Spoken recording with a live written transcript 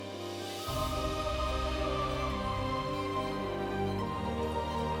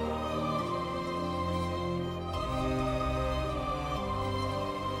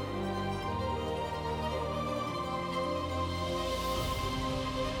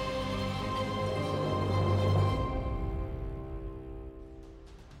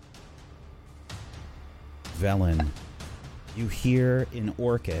Velen, you hear in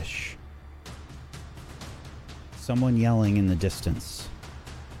Orcish someone yelling in the distance.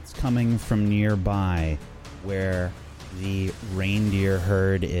 It's coming from nearby where the reindeer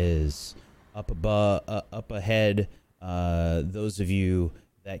herd is. Up ahead, those of you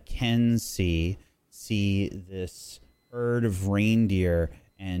that can see this herd of reindeer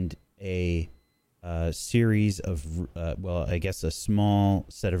and a series of, a small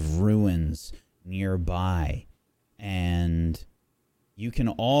set of ruins nearby. And you can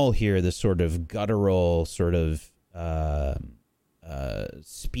all hear the sort of guttural sort of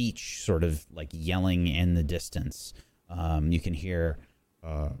speech, sort of like yelling in the distance. You can hear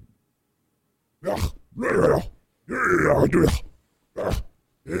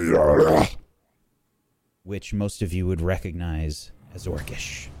which most of you would recognize as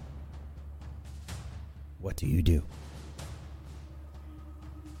Orcish. What do you do?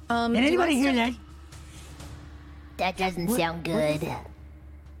 Did anybody hear that? That doesn't sound good.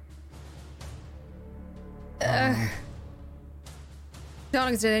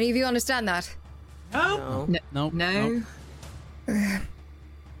 Darlings, did any of you understand that? No. No.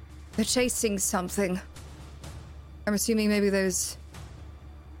 They're chasing something. I'm assuming maybe those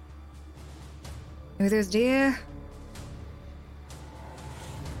deer.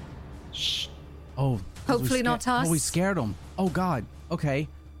 Shh. Oh. Hopefully not us. Oh, we scared them. Oh God. Okay.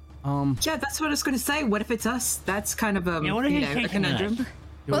 Yeah, that's what I was going to say. What if it's us? That's kind of a conundrum.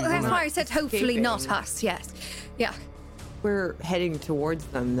 Well, that's why I said hopefully not us. Yes. Yeah. We're heading towards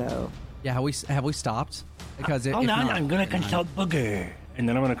them, though. Yeah. Have we stopped? Because hold on, I'm going to consult Booger. And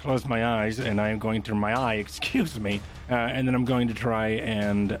then I'm going to close my eyes, and I am going through my eye, excuse me, and then I'm going to try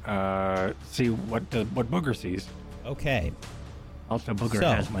and see what Booger sees. Okay. Also, Booger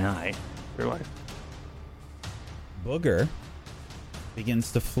has my eye. Real life. Booger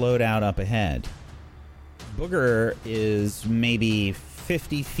begins to float out up ahead. Booger is maybe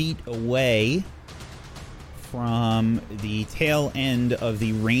 50 feet away from the tail end of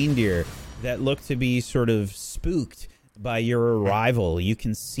the reindeer that look to be sort of spooked by your arrival. You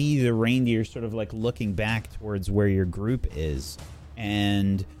can see the reindeer sort of like looking back towards where your group is,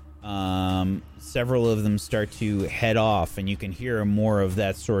 and several of them start to head off, and you can hear more of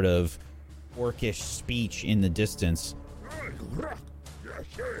that sort of Orcish speech in the distance.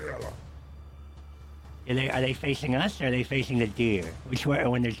 Are they facing us, or are they facing the deer? Which way?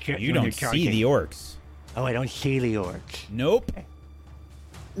 When they're you don't see the orcs. Oh, I don't see the orcs. Nope.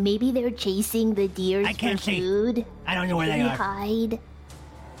 Maybe they're chasing the deer for food. I don't know where they are. Hide.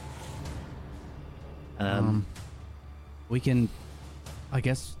 We can. I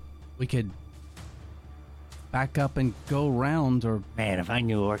guess we could back up and go around, or man, if I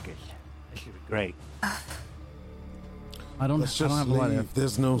knew Orcus, this would be great. I don't. Let's I don't just have a lot leave. of.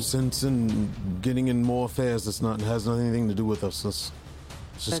 There's no sense in getting in more affairs. Has nothing to do with us. Let's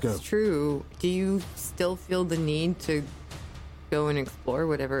just go. That's true. Do you still feel the need to go and explore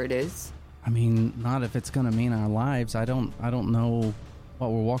whatever it is? I mean, not if it's going to mean our lives. I don't know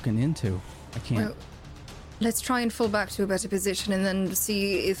what we're walking into. I can't. Well, let's try and fall back to a better position and then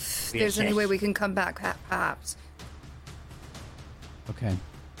see if there's any way we can come back, perhaps. Okay.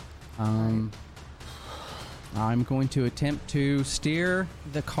 I'm going to attempt to steer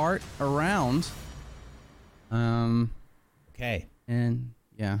the cart around. Okay. And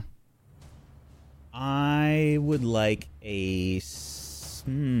yeah. I would like a. This is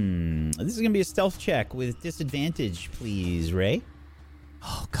going to be a stealth check with disadvantage, please, Ray.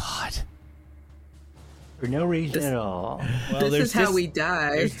 Oh, God. For no reason at all. Well, this is how we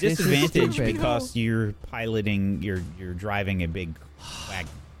die. There's disadvantage because you're piloting, you're driving a big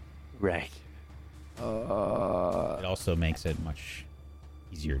wagon. Right. It also makes it much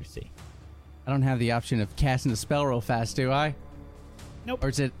easier to see. I don't have the option of casting a spell real fast, do I? Nope. Or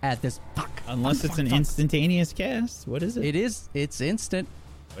is it at this? Unless it's an instantaneous cast. What is it? It is. It's instant.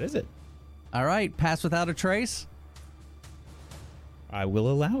 What is it? All right. Pass without a trace. I will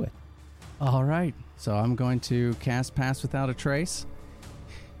allow it. All right. So I'm going to cast Pass Without a Trace.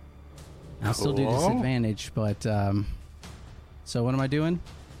 I'll still do disadvantage, but so what am I doing?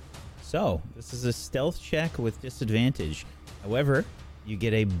 So this is a stealth check with disadvantage. However, you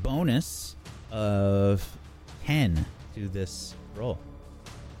get a bonus of 10 to this roll,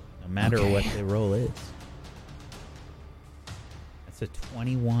 no matter what the roll is. That's a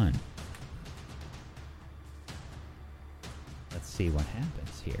 21. Let's see what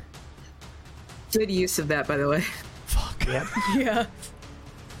happens here. Good use of that, by the way. Fuck. Yep. Yeah.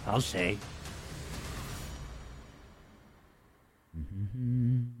 I'll say.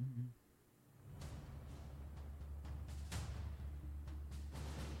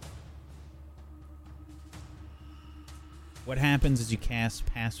 What happens as you cast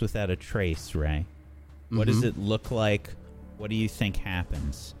Pass Without a Trace, Ray? What does it look like? What do you think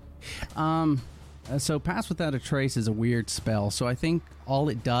happens? So Pass Without a Trace is a weird spell. So I think all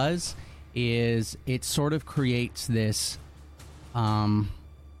it does is it sort of creates this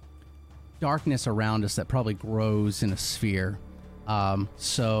darkness around us that probably grows in a sphere.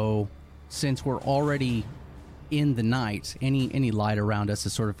 So since we're already in the night, any light around us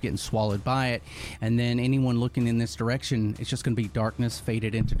is sort of getting swallowed by it, and then anyone looking in this direction, it's just going to be darkness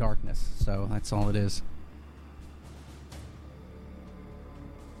faded into darkness. So that's all it is.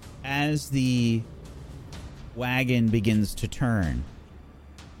 As the wagon begins to turn,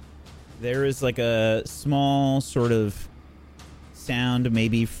 there is like a small sort of sound,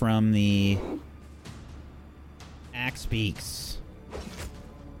 maybe from the axe beaks.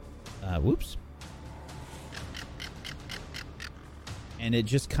 Whoops. And it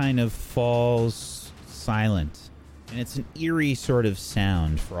just kind of falls silent. And it's an eerie sort of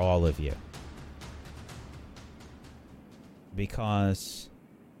sound for all of you. Because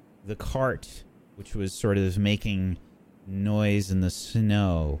the cart, which was sort of making noise in the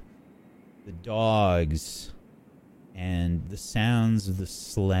snow, the dogs, and the sounds of the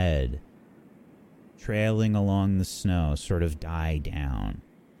sled trailing along the snow sort of die down.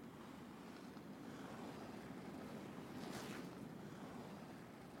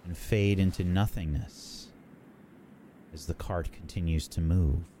 And fade into nothingness as the cart continues to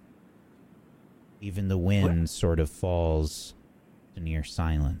move. Even the wind sort of falls to near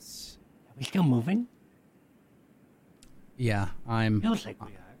silence. Are we still moving? Yeah, Feels like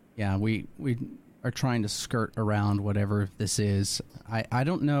we are. Yeah, we are trying to skirt around whatever this is. I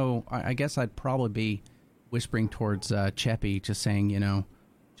don't know. I guess I'd probably be whispering towards Cheppy, just saying,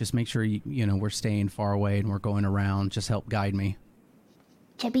 just make sure we're staying far away and we're going around. Just help guide me.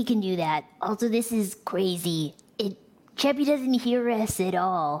 Cheppy can do that. Also, this is crazy. Cheppy doesn't hear us at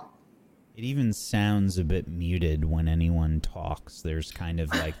all. It even sounds a bit muted when anyone talks. There's kind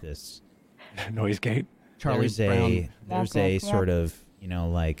of like this noise gate. Charlie Brown. There's a sort of,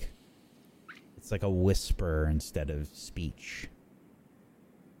 like it's like a whisper instead of speech.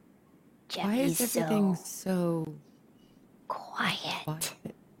 Why is Cheppy's everything so quiet.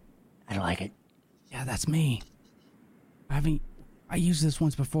 I don't like it. Yeah, that's me. I used this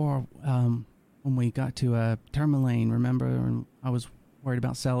once before when we got to Tourmaline, remember? And I was worried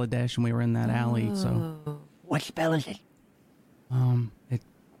about Saladesh and we were in that alley, so... What spell is it?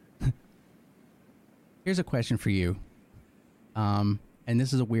 Here's a question for you. And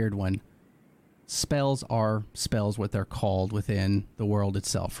this is a weird one. Spells are spells, what they're called within the world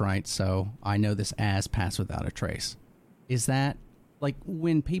itself, right? So I know this as Pass Without a Trace. Is that, like,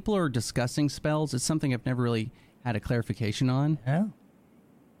 when people are discussing spells, it's something I've never really had a clarification on. Oh.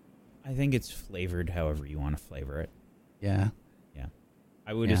 I think it's flavored however you want to flavor it. Yeah. Yeah.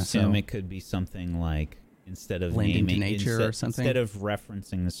 I would assume it could be something like, instead of Blend into naming nature or something? Instead of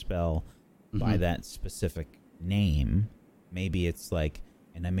referencing the spell by that specific name, maybe it's like,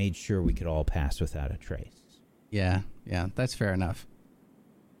 and I made sure we could all pass without a trace. Yeah, that's fair enough.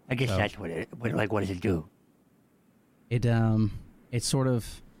 I guess that's what does it do? It sort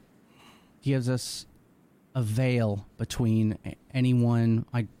of gives us a veil between anyone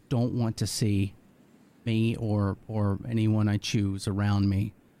I don't want to see, me or anyone I choose around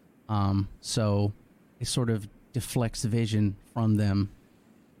me. So it sort of deflects vision from them.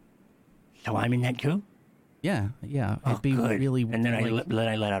 So I'm in that too? Yeah. Oh, It'd be good. really. And then like,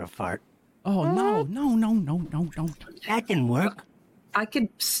 I let out a fart. Oh no! That didn't work. I could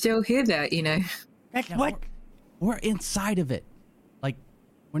still hear that, That's what? We're inside of it. Like,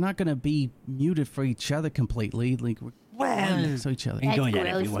 we're not gonna be muted for each other completely. Like, we're next to each other. Enjoy that,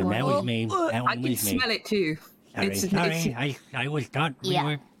 gross, everyone. That was me. That I one can was me. smell it too. Sorry. I was thought we Yeah.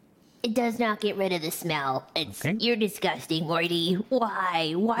 were... It does not get rid of the smell. Okay. You're disgusting, Morty.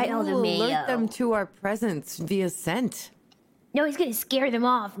 Why? Why all the Ooh, mayo? alert them to our presence via scent. No, he's gonna scare them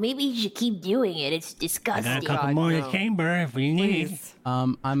off. Maybe you should keep doing it. It's I disgusting. got a couple God, more in no. the chamber if we need. Please.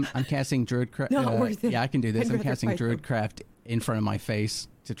 I'm casting Druidcraft. Not worth it. Yeah, I can do this. I'd I'm rather casting fight them. Druidcraft in front of my face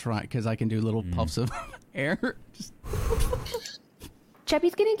to try, because I can do little puffs of air. Just-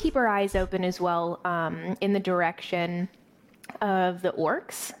 Cheppy's gonna keep her eyes open as well, in the direction of the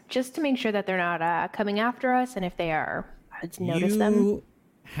orcs, just to make sure that they're not coming after us, and if they are, I'd notice them. You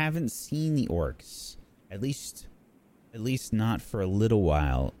haven't seen the orcs, at least not for a little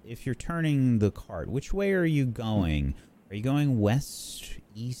while. If you're turning the cart, which way are you going? Are you going west,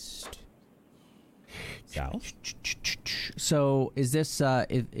 east, south? So is this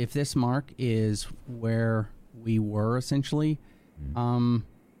if this mark is where we were essentially?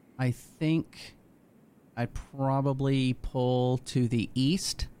 I think I'd probably pull to the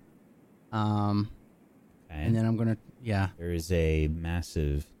east. And then I'm gonna, There is a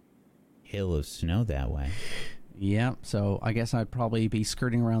massive hill of snow that way. Yeah, so I guess I'd probably be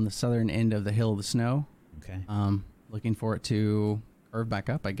skirting around the southern end of the hill of the snow. Okay. Looking for it to curve back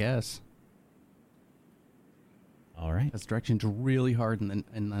up, I guess. All right. This direction's really hard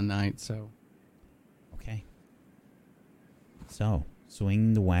in the night, so. Okay. So,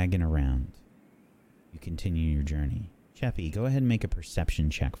 swing the wagon around. You continue your journey. Cheppy, go ahead and make a perception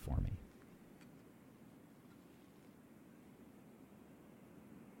check for me.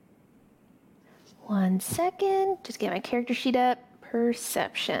 One second. Just get my character sheet up.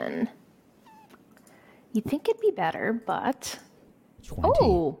 Perception. You'd think it'd be better, but... 20.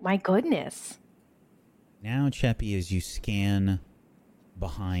 Oh, my goodness. Now, Cheppy, as you scan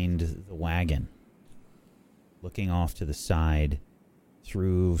behind the wagon, looking off to the side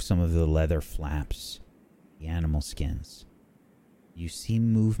through some of the leather flaps, the animal skins, you see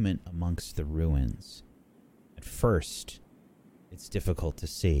movement amongst the ruins. At first, it's difficult to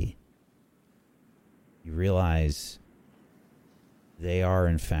see. You realize they are,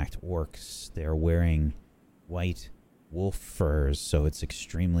 in fact, orcs. They are wearing white wolf furs, so it's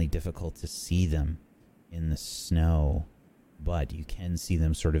extremely difficult to see them in the snow. But you can see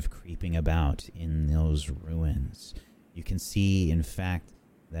them sort of creeping about in those ruins. You can see, in fact,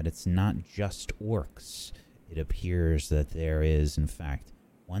 that it's not just orcs. It appears that there is, in fact,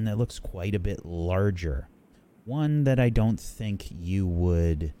 one that looks quite a bit larger. One that I don't think you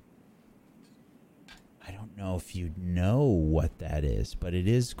would... I don't know if you know what that is, but it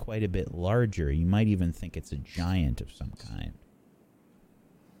is quite a bit larger. You might even think it's a giant of some kind.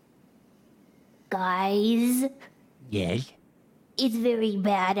 Guys? Yes? It's very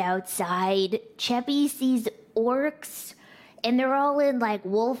bad outside. Cheppy sees orcs, and they're all in, like,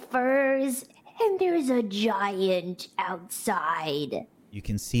 wolf furs, and there's a giant outside. You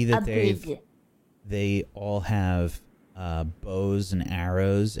can see that they all have bows and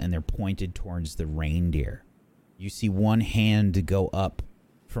arrows, and they're pointed towards the reindeer. You see one hand go up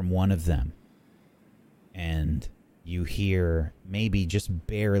from one of them, and you hear, maybe just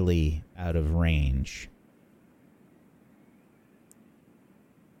barely out of range,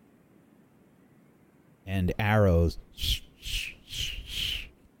 and arrows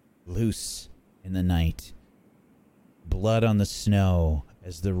loose in the night. Blood on the snow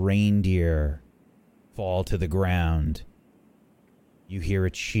as the reindeer fall to the ground. You hear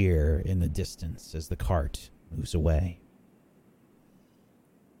a cheer in the distance as the cart moves away.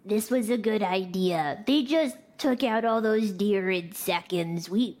 This was a good idea. They just took out all those deer in seconds.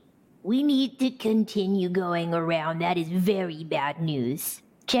 We need to continue going around. That is very bad news.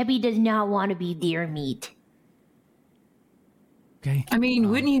 Cheppy does not want to be deer meat. Okay. I mean,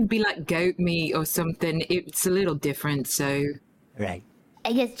 wouldn't you be like goat meat or something? It's a little different, so... Right.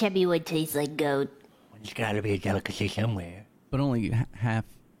 I guess Cheppy would taste like goat. There's gotta be a delicacy somewhere. But only half.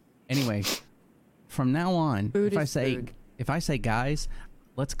 Anyway, from now on, Food if I is say food. guys,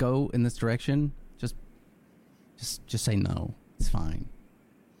 let's go in this direction, just say no. It's fine.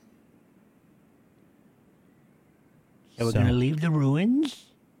 So we're gonna leave the ruins?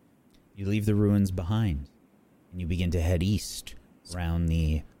 You leave the ruins behind, and you begin to head east around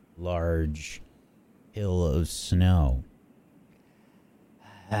the large hill of snow.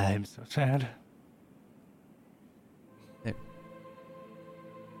 I'm so sad.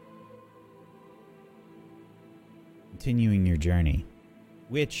 Continuing your journey,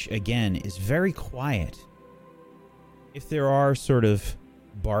 which, again, is very quiet. If there are sort of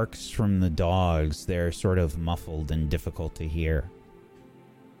barks from the dogs, they're sort of muffled and difficult to hear.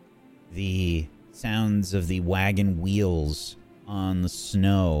 The sounds of the wagon wheels on the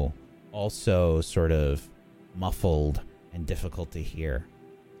snow also sort of muffled and difficult to hear.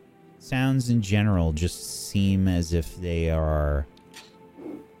 Sounds in general just seem as if they are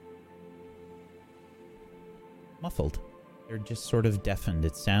muffled. They're just sort of deafened.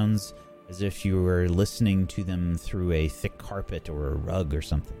 It sounds as if you were listening to them through a thick carpet or a rug or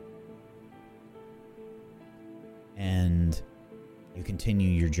something. And you continue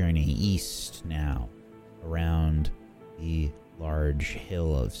your journey east now around the large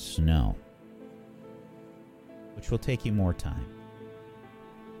hill of snow, which will take you more time.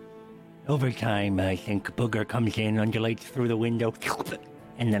 Over time, I think Booger comes in, undulates through the window,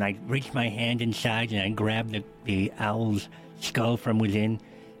 and then I reach my hand inside and I grab the owl's skull from within,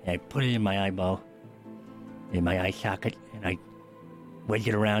 and I put it in my eyeball, in my eye socket, and I wedge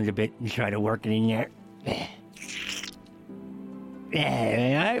it around a bit and try to work it in there.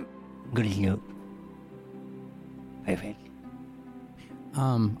 I'm good as new. Perfect.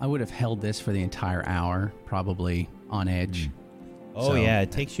 I would have held this for the entire hour, probably on edge. Oh, so, yeah,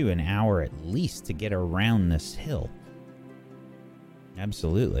 it takes you an hour at least to get around this hill.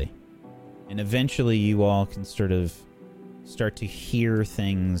 Absolutely. And eventually you all can sort of start to hear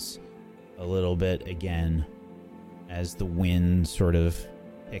things a little bit again as the wind sort of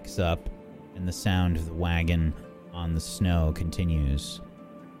picks up and the sound of the wagon on the snow continues.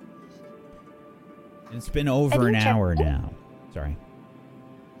 It's been over an hour now. Sorry.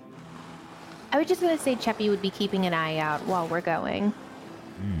 I was just going to say Cheppy would be keeping an eye out while we're going.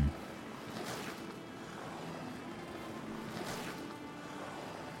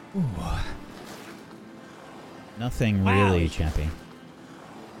 Ooh. Nothing really, Cheppy.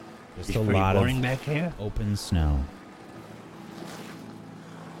 Just a lot of back here. Open snow.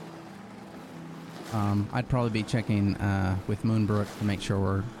 I'd probably be checking with Moonbrook to make sure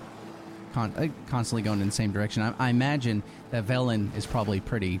we're constantly going in the same direction. I imagine that Velen is probably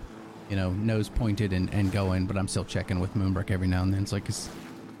pretty, nose pointed and going, but I'm still checking with Moonbrook every now and then. It's like, it's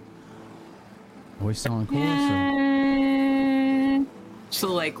always so cool.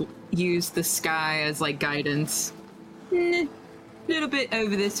 So, like, use the sky as, like, guidance. Little bit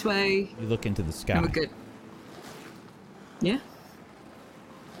over this way. You look into the sky. We're good. Yeah.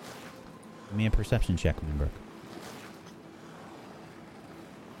 Give me a perception check, Moonbrook.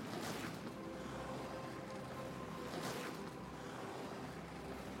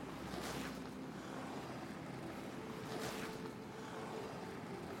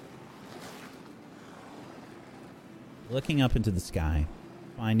 Looking up into the sky,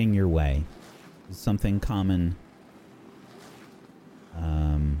 finding your way, is something common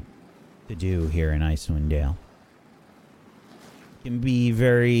to do here in Icewind Dale. It can be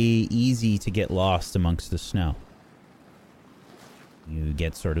very easy to get lost amongst the snow. You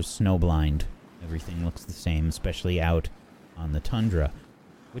get sort of snowblind. Everything looks the same, especially out on the tundra,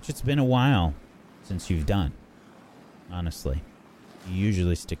 which it's been a while since you've done, honestly. You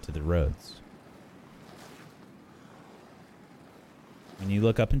usually stick to the roads. When you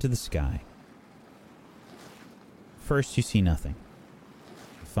look up into the sky, first you see nothing.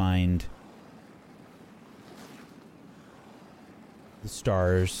 You find the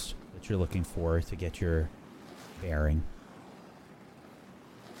stars that you're looking for to get your bearing.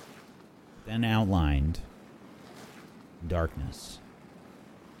 Then outlined darkness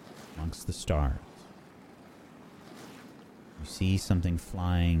amongst the stars. You see something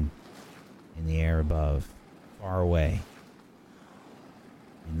flying in the air above, far away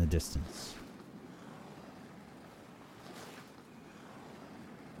in the distance.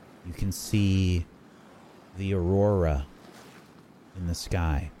 You can see the aurora in the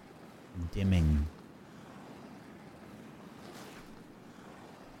sky, dimming.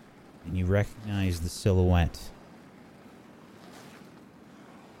 And you recognize the silhouette.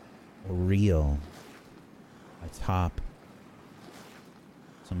 Aureel atop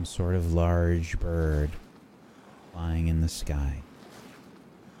some sort of large bird flying in the sky.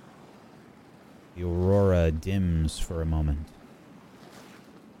 The aurora dims for a moment,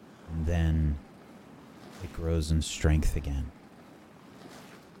 and then it grows in strength again.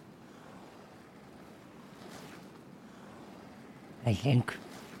 I think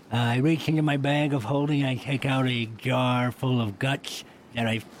I reach into my bag of holding. I take out a jar full of guts that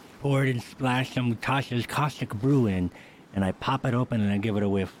I poured and splashed some Tasha's caustic brew in, and I pop it open and I give it a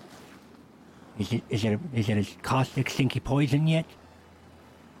whiff. Is it a caustic stinky poison yet?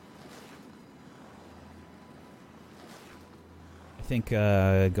 I think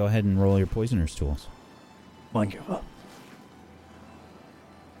go ahead and roll your poisoner's tools. Wonderful.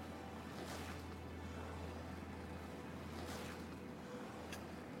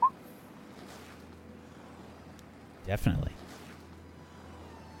 Definitely.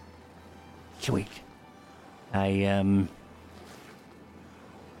 Sweet. I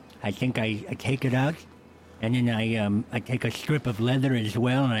think I take it out, and then I take a strip of leather as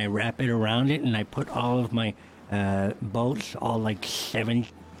well, and I wrap it around it, and I put all of my bolts, all like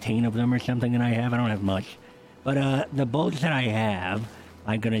 17 of them or something that I have. I don't have much. But the bolts that I have,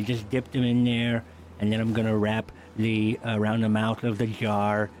 I'm going to just dip them in there, and then I'm going to wrap around the mouth of the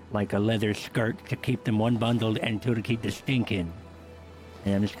jar like a leather skirt to keep them, one, bundled, and two, to keep the stink in.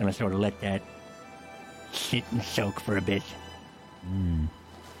 And I'm just going to sort of let that sit and soak for a bit.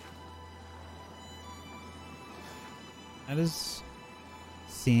 How does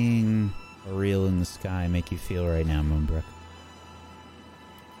seeing Aureel in the sky make you feel right now, Moonbrook?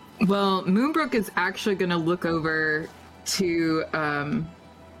 Well, Moonbrook is actually going to look over to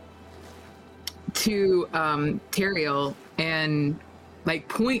Teriel and like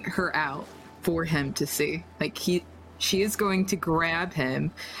point her out for him to see. Like she is going to grab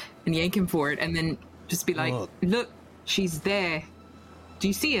him and yank him forward, and then just be like, "Look, she's there. Do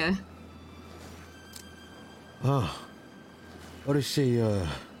you see her?" What is she?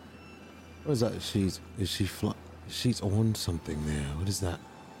 What is that? She's on something there. What is that?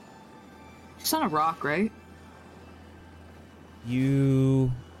 She's on a rock, right?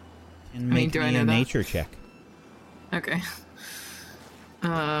 You can make do I me know a that? nature check. Okay.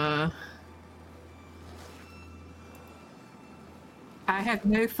 I have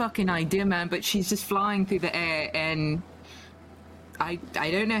no fucking idea, man, but she's just flying through the air, and I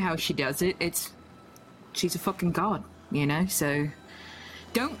don't know how she does it. She's a fucking god, you know? So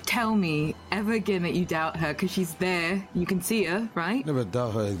don't tell me ever again that you doubt her, because she's there. You can see her, right? Never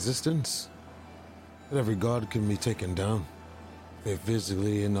doubt her existence. But every god can be taken down. They're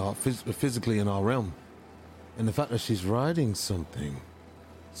physically in our realm. And the fact that she's riding something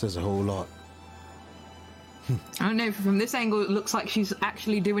says a whole lot. I don't know. From this angle, it looks like she's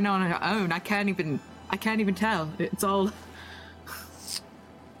actually doing it on her own. I can't even tell. It's all.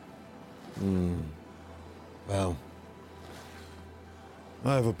 Well,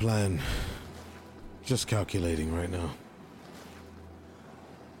 I have a plan. Just calculating right now.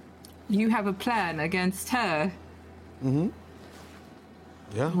 You have a plan against her,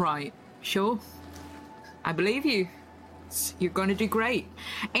 Yeah? right? Sure. I believe you. You're gonna do great.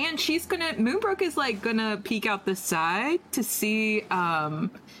 And Moonbrook is like gonna peek out the side to see if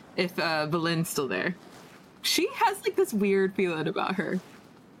Valen's still there. She has like this weird feeling about her.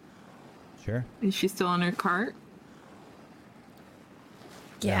 Sure. Is she still on her cart?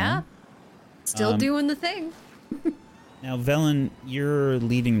 Yeah. Still doing the thing. Now, Velen, you're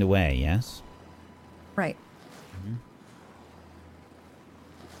leading the way, yes? Right.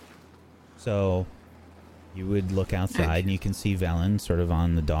 So you would look outside and you can see Velen sort of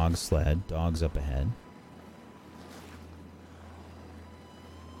on the dog sled. Dog's up ahead.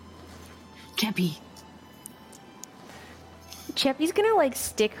 Cheppy. Cheppy's gonna like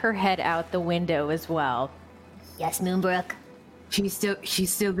stick her head out the window as well. Yes, Moonbrook. She's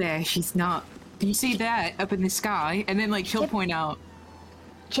still there. She's not. Do you see that up in the sky? And then like she'll point out.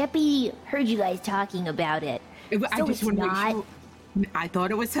 Cheppy heard you guys talking about it. I So just it's want to make not. sure. I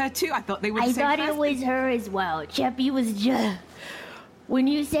thought it was her too. I thought they were. I the same thought it person. was her as well. Cheppy was just. When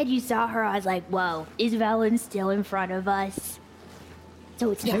you said you saw her, I was like, "Whoa, is Valen still in front of us?"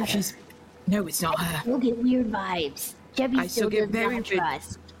 So it's not. No, her. No, it's not her. You'll get weird vibes. Cheppy I still still get does very not weird-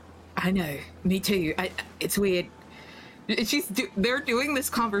 trust. I know. Me too. It's weird. They're doing this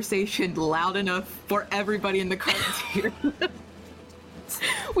conversation loud enough for everybody in the car to hear.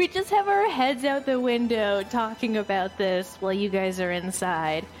 We just have our heads out the window talking about this while you guys are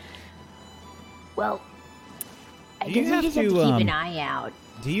inside. Well, I Do you guess we have just have to, to keep an eye out.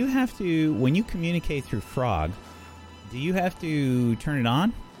 Do you have to, when you communicate through Frog, do you have to turn it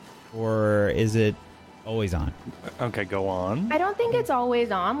on? Or is it always on? Okay, go on. I don't think it's always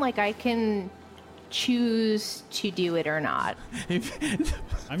on. Like, I can choose to do it or not.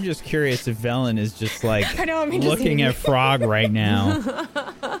 I'm just curious if Velen is just like I know, I'm looking at Frog right now.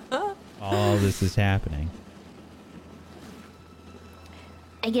 All this is happening.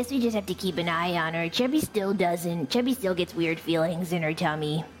 I guess we just have to keep an eye on her. Chubby still doesn't. Chubby still gets weird feelings in her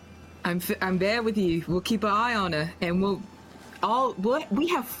tummy. I'm there with you. We'll keep an eye on her, and we'll all. What we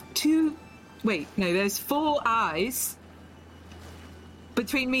have two. Wait, no. There's 4 eyes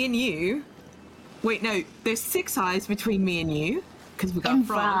between me and you. Wait, no. There's 6 eyes between me and you because we got And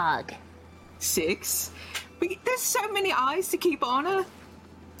Frog. Frog. 6. There's so many eyes to keep on her.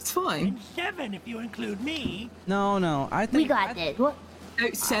 It's fine. And 7 if you include me. No. I think We got this. What?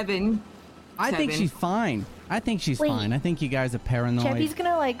 No, 7. I think 7. she's fine. I think she's Wait. fine. I think you guys are paranoid. Cheppy's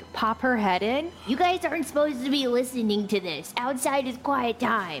gonna, like, pop her head in. You guys aren't supposed to be listening to this. Outside is quiet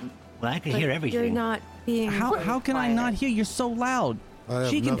time. Well, I can hear everything. You're not being. How can I not hear? You're so loud. I have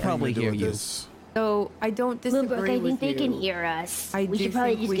She can nothing probably to do hear with you. this. So I don't disagree Moonbrook, I think with they you. can hear us. I we do should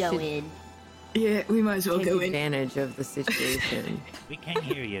probably think just we go should- in. Yeah, we might as well Take go in. advantage of the situation. We can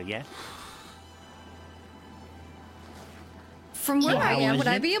hear you, yes? From where Yeah, I am, was would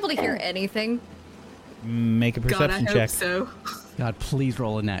I it? be able to hear anything? Make a God, I perception hope check. so. God, please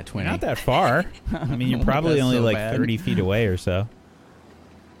roll a nat 20. Not that far. I mean, you're probably That's only so like bad. 30 feet away or so.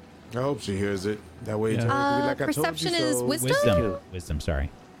 I hope she hears it. That way, Yeah. Jerry can be like, I told you Perception is so. wisdom? Wisdom, sorry.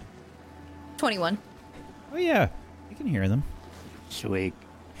 21. Oh, yeah. You can hear them. Sweet.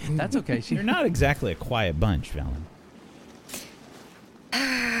 That's okay. You're not exactly a quiet bunch, Velen.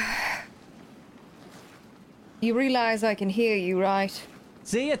 You realize I can hear you, right?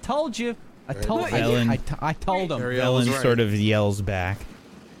 See, I told you. I told. Ellen- I told him. Ariel was Velen right. sort of yells back.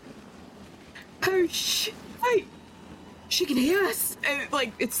 Oh shit! Hey, She can hear us. And,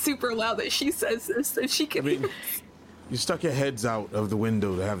 like, it's super loud that she says this, so she can hear us. You stuck your heads out of the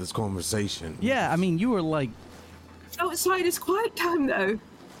window to have this conversation. Yeah, I mean, you were like... Outside is quiet time, though.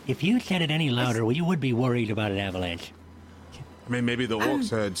 If you said it any louder, we would be worried about an avalanche. I mean, maybe the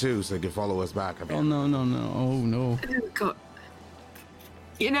orcs heard too, so they could follow us back. Oh, no. Oh, no. Oh, God.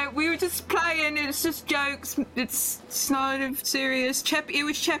 You know, we were just playing. It's just jokes. It's not serious. It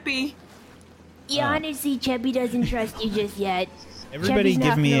was Cheppy. Yeah, honestly, Cheppy doesn't trust you just yet. Everybody Cheppy's give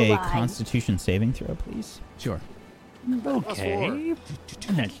not me gonna a lie. Constitution saving throw, please. Sure. Okay.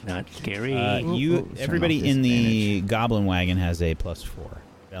 That's not scary. Everybody off in the disadvantage. goblin wagon has a +4.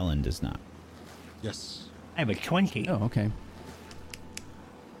 Bellin does not. Yes. I have a 20. Oh, okay.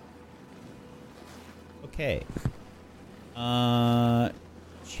 Okay.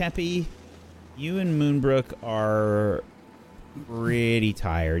 Cheppy, you and Moonbrook are pretty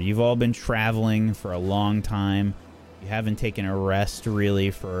tired. You've all been traveling for a long time. You haven't taken a rest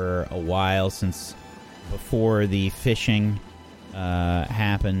really for a while since before the fishing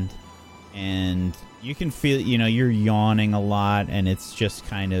happened. And you can feel, you're yawning a lot, and it's just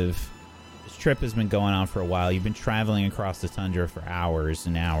kind of... This trip has been going on for a while. You've been traveling across the tundra for hours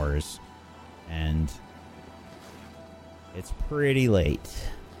and hours. And it's pretty late.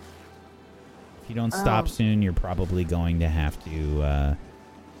 If you don't stop soon, you're probably going to have to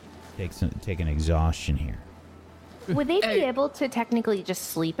take an exhaustion here. Would they be able to technically just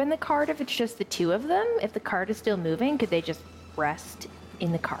sleep in the cart if it's just the two of them? If the cart is still moving, could they just rest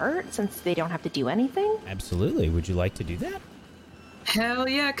in the cart since they don't have to do anything? Absolutely. Would you like to do that? Hell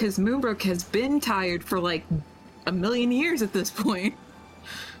yeah, because Moonbrook has been tired for like a million years at this point.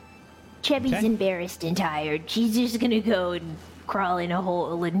 Cheppy's Okay. embarrassed and tired. She's just gonna go and crawl in a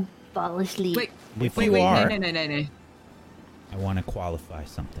hole and fall asleep. If Wait, you are, no. I want to qualify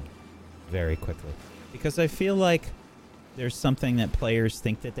something very quickly. Because I feel like there's something that players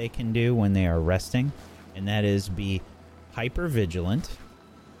think that they can do when they are resting, and that is be hyper vigilant,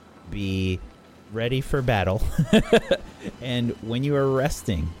 be ready for battle, and when you are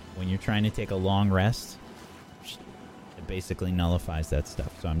resting, when you're trying to take a long rest, it basically nullifies that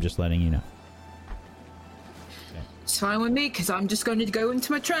stuff. So I'm just letting you know. It's fine with me, because I'm just going to go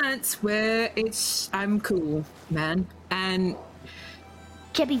into my trance where I'm cool, man. And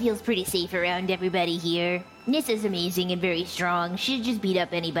Cheppy feels pretty safe around everybody here. Nissa's amazing and very strong. She'd just beat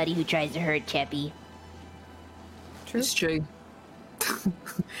up anybody who tries to hurt Cheppy. it's true.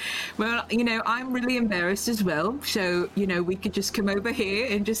 Well, I'm really embarrassed as well. So, we could just come over here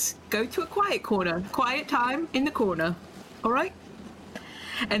and just go to a quiet time in the corner. All right?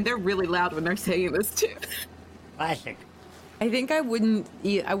 And they're really loud when they're saying this too. Classic. I think I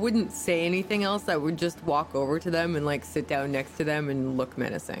wouldn't say anything else. I would just walk over to them and like sit down next to them and look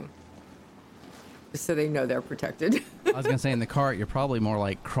menacing. Just so they know they're protected. I was gonna say in the cart, you're probably more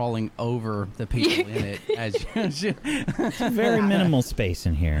like crawling over the people in it as you. Very minimal space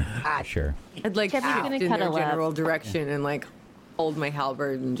in here, for sure. I'd like Cheppy's act gonna in their cuddle up. general direction and like hold my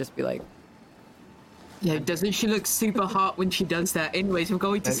halberd and just be like, Yeah, doesn't she look super hot when she does that? Anyways, I'm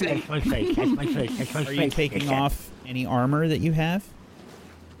going to sleep. That's my face. That's my face. That's my Are you face. taking Yeah. off any armor that you have?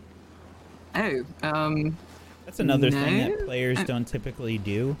 Oh, That's another thing No. that players don't typically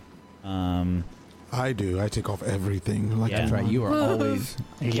do. I do. I take off everything. Like Yeah. That's right. You are always.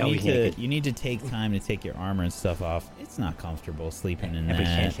 He's You always need, naked. you need to take time to take your armor and stuff off. It's not comfortable sleeping in Every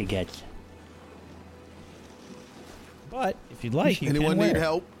chance that. he gets. But if you'd like, you Anyone can wear need it.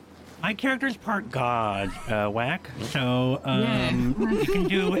 help? My character's part god, Whack, so you can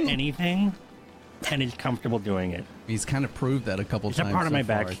do anything, and is comfortable doing it. He's kind of proved that a couple It's a times. part of so my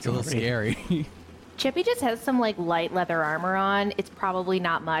far. It's a little backstory. scary. Chippy just has some like light leather armor on. It's probably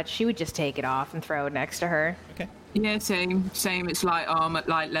not much. She would just take it off and throw it next to her. Okay. yeah, same. It's light armor,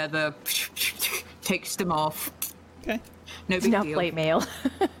 light leather. Takes them off. Okay. No It's big not deal. plate mail.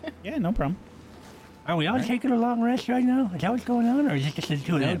 Yeah, no problem. Are we all taking a long rest right now? Is that what's going on, or is it just the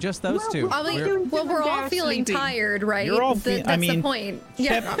two of No, them? just those two. I mean, We're- we're all feeling sleeping. tired, right? You're all That's I mean, the point. Shep-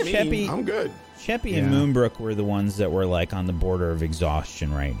 Yeah. Not me. Sheppy, I'm good. Sheppy Yeah. and Moonbrook were the ones that were like on the border of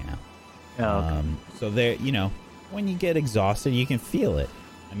exhaustion right now. Oh, okay. So they're, when you get exhausted, you can feel it.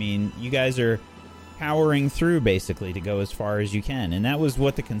 I mean, you guys are powering through basically to go as far as you can, and that was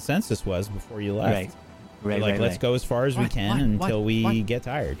what the consensus was before you left. Right. You're Right, like, right, let's right. go as far as we What? can What? until we What? get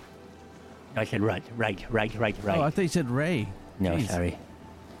tired. I said right. Oh, I thought you said Ray. No, Jeez. sorry.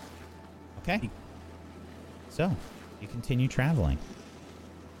 Okay. So, you continue traveling.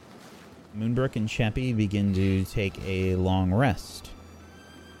 Moonbrook and Sheppy begin to take a long rest,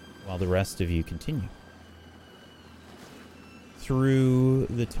 while the rest of you continue. Through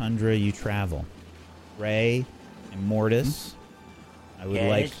the tundra you travel. Ray, and Mortis. I would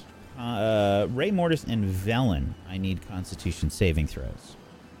like Ray, Mortis, and Velen. I need Constitution saving throws.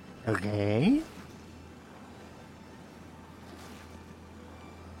 Okay.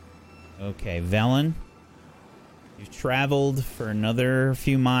 Okay, Velen. You've traveled for another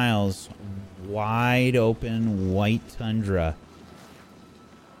few miles. Wide open white tundra.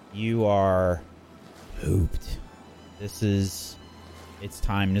 You are pooped. It's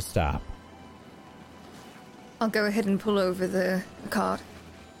time to stop. I'll go ahead and pull over the cart.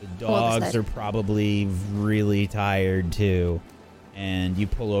 The dogs are probably really tired too. And you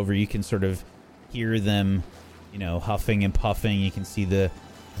pull over, you can sort of hear them, huffing and puffing. You can see the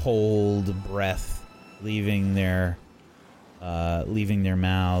cold breath leaving their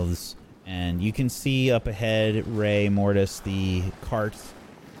mouths. And you can see up ahead, Ray, Mortis, the cart,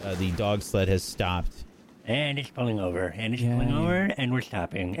 the dog sled has stopped. And it's pulling over, and we're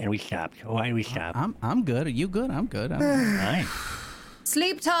stopping, and we stopped. Why do we stop? I'm good. Are you good? I'm good. Fine.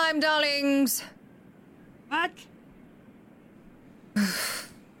 Sleep time, darlings. What?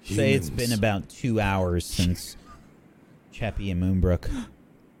 Say it's been about 2 hours since Cheppy and Moonbrook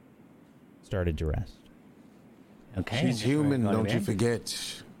started to rest. Okay. She's human, don't you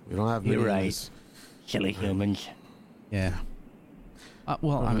forget. We don't have You're millions. right. Silly humans. Yeah.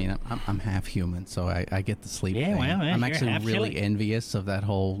 Well, I mean, I'm half human, so I get the sleep Yeah, thing. well, I'm you're actually half really silly. envious of that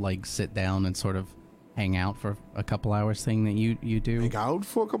whole, sit down and sort of hang out for a couple hours thing that you do. Hang out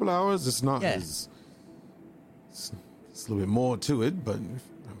for a couple hours? It's not Yeah. as... It's a little bit more to it, but, I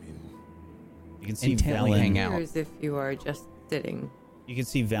mean... You can see Intently Velen. hang out. As if you are just sitting. You can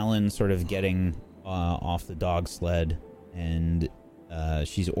see Velen sort of getting off the dog sled, and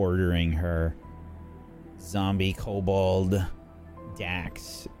she's ordering her zombie kobold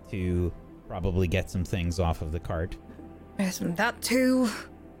Dax to probably get some things off of the cart. Yes, that too.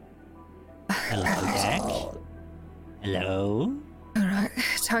 Hello, Dax. Hello. All right,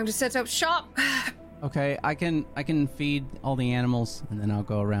 time to set up shop. Okay, I can feed all the animals, and then I'll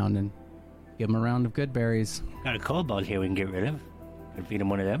go around and give them a round of good berries. Got a kobold here we can get rid of. Can feed him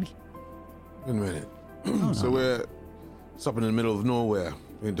one of them. Wait a minute. So we're stopping in the middle of nowhere.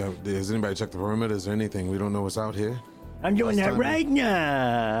 Has anybody checked the perimeter? Is there anything? We don't know what's out here. I'm doing Last that time right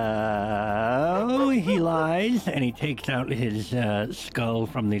now. He lies, and he takes out his skull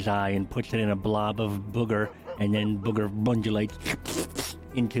from his eye and puts it in a blob of booger, and then booger bundulates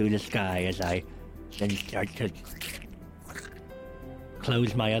into the sky as I then start to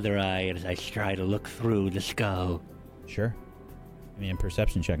close my other eye as I try to look through the skull. Sure. Give me a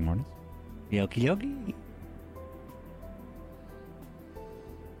perception check, Mortis. Yoki yoki.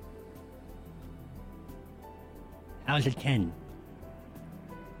 How's it 10?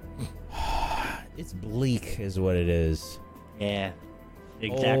 It's bleak, is what it is. Yeah.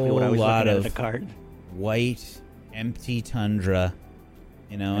 Exactly what I was lot looking at of the cart. White, empty tundra.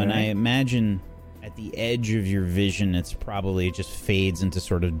 And I imagine at the edge of your vision, it's probably it just fades into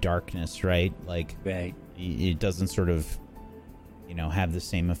sort of darkness, right? Like, Right. it doesn't sort of, have the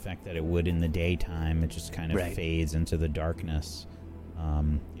same effect that it would in the daytime. It just kind of Right. fades into the darkness.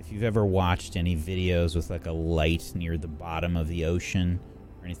 If you've ever watched any videos with like a light near the bottom of the ocean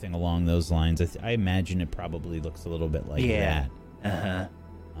or anything along those lines, I imagine it probably looks a little bit like Yeah. that.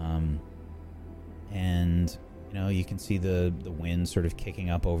 Uh-huh. And you can see the wind sort of kicking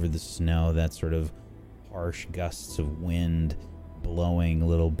up over the snow, that sort of harsh gusts of wind blowing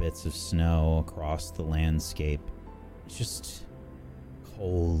little bits of snow across the landscape. It's just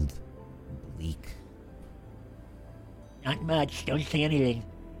cold, bleak. Not much. Don't say anything.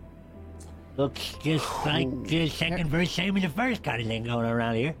 Looks just like the second verse, same as the first kind of thing going on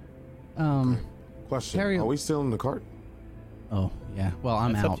around here. Question. Terry- Are we still in the cart? Oh, yeah. Well,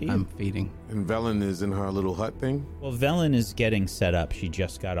 I'm That's up out. to you. I'm feeding. And Velen is in her little hut thing? Well, Velen is getting set up. She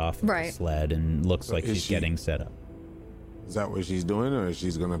just got off of the Right. sled and looks So like is she's she- getting set up. Is that what she's doing, or is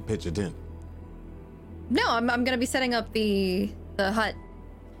she's going to pitch a tent? No, I'm gonna be setting up the hut.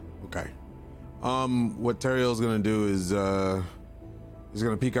 Okay. What Teriel's gonna do is he's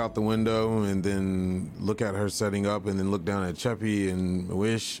gonna peek out the window and then look at her setting up, and then look down at Cheppy and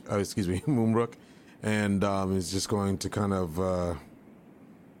Moonbrook, and is just going to kind of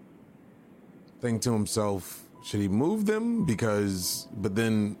think to himself, should he move them? But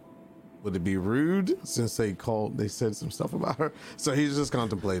then would it be rude since they said some stuff about her? So he's just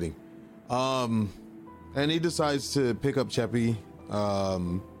contemplating. And he decides to pick up Cheppy,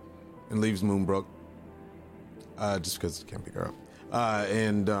 and leaves Moonbrook, just because he can't pick her up,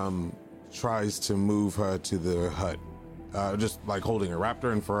 and tries to move her to the hut, just like holding her, wrapped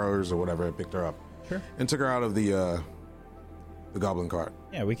her in furs or whatever, and picked her up. Sure. And took her out of the goblin cart.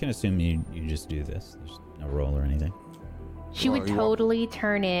 Yeah, we can assume you just do this. There's No roll or anything. She would totally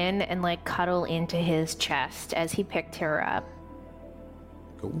turn in and like cuddle into his chest as he picked her up.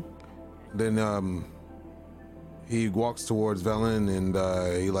 Cool. Then he walks towards Velen and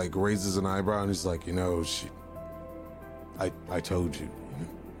he like raises an eyebrow and he's like, I told you,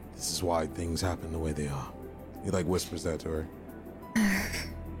 this is why things happen the way they are. He like whispers that to her.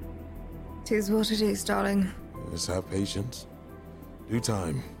 Tis what it is, darling. Just have patience. Due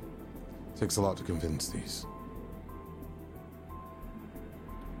time. Takes a lot to convince these.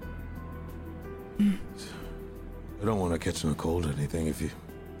 I don't want to catch a cold or anything if you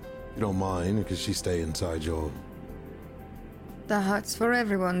don't mind, because she stay inside your... The hut's for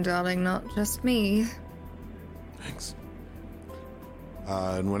everyone, darling, not just me. Thanks.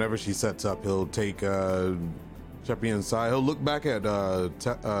 And whenever she sets up, he'll take Cheppy inside. He'll look back at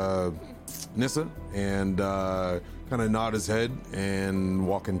Nissa and kind of nod his head and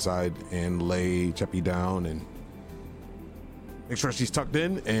walk inside and lay Cheppy down and make sure she's tucked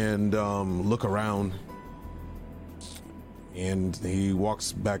in and look around. And he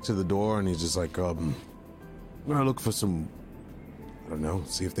walks back to the door and he's just like, I'm gonna look for some, I don't know,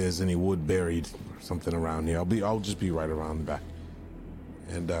 see if there's any wood buried or something around here. I'll just be right around the back.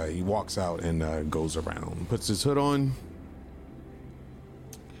 And he walks out and goes around, puts his hood on,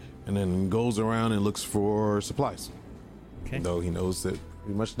 and then goes around and looks for supplies. Okay. Though he knows that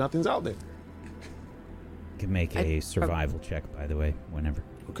pretty much nothing's out there. You can make a survival check, by the way, whenever.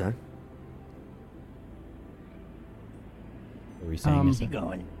 Okay. What were you saying? Where's he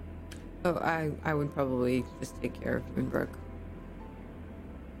going? Oh, I would probably just take care of Moonbrook.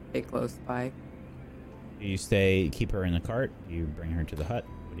 Stay close by. Do you keep her in the cart? Do you bring her to the hut?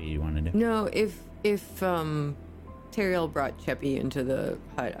 What do you want to do? No, if Teriel brought Cheppy into the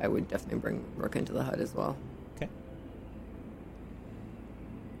hut, I would definitely bring Moonbrook into the hut as well. Okay.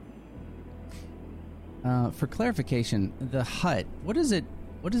 For clarification, the hut, what does it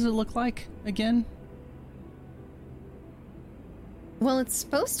look like again? Well, it's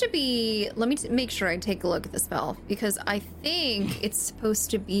supposed to be... Let me make sure I take a look at the spell, because I think it's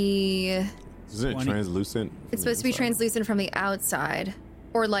supposed to be... Isn't it translucent? It's supposed to be translucent from the outside.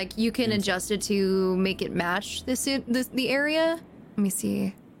 Or, like, you can adjust it to make it match the area. Let me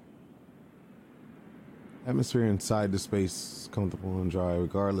see. Atmosphere inside the space comfortable and dry,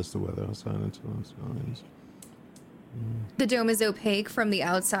 regardless of weather outside and signs. The dome is opaque from the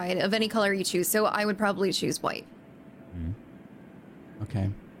outside of any color you choose, so I would probably choose white. Okay.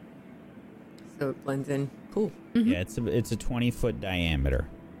 So it blends in. Cool. Mm-hmm. Yeah, it's a 20-foot diameter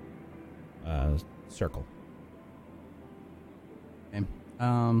circle. Okay.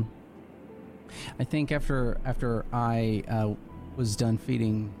 I think after I was done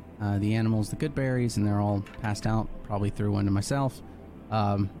feeding the animals the good berries and they're all passed out, probably threw one to myself,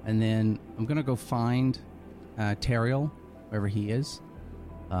 and then I'm gonna go find Teriel, wherever he is,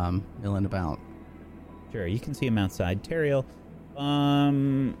 milling about. Sure, you can see him outside. Teriel,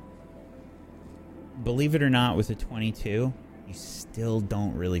 believe it or not, with a 22, you still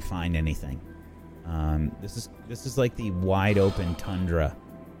don't really find anything. This is like the wide open tundra,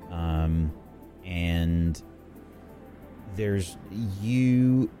 and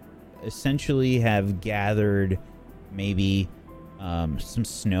you essentially have gathered maybe some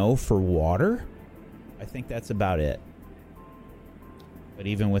snow for water. I think that's about it. But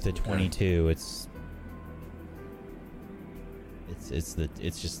even with a 22, it's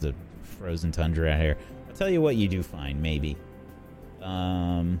just the frozen tundra out here. I'll tell you what you do find, maybe.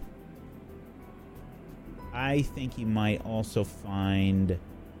 I think you might also find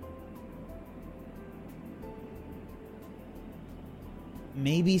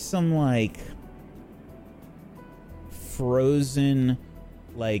maybe some like frozen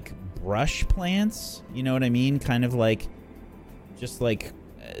like brush plants, you know what I mean? Kind of like just like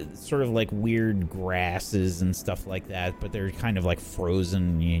sort of like weird grasses and stuff like that, but they're kind of like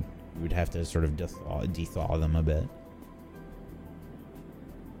frozen. You would have to sort of de-thaw them a bit.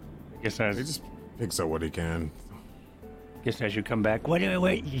 I guess He just picks up what he can. as you come back. Wait,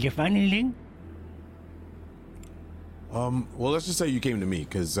 did you find anything? Well, let's just say you came to me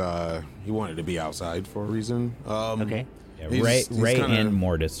because he wanted to be outside for a reason. Okay. Yeah, he's Ray kinda, and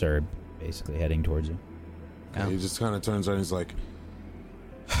Mortis are basically heading towards you. He just kind of turns around and he's like,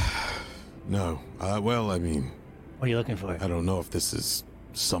 no. Well, I mean... What are you looking for? I don't know if this is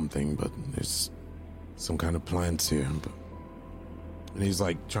something, but there's some kind of plants here. And he's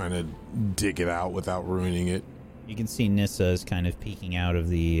like trying to dig it out without ruining it. You can see Nissa is kind of peeking out of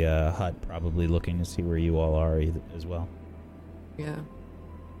the hut, probably looking to see where you all are as well. Yeah.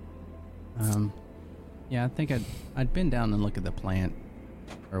 Yeah, I think I'd bend down and look at the plant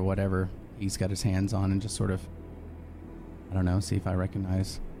or whatever he's got his hands on, and just sort of, I don't know, see if I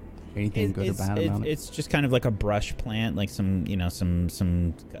recognize anything good or bad about it. It's just kind of like a brush plant, like some,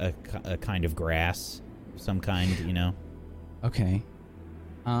 a kind of grass, of some kind, Okay.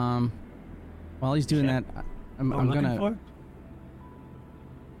 While he's doing that, I'm gonna. For?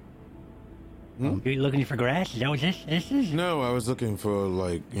 You're looking for grass? Is that what this is? No, I was looking for,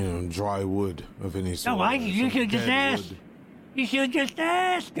 dry wood of any sort. No, you should just ask. You should just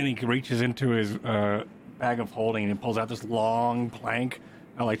ask. And he reaches into his bag of holding and pulls out this long plank,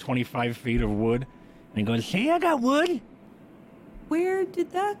 like 25 feet of wood. And he goes, see, I got wood. Where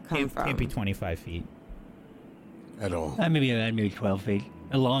did that come from? Can't be 25 feet. At all. Maybe 12 feet.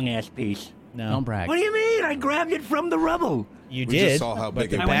 A long-ass piece. No. Don't brag. What do you mean? I grabbed it from the rubble. You We did, just saw how but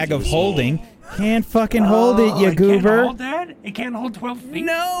big the it bag was. of holding can't fucking hold it, you It goober. can't hold that? It can't hold 12 feet?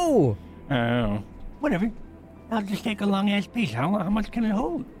 No! Oh. Whatever. I'll just take a long-ass piece. How much can it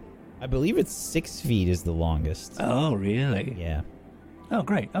hold? I believe it's 6 feet is the longest. Oh, really? Yeah. Oh,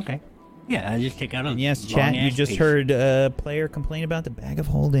 great. Okay. Yeah, I'll just take out a And yes, chat, you long-ass just piece. heard a player complain about the bag of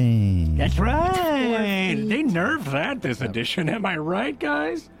holding. That's right. They nerfed that this edition. Am I right,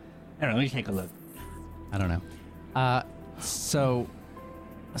 guys? I don't know. Let me take a look. I don't know. So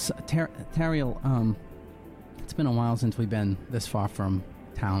Tariel, it's been a while since we've been this far from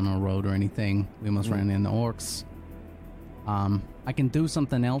town or road or anything. We almost ran into orcs. I can do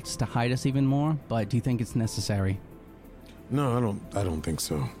something else to hide us even more, but do you think it's necessary? No, I don't think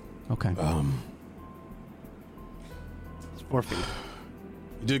so. Okay. It's 4 feet.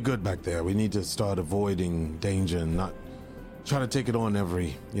 You did good back there. We need to start avoiding danger and not try to take it on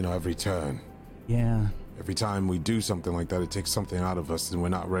every turn. Yeah. Every time we do something like that, it takes something out of us and we're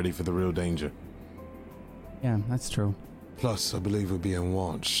not ready for the real danger. Yeah, that's true. Plus, I believe we're being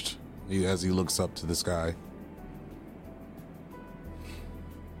watched as he looks up to the sky.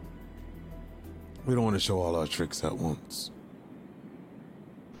 We don't want to show all our tricks at once.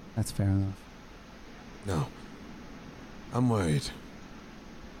 That's fair enough. No. I'm worried.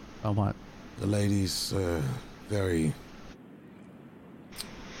 About what? The lady's very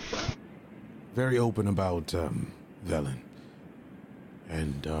open about Velen.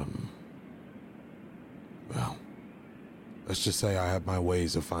 And, well, let's just say I have my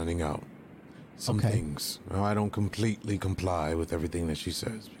ways of finding out some Okay. things. Now, I don't completely comply with everything that she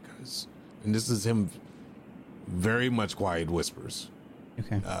says because, and this is him very much quiet whispers.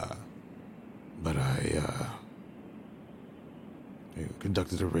 Okay. But I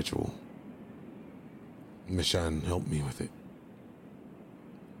conducted a ritual. Mishan helped me with it.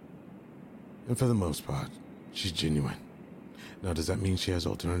 And for the most part, she's genuine. Now, does that mean she has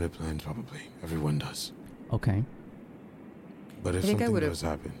alternative plans? Probably. Everyone does. Okay. But if I think I something would've- does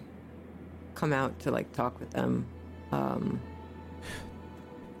happen, Come out to talk with them. And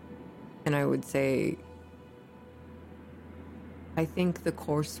I would say, I think the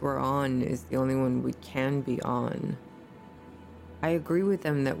course we're on is the only one we can be on. I agree with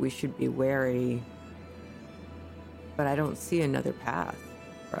them that we should be wary, but I don't see another path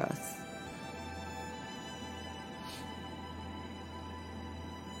for us.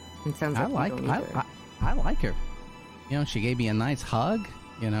 It sounds like you don't either. I like her. She gave me a nice hug.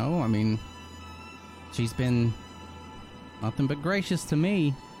 I mean, she's been nothing but gracious to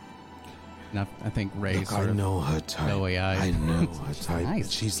me. And I think Ray look, sort I of know her type. doughy-eyed. I know her She's type. nice.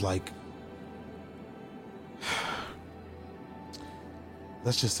 She's like,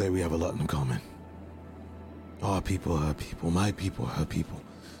 let's just say we have a lot in common. Our people, her people, my people, her people.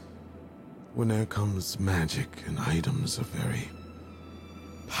 When there comes magic and items of very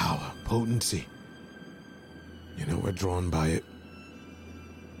power, potency, we're drawn by it.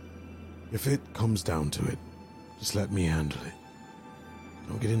 If it comes down to it, just let me handle it.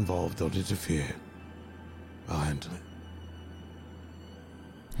 Don't get involved, don't interfere. I'll handle it.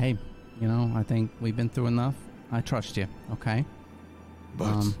 Hey, I think we've been through enough. I trust you, okay?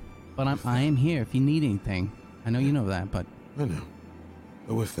 But I am here if you need anything. I know you know that, but I know.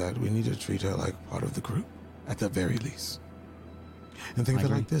 But with that, we need to treat her like part of the group, at the very least. And think I of it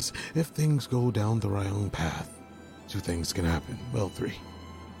agree. like this. If things go down the wrong path, 2 things can happen. Well, 3.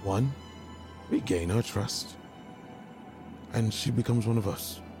 1, we gain her trust. And she becomes one of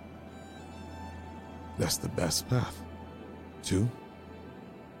us. That's the best path. 2,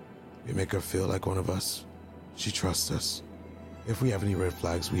 we make her feel like one of us. She trusts us. If we have any red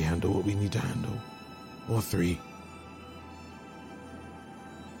flags, we handle what we need to handle. Or 3,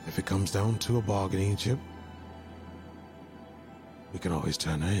 if it comes down to a bargaining chip, we can always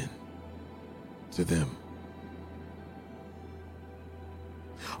turn her in to them.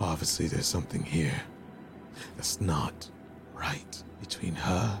 Obviously, there's something here that's not right between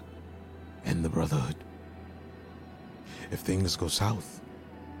her and the Brotherhood. If things go south,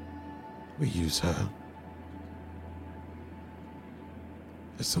 we use her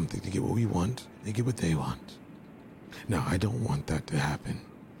as something to get what we want, they get what they want. Now, I don't want that to happen.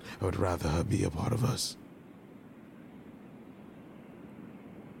 I would rather her be a part of us.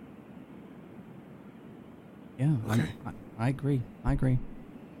 Yeah, Okay. I agree. I agree.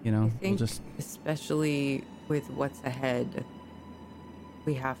 You know, I think, we'll just especially with what's ahead,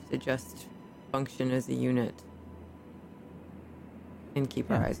 we have to just function as a unit and keep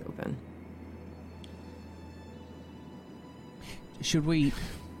our Yeah. eyes open. should we.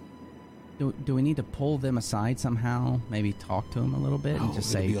 Do we need to pull them aside somehow? Maybe talk to them a little bit and No,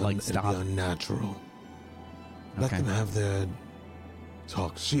 just it'd say, be like, it'd stop? be unnatural. Let Okay. them have their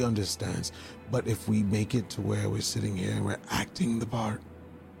talk. She understands. But if we make it to where we're sitting here and we're acting the part,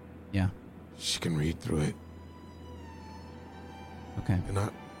 Yeah. she can read through it. Okay. And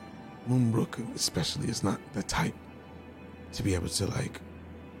not Moonbrook especially is not the type to be able to like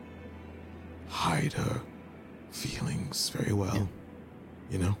hide her feelings very well. Yeah.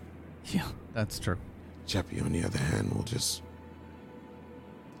 You know? Yeah, that's true. Chappie, on the other hand, will just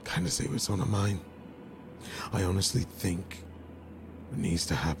kind of say what's on her mind. I honestly think what needs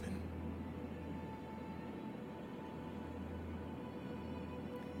to happen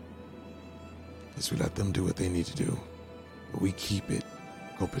is we let them do what they need to do, but we keep it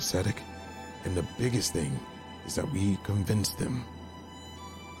copacetic. And the biggest thing is that we convince them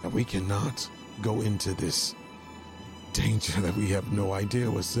that we cannot go into this danger that we have no idea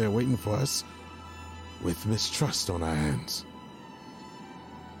what's there waiting for us with mistrust on our hands.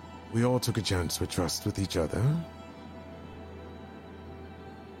 We all took a chance with trust with each other.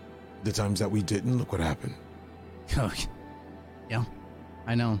 The times that we didn't, look what happened. Oh, yeah,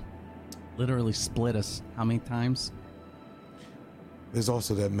 I know. Literally split us. How many times? There's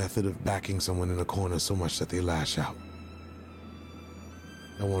also that method of backing someone in a corner so much that they lash out.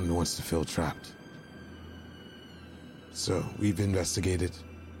 No one wants to feel trapped. So, we've investigated.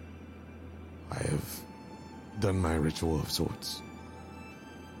 I have done my ritual of sorts.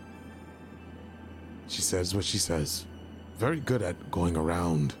 She says what she says. Very good at going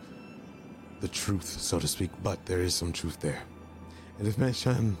around the truth, so to speak, but there is some truth there. And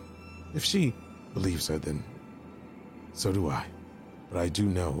if she believes her, then so do I. But I do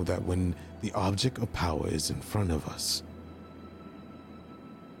know that when the object of power is in front of us,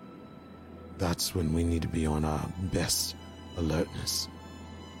 that's when we need to be on our best alertness.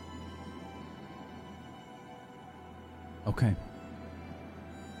 Okay.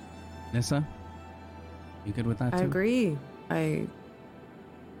 Nissa? You good with that too? I agree. I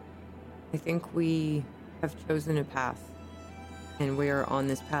think we have chosen a path, and we are on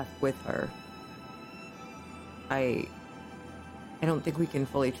this path with her. I don't think we can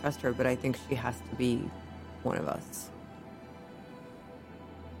fully trust her, but I think she has to be one of us.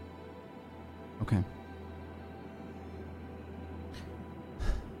 Okay.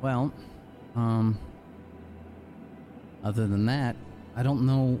 Well, other than that, I don't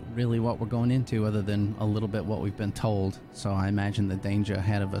know really what we're going into other than a little bit what we've been told. So I imagine the danger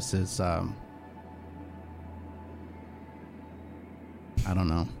ahead of us is, I don't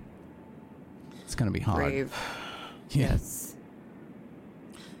know. It's going to be hard. Brave. Yeah. Yes.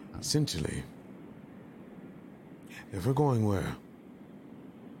 Essentially, if we're going where?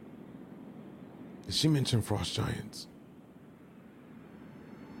 Did she mention frost giants?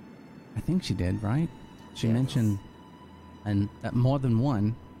 I think she did, right? She mentioned and that more than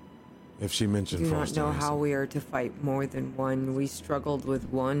one. If she mentioned I do frost not know giants. how we are to fight more than one. We struggled with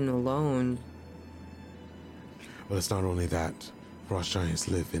one alone. Well, it's not only that. Frost giants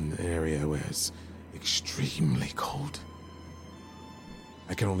live in an area where it's extremely cold.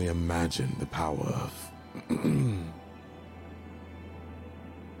 I can only imagine the power of...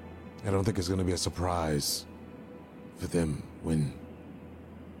 I don't think it's going to be a surprise for them when...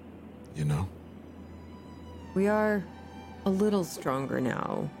 You know? We are a little stronger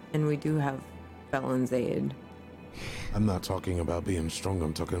now, and we do have Felon's aid. I'm not talking about being strong.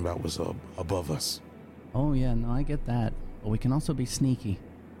 I'm talking about what's above us. Oh yeah, no, I get that. But we can also be sneaky.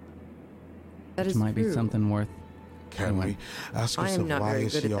 That which is might be true. something worth. Can Anyway. we? Ask I am yourself, not why very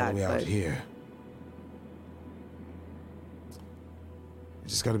is good she at all the that, way out but- here? You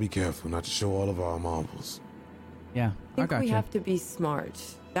just gotta be careful not to show all of our marbles. Yeah, I I think got we you. have to be smart.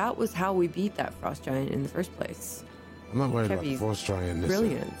 That was how we beat that frost giant in the first place. I'm not worried about Kevy's frost giant. Nissa.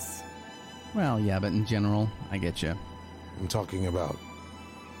 Brilliance. Well, yeah, but in general, I get you. I'm talking about...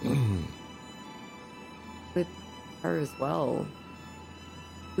 With her as well.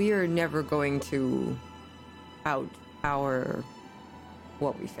 We are never going to outpower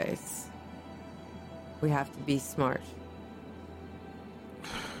what we face. We have to be smart.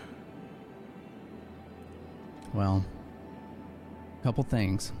 Well, couple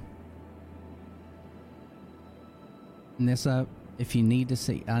things. Nissa, if you need to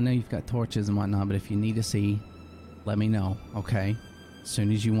see, I know you've got torches and whatnot, but if you need to see, let me know, okay? As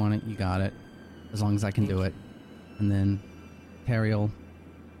soon as you want it, you got it. As long as I can do it. And then, Teriel,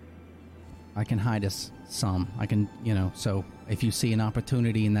 I can hide us some. I can, so if you see an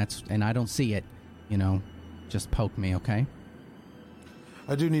opportunity and I don't see it, just poke me, okay?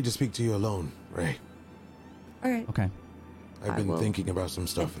 I do need to speak to you alone, Ray. All right. Okay. I've been thinking about some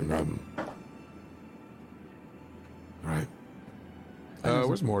stuff, and all right.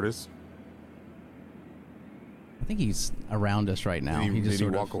 Where's Mortis? I think he's around us right now. Did he just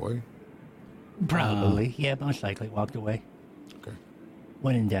sort walk away? Probably. Yeah, most likely walked away. Okay.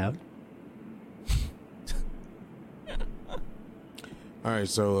 When in doubt. All right,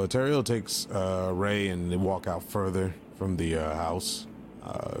 so Teriel takes Ray and they walk out further from the house,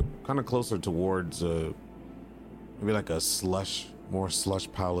 kind of closer towards maybe like a more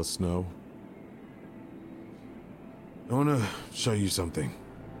slush pile of snow. I want to show you something.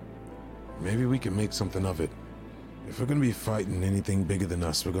 Maybe we can make something of it. If we're going to be fighting anything bigger than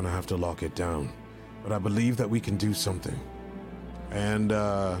us, we're going to have to lock it down. But I believe that we can do something. And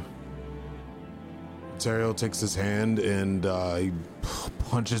Teriel takes his hand and he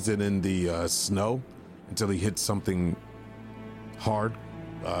punches it in the snow until he hits something hard,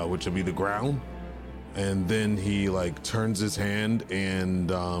 which will be the ground. And then he turns his hand and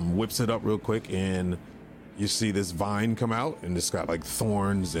whips it up real quick, and you see this vine come out, and it's got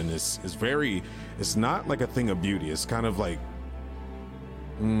thorns, and it's not like a thing of beauty. It's kind of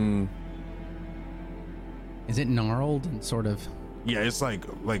Is it gnarled and sort of? Yeah, it's like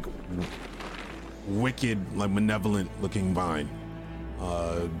wicked, malevolent looking vine.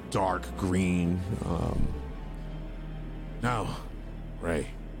 Dark green. Now, Ray,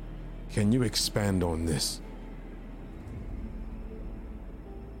 can you expand on this?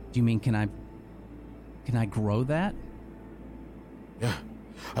 Do you mean can I grow that? Yeah.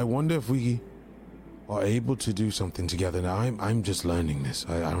 I wonder if we are able to do something together. Now, I'm just learning this.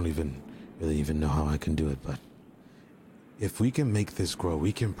 I don't really even know how I can do it, but if we can make this grow,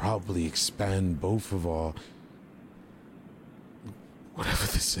 we can probably expand both of our whatever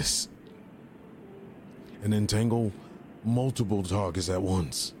this is and entangle multiple targets at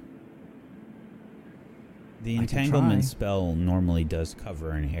once. The entanglement spell normally does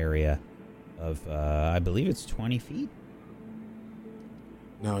cover an area of, I believe it's 20 feet.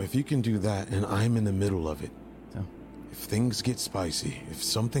 Now, if you can do that and I'm in the middle of it, if things get spicy, if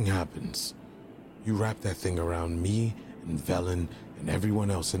something happens, you wrap that thing around me and Velen and everyone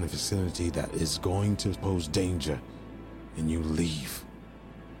else in the vicinity that is going to pose danger, and you leave.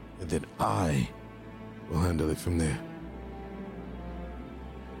 And then I will handle it from there.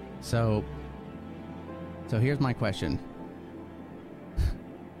 So here's my question.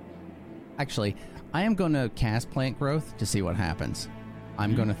 Actually, I am going to cast Plant Growth to see what happens.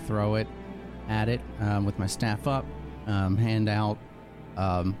 I'm going to throw it at it with my staff up, hand out,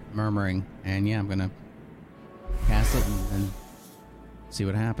 murmuring, and I'm going to cast it and see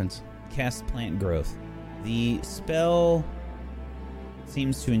what happens. Cast Plant Growth. The spell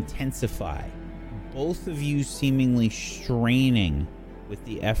seems to intensify. Both of you seemingly straining with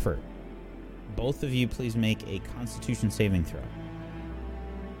the effort. Both of you please make a Constitution saving throw.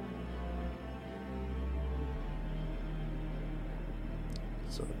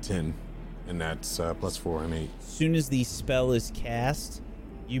 So 10, and that's +4 and 8. As soon as the spell is cast,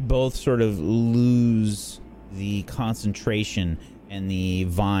 you both sort of lose the concentration, and the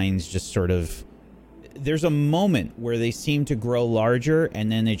vines just sort of... There's a moment where they seem to grow larger, and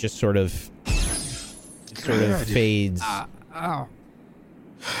then they just sort of fades. Oh.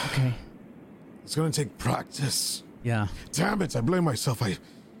 Okay. It's gonna take practice. Yeah. Damn it, I blame myself.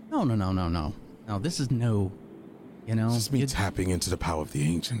 No. No, this is no... This is me tapping into the power of the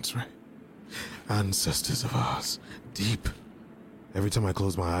ancients, right? Ancestors of ours. Deep. Every time I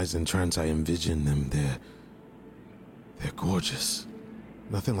close my eyes in trance, I envision them. They're gorgeous.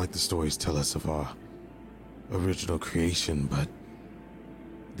 Nothing like the stories tell us of our original creation, but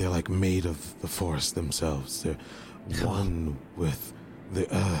they're made of the forest themselves. They're one with the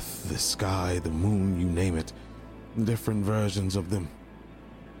earth, the sky, the moon, you name it. Different versions of them.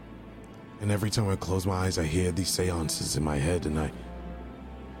 And every time I close my eyes, I hear these seances in my head, and I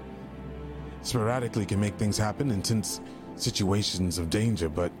sporadically can make things happen in tense situations of danger.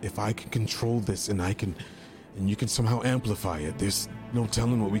 But if I can control this and you can somehow amplify it, there's no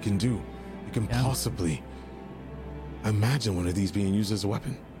telling what we can do. You can possibly imagine one of these being used as a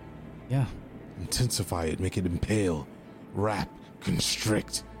weapon. Yeah. Intensify it, make it impale, wrap,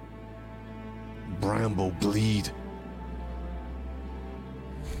 constrict, bramble, bleed.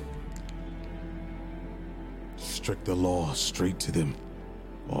 Strict the law straight to them.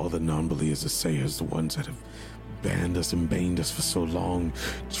 All the non-believers, the sayers, the ones that have banned us and baned us for so long,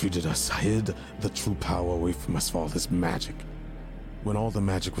 treated us, hid the true power away from us for all this magic. When all the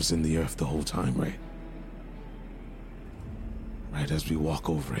magic was in the earth the whole time, right? Right as we walk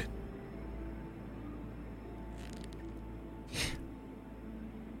over it.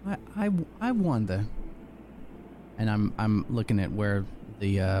 I wonder, and I'm looking at where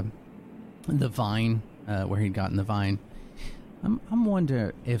the vine, where he'd gotten the vine. I'm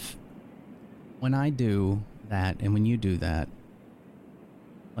wonder if when I do that and when you do that,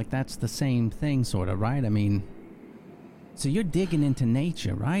 like that's the same thing, sort of, right? I mean, so you're digging into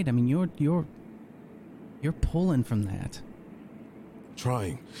nature, right? I mean, you're pulling from that.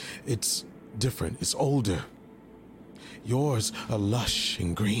 Trying. It's different. It's older. Yours are lush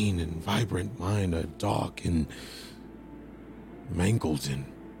and green and vibrant. Mine are dark and mangled, and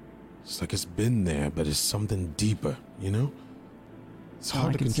it's like it's been there, but it's something deeper, you know? It's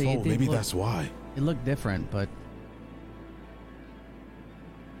hard to control. Maybe that's why. It looked different, but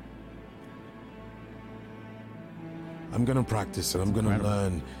I'm gonna practice and I'm gonna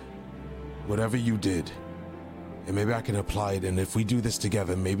learn whatever you did. And maybe I can apply it, and if we do this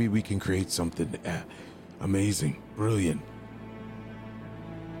together, maybe we can create something amazing, brilliant.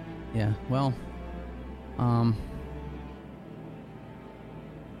 Yeah, well,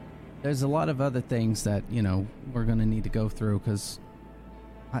 there's a lot of other things that, you know, we're going to need to go through, because,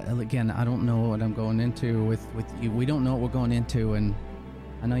 I don't know what I'm going into with you. We don't know what we're going into, and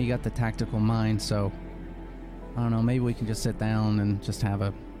I know you got the tactical mind, so, I don't know, maybe we can just sit down and just have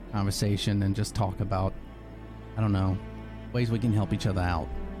a conversation and just talk about, I don't know, ways we can help each other out.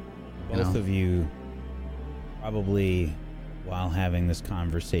 Both of you, probably while having this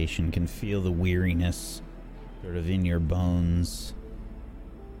conversation, can feel the weariness sort of in your bones.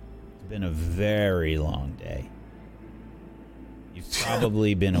 It's been a very long day. You've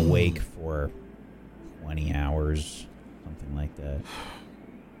probably been awake for 20 hours, something like that.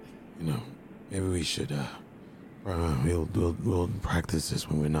 You know, maybe we should, we'll practice this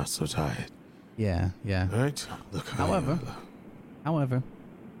when we're not so tired. Yeah. All right? Look, However, I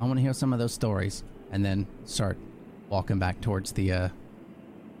want to hear some of those stories, and then start walking back towards the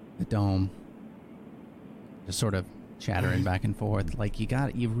dome, just sort of chattering back and forth. Like,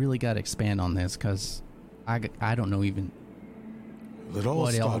 you really got to expand on this, because I don't know even what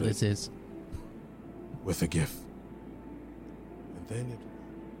all this is. With a gift, and then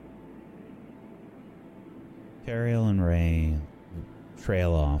Teriel and Ray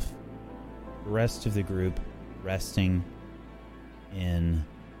trail off. The rest of the group resting in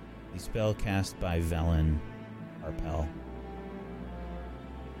the spell cast by Velen Harpel.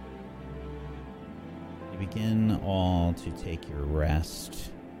 You begin all to take your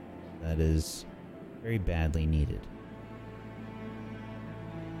rest that is very badly needed.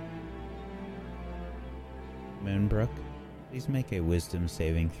 Moonbrook, please make a wisdom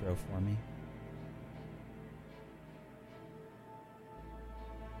saving throw for me.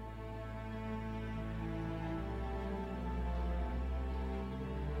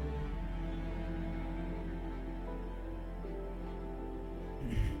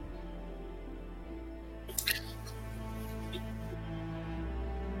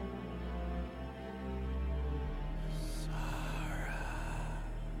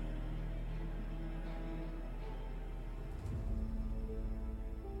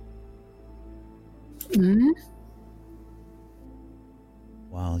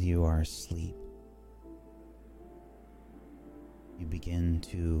 While you are asleep, you begin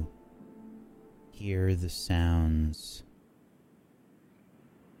to hear the sounds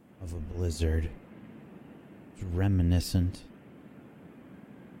of a blizzard. It's reminiscent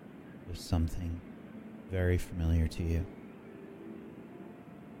of something very familiar to you.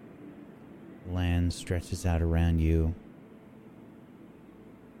 The land stretches out around you.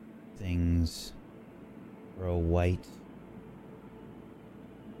 Things grow white.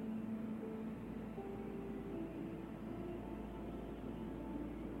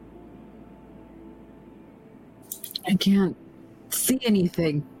 I can't see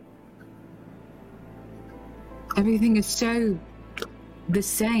anything. Everything is so the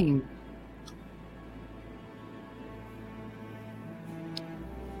same.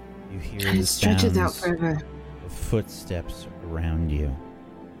 You hear And the it stretches out sounds forever. of footsteps around you.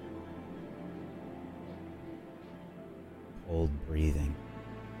 Cold breathing.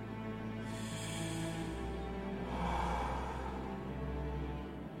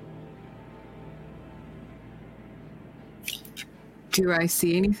 Do I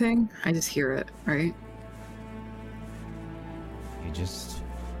see anything? I just hear it, right? You just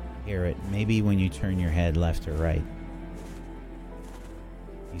hear it. Maybe when you turn your head left or right,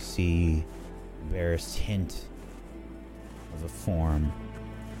 you see the barest hint of a form.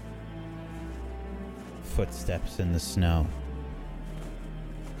 Footsteps in the snow.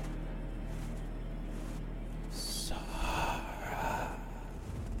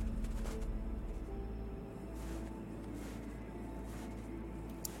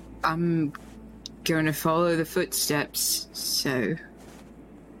 I'm going to follow the footsteps, so...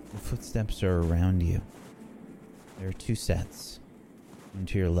 The footsteps are around you. There are two sets. One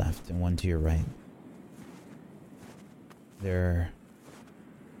to your left and one to your right. They're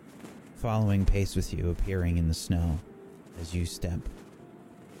following pace with you, appearing in the snow as you step.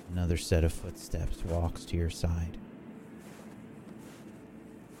 Another set of footsteps walks to your side.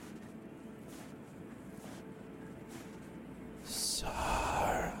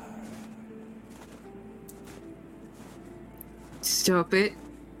 Stop it.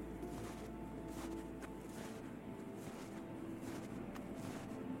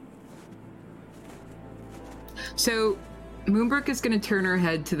 So, Moonbrook is going to turn her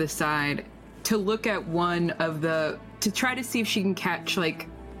head to the side to look at one of the... to try to see if she can catch, like,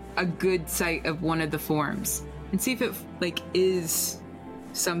 a good sight of one of the forms. And see if it, like, is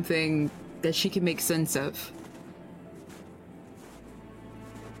something that she can make sense of.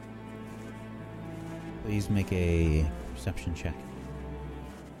 Please make a perception check.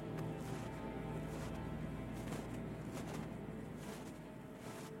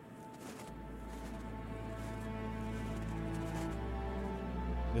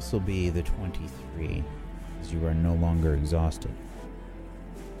 This will be the 23, as you are no longer exhausted.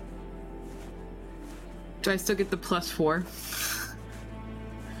 Do I still get the +4?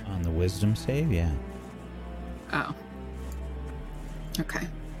 On the wisdom save, yeah. Oh. Okay.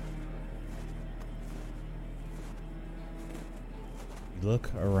 You look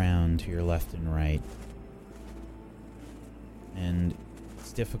around to your left and right, and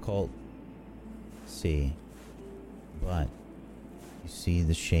it's difficult to see, but you see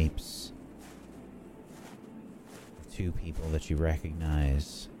the shapes of two people that you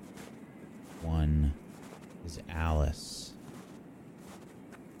recognize. One is Alice.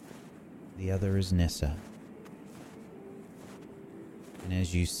 The other is Nissa. And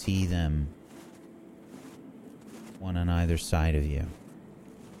as you see them, one on either side of you,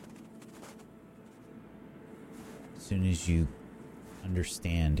 as soon as you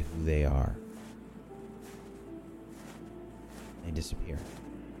understand who they are, they disappear.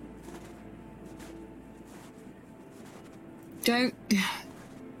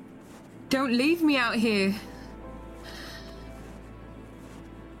 Don't leave me out here.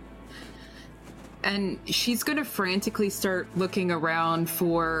 And she's gonna frantically start looking around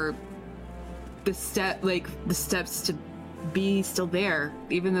for the steps to be still there,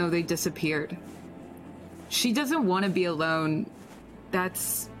 even though they disappeared. She doesn't want to be alone.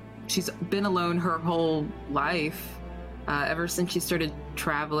 She's been alone her whole life. Ever since she started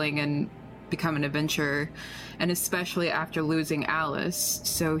traveling and become an adventurer, and especially after losing Alice.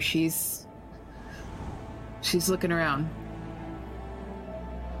 So she's looking around.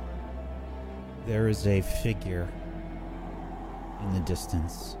 There is a figure in the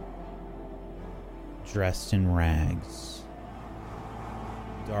distance, dressed in rags,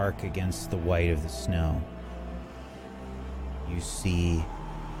 dark against the white of the snow. You see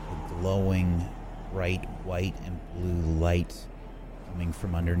a glowing bright white and blue light coming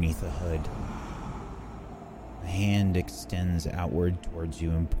from underneath the hood. A hand extends outward towards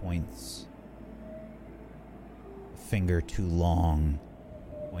you and points. A finger too long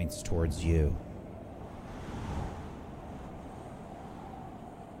points towards you.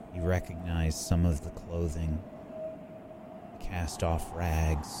 You recognize some of the clothing, cast-off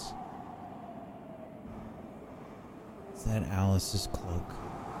rags. Is that Alice's cloak?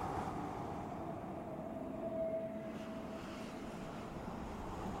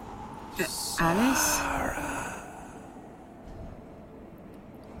 Alice?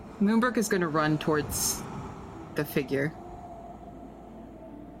 Moonbrook is going to run towards the figure.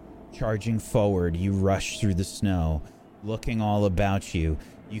 Charging forward, you rush through the snow, looking all about you.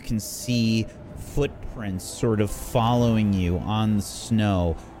 You can see footprints sort of following you on the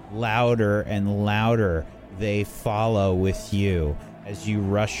snow. Louder and louder they follow with you as you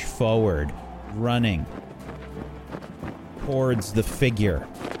rush forward, running towards the figure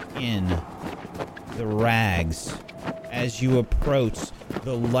in the rags. As you approach,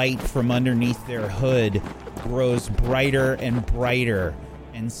 the light from underneath their hood grows brighter and brighter,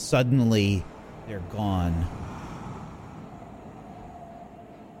 and suddenly they're gone.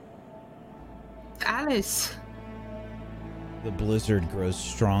 Alice! The blizzard grows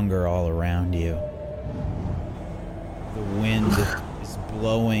stronger all around you. The wind is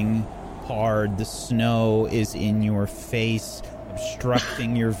blowing hard. The snow is in your face,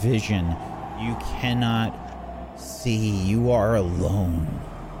 obstructing your vision. You cannot see. You are alone.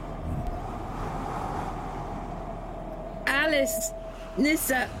 Alice!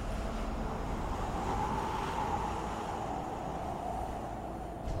 Nissa!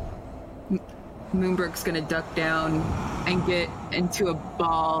 Moonbrook's gonna duck down and get into a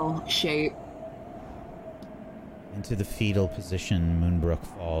ball shape. Into the fetal position, Moonbrook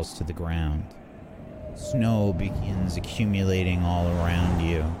falls to the ground. Snow begins accumulating all around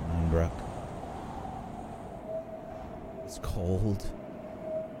you, Moonbrook. It's cold.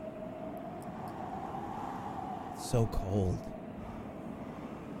 It's so cold.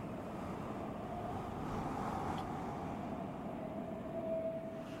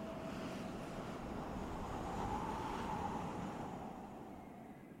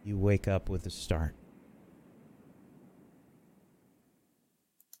 You wake up with a start.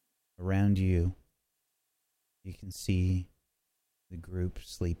 Around you, you can see the group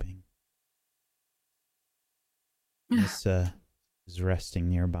sleeping. Nissa is resting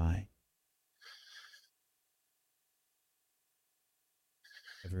nearby.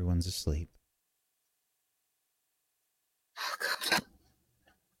 Everyone's asleep. Oh, God.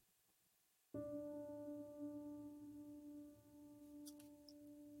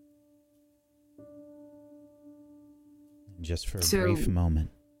 And just for a brief moment,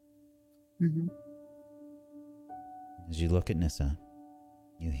 Mm-hmm. as you look at Nissa,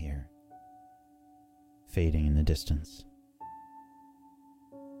 you hear fading in the distance.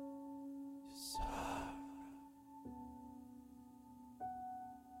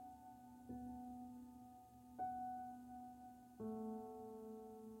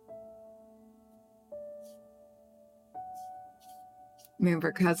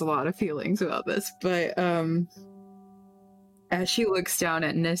 Moonbrook has a lot of feelings about this, but as she looks down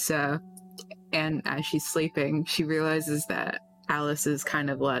at Nissa and as she's sleeping, she realizes that Alice is kind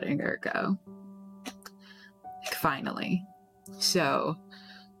of letting her go. Finally. So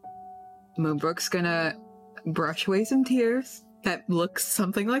Moonbrook's gonna brush away some tears that looks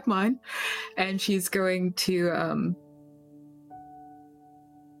something like mine, and she's going to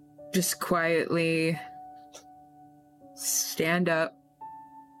just quietly stand up,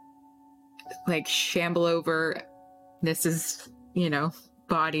 like shamble over Nissa's,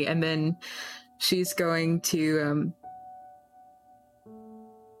 body, and then she's going to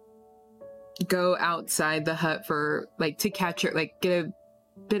go outside the hut for, to catch her, get a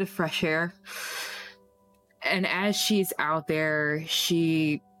bit of fresh air. And as she's out there,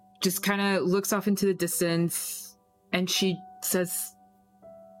 she just kind of looks off into the distance and she says,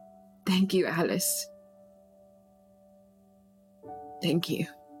 "Thank you, Alice. Thank you.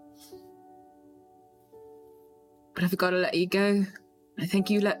 But I've got to let you go. I think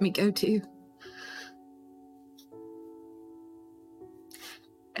you let me go too."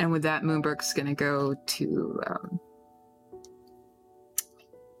 And with that, Moonbrook's gonna go to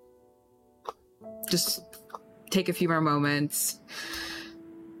just take a few more moments.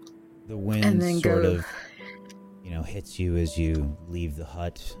 The wind and then sort go... of, hits you as you leave the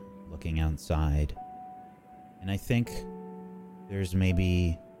hut, looking outside. And I think there's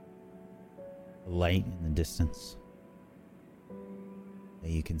maybe a light in the distance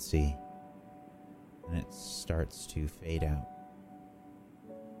that you can see, and it starts to fade out.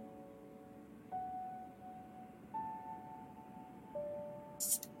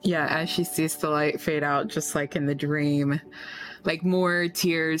 Yeah, as she sees the light fade out, just like in the dream, more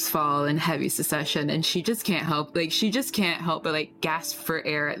tears fall in heavy succession, and she just can't help but gasp for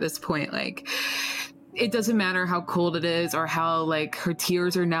air at this point. It doesn't matter how cold it is or how her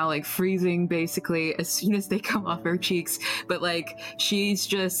tears are now freezing basically as soon as they come off her cheeks, but she's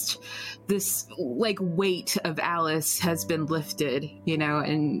just this weight of Alice has been lifted,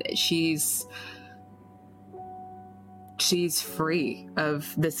 and she's free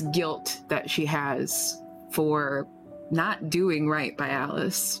of this guilt that she has for not doing right by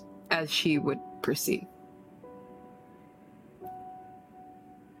Alice as she would perceive.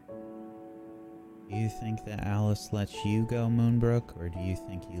 Do you think that Alice lets you go, Moonbrook, or do you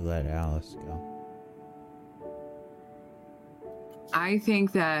think you let Alice go? I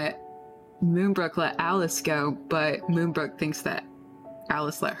think that Moonbrook let Alice go, but Moonbrook thinks that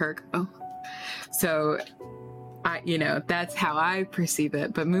Alice let her go. So, that's how I perceive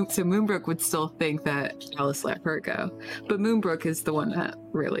it. But so Moonbrook would still think that Alice let her go. But Moonbrook is the one that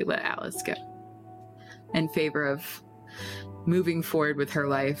really let Alice go in favor of moving forward with her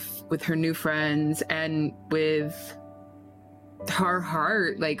life, with her new friends, and with her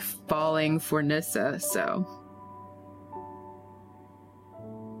heart like falling for Nissa. So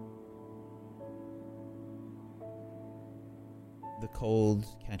the cold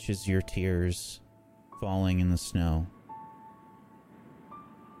catches your tears falling in the snow.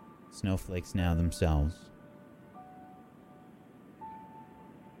 Snowflakes now themselves.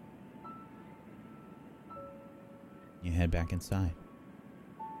 You head back inside.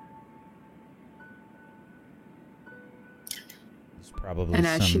 There's probably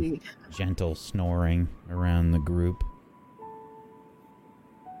some gentle snoring around the group.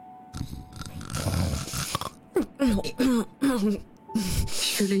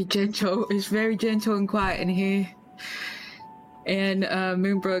 It's really gentle. It's very gentle and quiet in here. And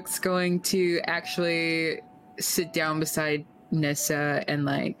Moonbrook's going to actually sit down beside Nissa and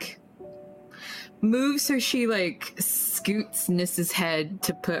like move so she like scoots Nissa's head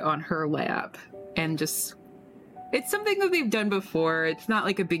to put on her lap, and just, it's something that they've done before. It's not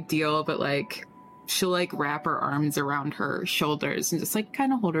like a big deal, but like she'll like wrap her arms around her shoulders and just like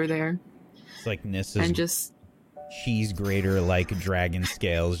kind of hold her there. It's like Nissa's and just cheese grater like dragon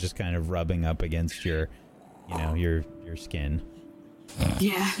scales just kind of rubbing up against your, you know, your skin.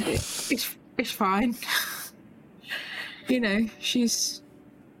 Yeah, it's fine. You know, she's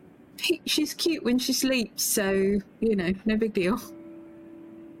cute when she sleeps, so, you know, no big deal.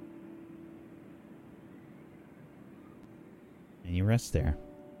 And you rest there.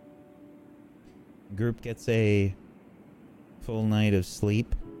 The group gets a full night of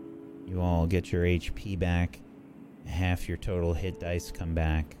sleep. You all get your HP back. Half your total hit dice come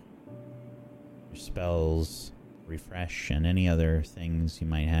back. Your spells refresh, and any other things you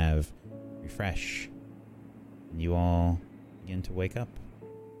might have refresh. And you all begin to wake up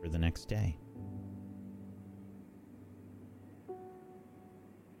for the next day.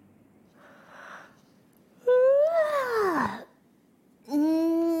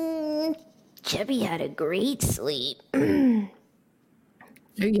 Chubby had a great sleep. Yeah,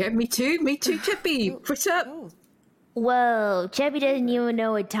 me too, Chippy. What's up? Whoa, Chubby doesn't even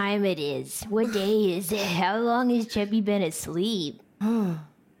know what time it is. What day is it? How long has Chubby been asleep? That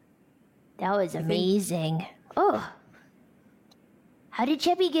was amazing. Oh. How did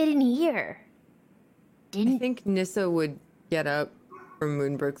Chubby get in here? I think Nissa would get up from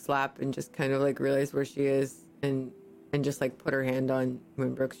Moonbrook's lap and just kind of like realize where she is and just like put her hand on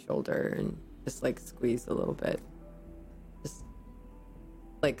Moonbrook's shoulder and just like squeeze a little bit. Just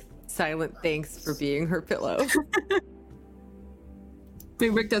like silent thanks for being her pillow.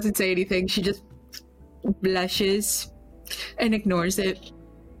 Moonbrook doesn't say anything. She just blushes and ignores it.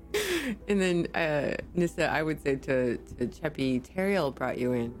 And then Nissa, I would say to Cheppy, Teriel brought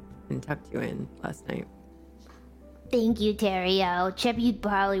you in and tucked you in last night. Thank you, Teriel. Chubby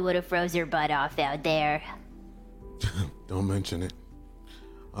probably would have froze her butt off out there. Don't mention it.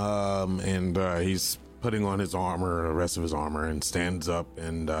 And he's putting on his armor, the rest of his armor, and stands up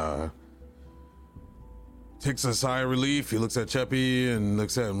and takes a sigh of relief. He looks at Cheppy and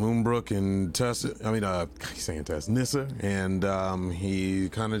looks at Moonbrook and Tess. He's saying Tess, Nissa, and he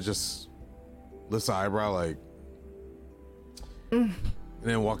kind of just lifts an eyebrow, like, and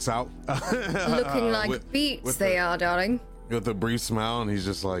then walks out. Looking like beets they are, darling. With a brief smile, and he's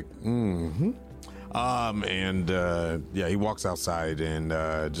just like, mm-hmm. He walks outside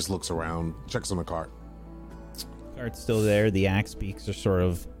and just looks around, checks on the cart. Cart's still there. The axe beaks are sort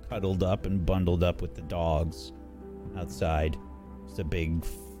of cuddled up and bundled up with the dogs outside. Just a big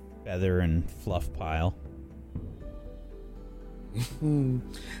feather and fluff pile. And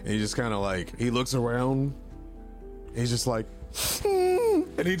he just kind of like, he looks around. He's just like,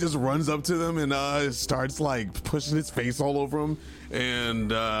 and he just runs up to them and starts like pushing his face all over him and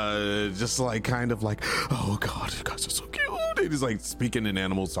just like kind of like, oh God, you guys are so cute. And he's like speaking in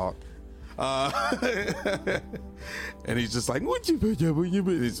animal talk. And he's just like,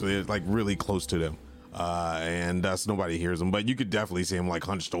 he's like really close to them. And thus nobody hears him, but you could definitely see him like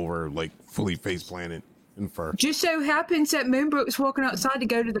hunched over, like fully face planted in fur. Just so happens that Moonbrook's walking outside to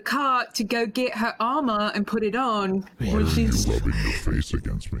go to the cart to go get her armor and put it on. Why are you rubbing your face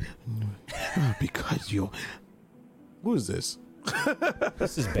against me? Because you're... Who is this?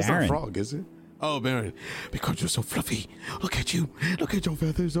 This is Baron. It's not Frog, is it? Oh, Baron. Because you're so fluffy. Look at you. Look at your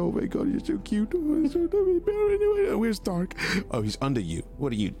feathers. Oh my God, you're so cute. Oh, so Baron, where's Stark? Oh, he's under you.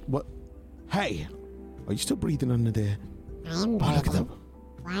 What are you? What? Hey, are you still breathing under there? I'm breathing.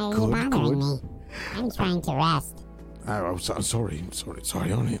 Why are you bothering me? I'm trying to rest. I'm sorry,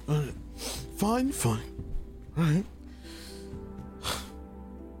 honey. Fine. All right.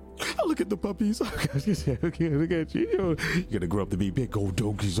 look at the puppies. Look at you. You're gonna grow up to be big old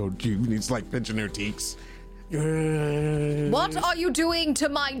donkeys, aren't you? And it's like pinching their teeks. What are you doing to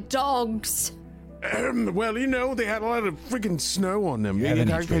my dogs? Well, you know, they had a lot of freaking snow on them. You have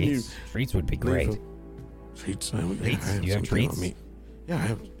any treats? Treats would be great. Treats? You have treats? Yeah, I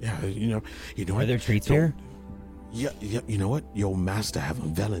have. Yeah, you know Are there treats here? Yeah, you know what? Your master have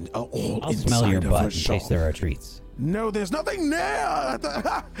them vellin all I'll smell your butt in shawl. case there are treats. No, there's nothing there.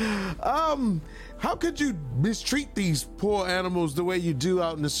 How could you mistreat these poor animals the way you do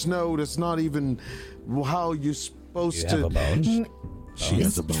out in the snow? That's not even how you're supposed to. You have a bone? She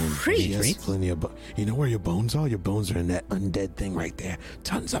has a bone. She has plenty of bones. You know where your bones are? Your bones are in that undead thing right there.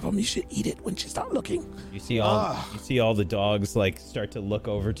 Tons of them. You should eat it when you start looking. You see all the dogs like start to look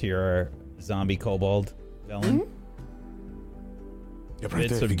over to your zombie kobold, Velen. Yep, right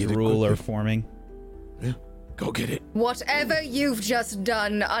Bits there. of drool are forming. Yeah, go get it. Whatever you've just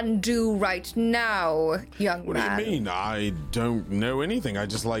done, undo right now, young What man. do you mean? I don't know anything. I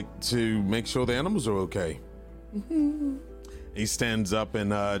just like to make sure the animals are okay. He stands up and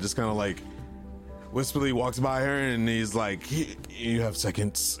just kind of like whisperly walks by her, and he's like, "You have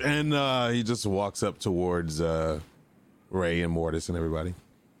seconds." And he just walks up towards Ray and Mortis and everybody.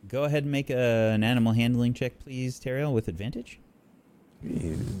 Go ahead and make an animal handling check, please, Teriel, with advantage.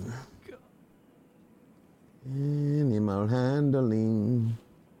 Yeah. Animal handling.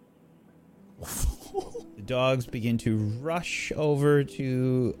 The dogs begin to rush over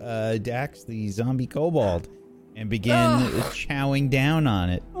to Dax, the zombie kobold, and begin chowing down on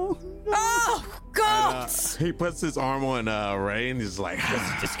it. Oh, God! He puts his arm on Ray, and he's like,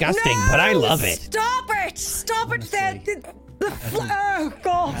 "It's disgusting, but I love it." Stop it! Stop it! Oh,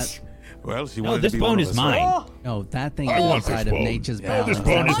 God! Well, she No, wanted this to be bone one is of us. mine. No, that thing I is want this inside of bone. nature's Yeah, balance. this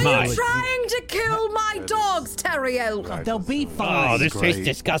bone is Are mine. you trying to kill my dogs, Teriel? They'll be fine. Oh, this tastes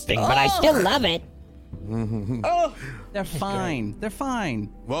disgusting, but I still love it. Oh, they're fine. They're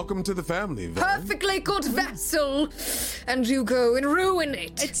fine. Welcome to the family, Velen. Perfectly good vessel, and you go and ruin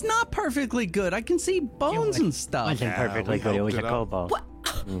it. It's not perfectly good. I can see bones and stuff. Wasn't perfectly good. It was a kobold.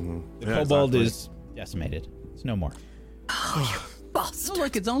 The kobold is decimated. It's no more. Oh,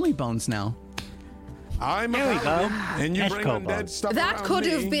 look, it's only bones now. I'm There we go. and you That's bring kobold. undead stuff That around could me.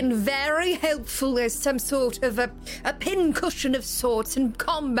 have been very helpful as some sort of a pincushion of sorts in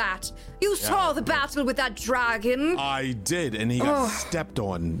combat. You saw the battle with that dragon. I did, and he got stepped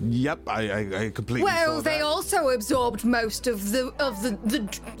on. Yep, I completely saw Well, they that. also absorbed most of the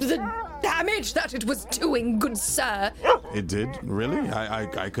damage that it was doing, good sir. It did? Really?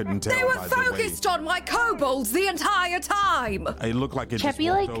 I couldn't tell They were by the way. focused on my kobolds the entire time. It looked like it just Cheppy,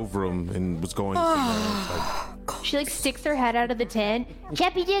 walked like- over him and was going somewhere. She like sticks her head out of the tent.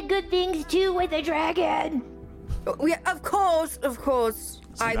 Chappie did good things too with the dragon. Yeah, of course.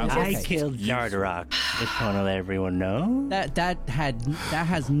 I killed Zardarok. Just want to let everyone know. That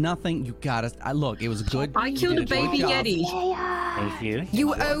has nothing. You gotta look. It was good. I you killed a did good baby job. yeti. Thank you.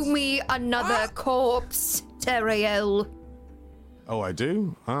 You owe me another corpse, Teriel. Oh, I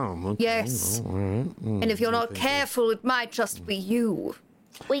do? Oh, okay. Yes. All right. And if you're not careful, it might just be you.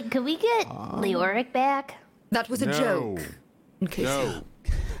 Wait, could we get Leoric back? That was a No. joke. In case No.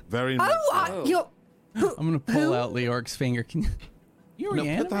 Very much. Oh, you're. I'm gonna pull out Leoric's finger. Can you No,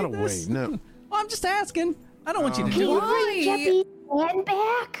 reanimate put that away. this? No. Well, I'm just asking. I don't want you to do it. Bring Chappie's hand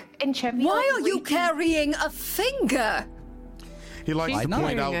back. And Chappie, Why like, are you carrying a finger? He likes Why to not?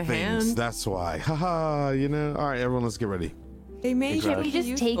 point out Carrying a things. hand. That's why. Haha, you know. All right, everyone, let's get ready. They made Chappie Chappie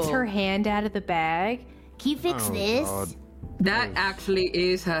just takes her hand out of the bag. Can you fix Oh, this? God. That actually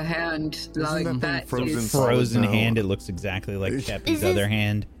is her hand. Like that thing that frozen is- solid Frozen now? hand. It looks exactly like Chappie's Is this- other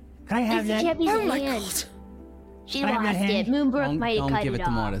hand. Can I have It's that? Chappie's Oh my hand. God. She I have that lost it. hand. Moonbrook might have Don't cut give it it to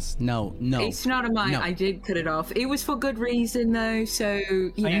off. Mortis. No. It's not a mine. No. I did cut it off. It was for good reason, though. So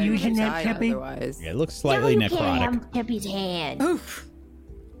you Are know. you using that, Die Chappie? otherwise. Yeah, it looks slightly no, you necrotic. can't have Chappie's hand. Oof.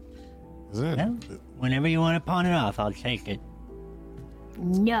 Is that? Well, whenever you want to pawn it off, I'll take it.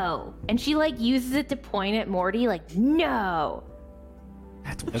 No. and she like uses it to point at Morty, like, no.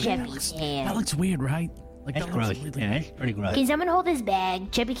 That's Chappie's hand. That looks weird, right? Like That's that looks gross. really Yeah, that's pretty gross. Can someone hold this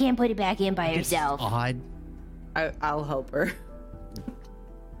bag? Chappie can't put it back in by herself. odd. I'll help her.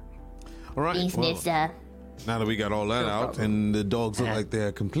 All right. Thanks, well, Nissa. now that we got all that No out problem. and the dogs look like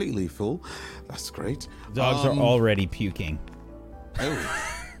they're completely full, that's great. Dogs are already puking.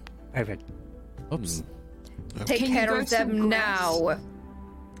 Oh, Perfect. Oops. Take Can you care grow of some them grass? now.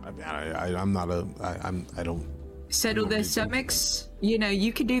 I'm not a. I don't. Settle their stomachs. You know,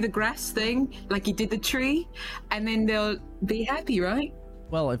 you could do the grass thing, like you did the tree, and then they'll be happy, right?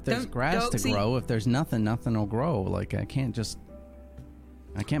 Well, if there's Don't grass to dogs eat- grow, if there's nothing will grow. Like I can't just.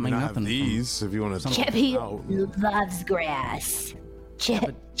 I can't I make have nothing. these if you want to. Cheppy loves grass.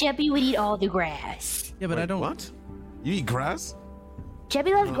 Cheppy would eat all the grass. Yeah, but I don't. What? You eat grass?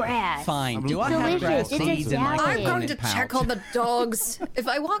 Cheppy loves grass. Fine. Do It's I have delicious. grass It's a seeds in my salad. I'm going to component check pouch? on the dogs. If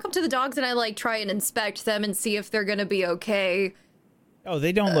I walk up to the dogs and I like try and inspect them and see if they're gonna be okay. Oh,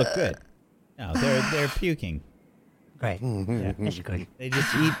 they don't look good. No, they're puking. Great. Yeah, that's good. They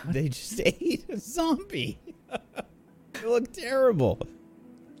just ate a zombie. They look terrible.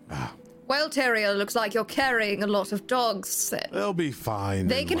 Well, Terrier, looks like you're carrying a lot of dogs. Then. They'll be fine.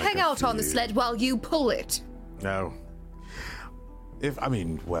 They in can like hang a out on the few. sled while you pull it. No.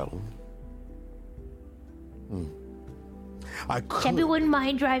 Well. I could. Cheppy wouldn't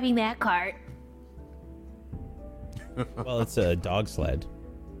mind driving that cart. Well, it's a dog sled.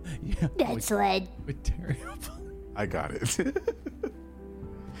 Yeah. That sled. With Terry. I got it.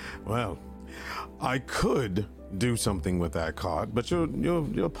 Well, I could do something with that cart, but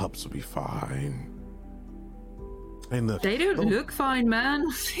your pups will be fine. And They don't look fine, man.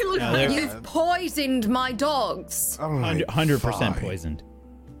 They look No, they're- like You've poisoned my dogs. all right, 100% fine. poisoned.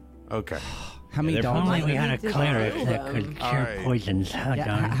 Okay. How many they're dogs? Only Are we there? had a cleric that could cure Alright. poisons. Oh, Yeah,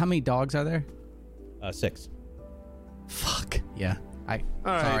 darn. how many dogs are there? 6. Fuck. Yeah.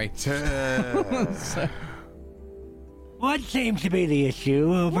 All Sorry. right. What seems to be the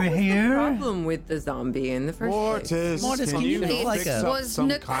issue over What was the here? problem with the zombie in the first place? Mortis, can you make fix like a- up Was some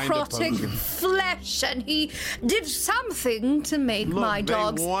kind of necrotic potion? flesh, and he did something to make Look, my they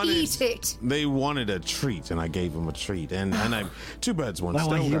dogs wanted- eat it. They wanted a treat, and I gave them a treat, and I two birds, one Well,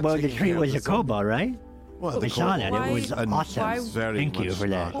 stone. got the taken tree care was of a the zombie. kobold, right? Well, We saw that. Why- It was awesome. why- Very Thank you much for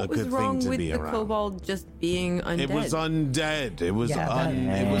that. not What a was good wrong thing to with be the around. kobold just being undead? It was undead. It was Yeah,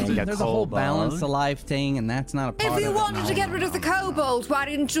 it was that- a There's a whole kobold. balance of life thing, and that's not a part If of you it. wanted to No. get rid of the kobold, why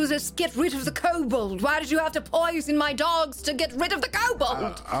didn't you just get rid of the kobold? Why did you have to poison my dogs to get rid of the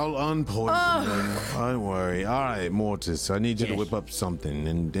kobold? I'll unpoison them. Don't worry. All right, Mortis, I need you to Yes. whip up something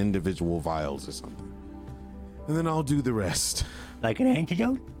in individual vials or something. And then I'll do the rest. Like an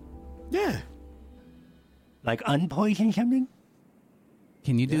antidote? Yeah. Like unpoison something?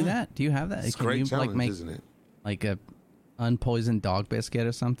 Can you do that? Do you have that? It's a Can great you challenge, make isn't it? like a unpoisoned dog biscuit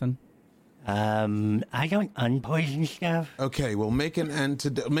or something? I don't unpoison stuff. Okay, well, make an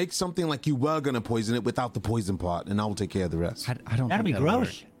antidote. Make something like you were going to poison it without the poison part, and I'll take care of the rest. I don't. That'd think be that'll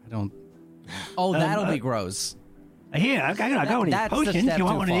gross. work. I don't. Oh, that'll be gross. Here, I got one of these That's the potions. step You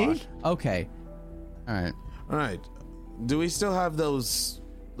want too one far. of these? Okay. All right. All right. Do we still have those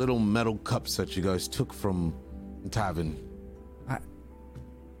little metal cups that you guys took from the tavern?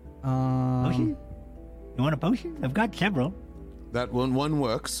 Potion? You want a potion? I've got several. That one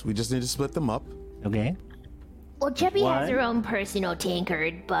works. We just need to split them up. Okay. Well, Cheppy has What? her own personal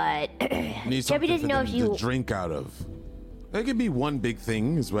tankard, but Need Cheppy something doesn't for know them if to you. drink out of. It could be one big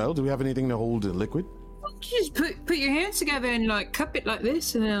thing as well. Do we have anything to hold a liquid? Just put your hands together and like cup it like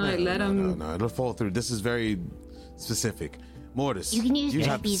this, and then like let them. No, it'll fall through. This is very specific. Mortis, You can use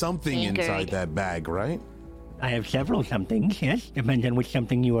have Cheppy's something tankard. inside that bag, right? I have several somethings, yes. Depends on which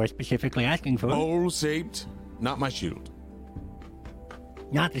something you are specifically asking for. Bowl-shaped, not my shield.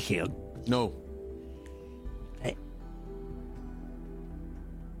 Not the shield. No. Okay.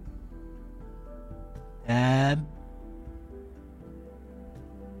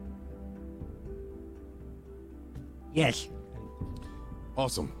 Yes.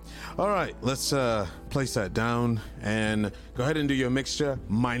 Awesome. All right, let's place that down and go ahead and do your mixture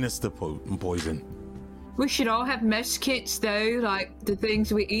minus the poison. We should all have mess kits though, like the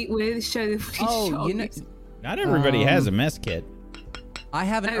things we eat with, so that we Oh, you know, Not everybody has a mess kit. I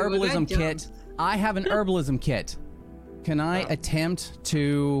have an Oh, well, herbalism that kit. I have an herbalism kit. Can I attempt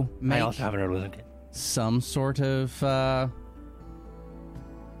to I make also have an herbalism kit. some sort of? All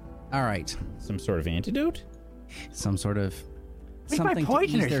right, Some sort of antidote? some sort of Where's my something to ease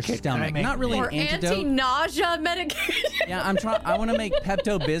poisoner's their kit that I stomach. make? Not really Or an antidote. anti-nausea medication. Yeah, I'm trying. I want to make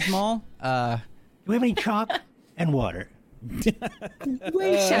Pepto Bismol. Do we have any chalk and water?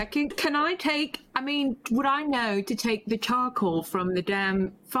 Wait a second. Can I take? I mean, would I know to take the charcoal from the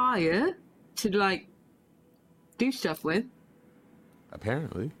damn fire to like do stuff with?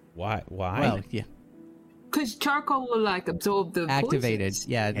 Apparently. Why? Well, yeah, Because charcoal will like absorb the activated. poisons.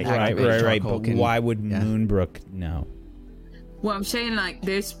 Yeah, Right, activated Right. charcoal But can- why would yeah. Moonbrook know? Well, I'm saying like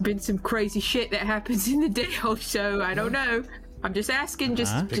there's been some crazy shit that happens in the Dale, so I don't know. I'm just asking,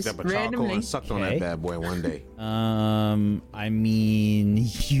 just Picked up a charcoal randomly. and sucked on Okay. that bad boy one day. I mean,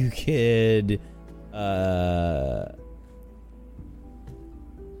 you could.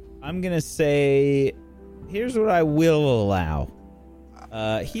 I'm gonna say, here's what I will allow.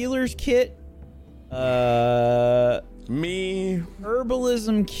 Healer's kit. Me.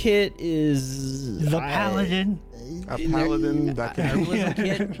 Herbalism kit is The paladin. A paladin that can. Herbalism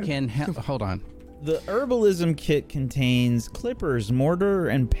kit can hold on. The herbalism kit contains clippers, mortar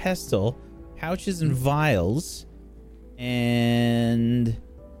and pestle, pouches and vials, and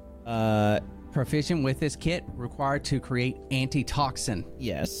proficient with this kit required to create antitoxin.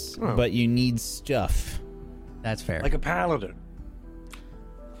 Yes, Oh. but you need stuff. That's fair. Like a paladin.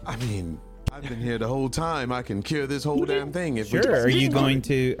 I mean, I've been here the whole time. I can cure this whole damn thing. If we Sure. just- Are you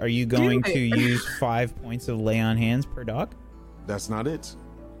going to use 5 points of lay on hands per dog? That's not it.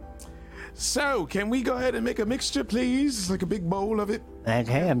 So, can we go ahead and make a mixture, please? Like a big bowl of it?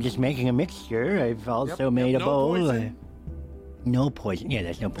 Okay, I'm just making a mixture. I've also Yep, made a no bowl. poison. No poison. Yeah,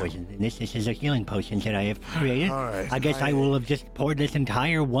 there's no poison. This is a healing potion that I have created. All right. I guess I will have just poured this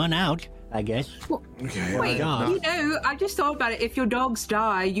entire one out, I guess. Okay. Wait, God. you know, I just thought about it. If your dogs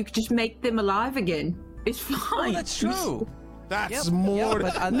die, you could just make them alive again. It's fine. Oh, that's true. That's Yep, more.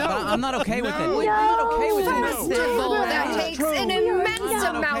 but I'm not okay with it. No. I'm not okay with First it. of all, that No. takes True. an I'm immense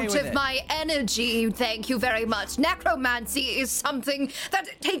not okay amount with of it. my energy. Thank you very much. Necromancy is something that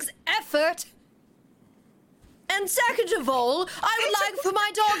takes effort. And second of all, I would like for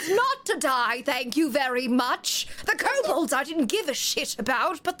my dogs not to die, thank you very much. The kobolds I didn't give a shit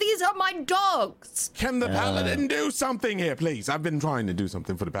about, but these are my dogs. Can the paladin do something here, please? I've been trying to do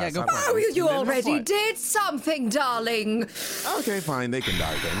something for the past. go for it. Oh, you minutes. already did something, darling. Okay, fine. They can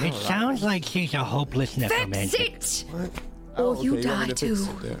die then. It All right. sounds like she's a hopeless Fix necromancer. it! What? Or you okay, want me die to fix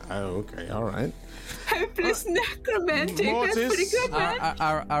too. it? Oh, okay. All right. Hopeless necromantic. That's Mortis. pretty good, man.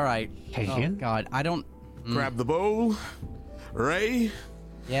 All right. Thank Oh, you. God, I don't. Grab the bowl. Ray,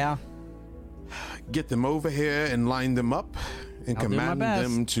 Yeah. get them over here and line them up and I'll do my command best.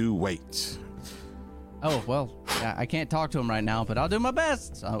 them to wait. Oh well, yeah, I can't talk to him right now, but I'll do my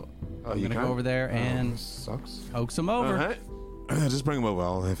best. So I'm you gonna can't? go over there and Sucks. coax him over. All right. Just bring him over.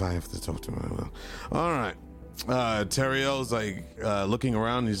 Well, if I have to talk to him, I will. All right. Teriel's like looking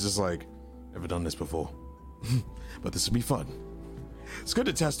around. He's just like, never done this before, but this will be fun. It's good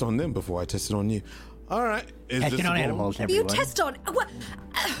to test on them before I test it on you. All right. Is Testing this on a goal? animals, You everyone. test on. What?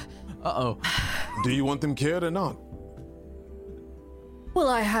 Uh-oh. Do you want them cured or not? Well,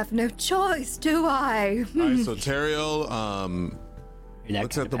 I have no choice, do I? All right. So Teriel You're that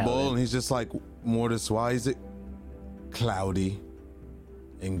looks kind at the of bowl paladin. and he's just like, Mortis, why is it cloudy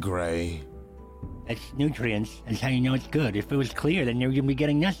and gray? That's nutrients. That's how you know it's good. If it was clear, then you're gonna be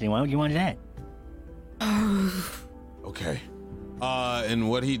getting nothing. Why would you want that? Okay. And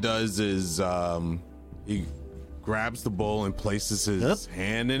what he does is he grabs the bowl and places his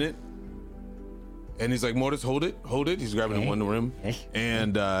hand in it. And he's like, Mortis, hold it. He's grabbing Okay. it one rim. Yes.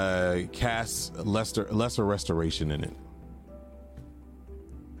 And casts lesser restoration in it.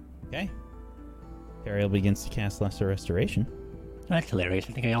 Okay. Teriel begins to cast Lesser Restoration. That's hilarious.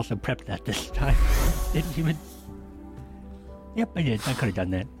 I think I also prepped that this time. Didn't even. Yep, I did. I could have done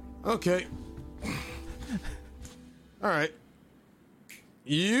that. Okay. All right.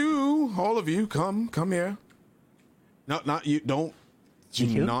 You, all of you, come here. No, not you. Don't do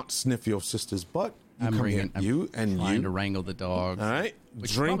You? not sniff your sister's butt. You I'm come bringing. here. I'm You and trying you. to wrangle the dogs. All right.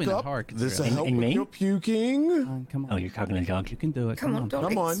 Which is Drink probably not up. hard, This will considering. help And with me? your puking. Come on. Oh, you're talking to dogs. You can do it. Come on,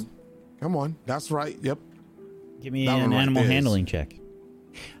 Come on. Come on. That's right. Yep. Give me That one an right animal there is- handling check.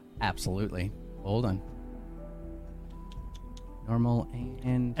 Absolutely. Hold on. Normal and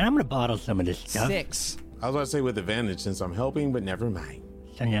And I'm gonna bottle some of this stuff. 6. I was about to say with advantage since I'm helping, but never mind.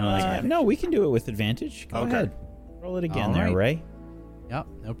 So now I have it. No, we can do it with advantage. Go Okay. ahead. Roll it again All there, right. Ray. Yep,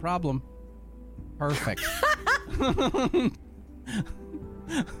 no problem. Perfect.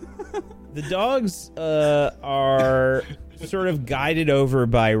 The dogs are sort of guided over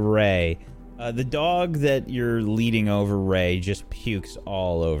by Ray. The dog that you're leading over, Ray, just pukes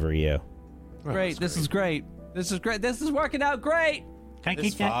all over you. Great. This is great. This is great. This is working out great. Can I It's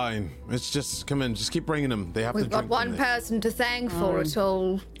keep that? fine. It's just come in. Just keep bringing them. They have We've to got drink one from this. person to thank for it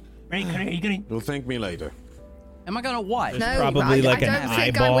all. Ray, are you gonna? You'll thank me later. Am I gonna what? No, probably like I an don't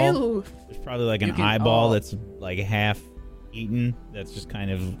think eyeball. I will. There's probably like an You can- eyeball oh. that's like half eaten. That's just kind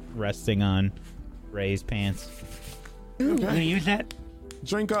of resting on Ray's pants. You gonna use that?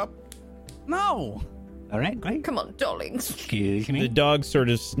 Drink up. No. All right, great. Come on, darlings. Excuse me. The dogs sort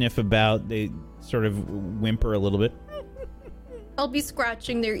of sniff about. They sort of whimper a little bit. I'll be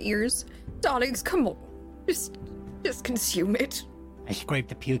scratching their ears. Darlings, come on. Just consume it. I scraped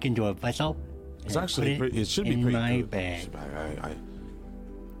the puke into a vessel. It's and actually put pretty. It should be in pretty my good. bag.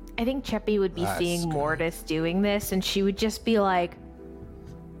 I think Cheppy would be That's seeing good. Mortis doing this, and she would just be like,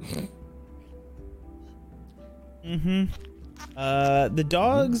 The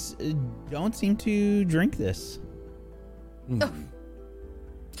dogs don't seem to drink this.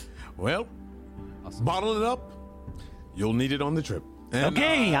 Well, bottle it up. You'll need it on the trip. And,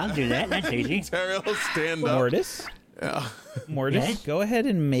 Okay, I'll do that. That's easy. Teriel, stand up. Mortis, Yeah. Mortis, Yes? go ahead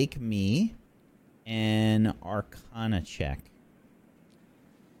and make me an Arcana check.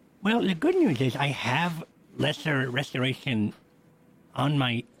 Well, the good news is I have lesser restoration on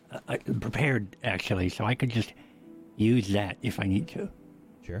my prepared, actually, so I could just use that if I need to.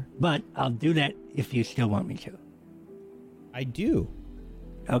 Sure. But I'll do that if you still want me to. I do.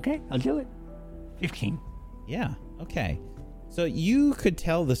 Okay, I'll do it. 15. Yeah. Okay. So you could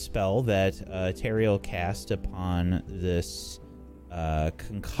tell the spell that Teriel cast upon this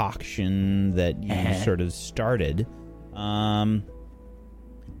concoction that you sort of started.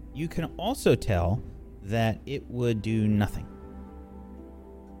 You can also tell that it would do nothing.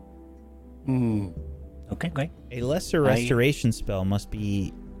 Okay, great. A lesser restoration spell must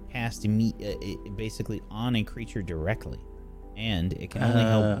be cast basically on a creature directly, and it can only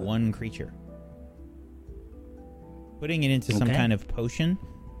help one creature. Putting it into some kind of potion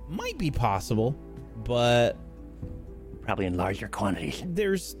might be possible, but probably in larger quantities.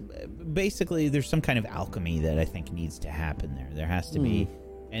 There's some kind of alchemy that I think needs to happen there. There has to be,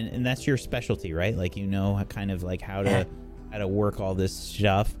 and that's your specialty, right? Like kind of like how to work all this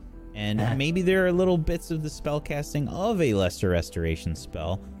stuff. And maybe there are little bits of the spell casting of a lesser restoration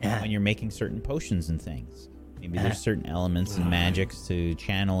spell when you're making certain potions and things. Maybe there's certain elements and magics to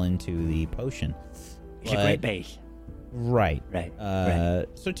channel into the potion. It's a great base. Right.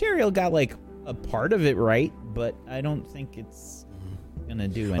 So Teriel got like a part of it right, but I don't think it's gonna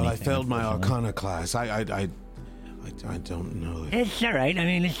do anything. Well, I failed my Arcana class. I don't know. It's all right. I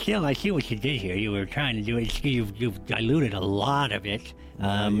mean, it's still, I see what you did here. You were trying to do it. You've diluted a lot of it,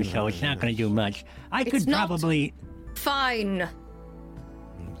 so it's not going to do much. I could probably. Fine.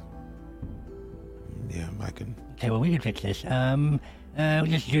 Yeah, I can. Okay, well, we can fix this. We'll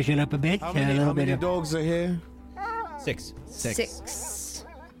just juice it up a bit. How a many, little how bit many of... dogs are here? Six.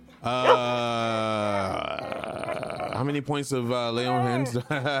 How many points of Leon hands?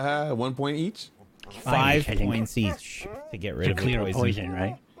 1 point each? 5 points each to get rid of the clear poison.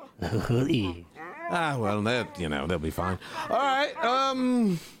 Right? Well, they'll be fine. All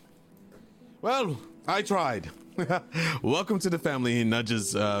right. Well, I tried. Welcome to the family. He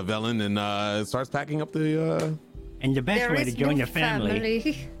nudges Velen and starts packing up the. And the best way to join the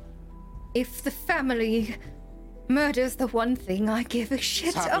family. If the family murders the one thing I give a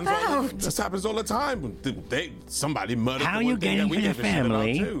shit about. This happens all the time. Somebody murdered How the you one thing get that we into the give a shit about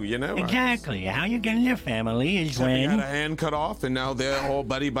family? too, you know? Exactly. How you get into the family is Except we when. had a hand cut off, and now they're all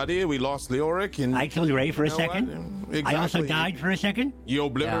buddy. We lost Leoric, and I killed Ray for a you know second. what? Exactly. I also died for a second. You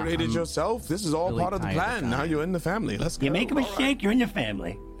obliterated yourself. This is all really part of the tired of plan. Now you're in the family. Let's go. You make a mistake, you're in the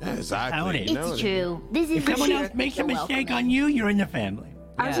family. Yeah, exactly. How it is. You know, It's true. This is If the someone shit else makes a you're mistake welcome on you, you're in the family.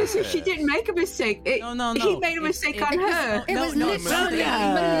 I was just saying she didn't make a mistake. No. He made a mistake on her. It was literally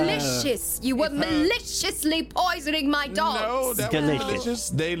malicious. You were maliciously poisoning my dogs. No, that was delicious.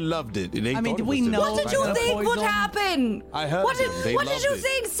 They loved it. They I mean, thought do it we was know? What did you the think would poison? happen? I heard What them. They what did loved you it.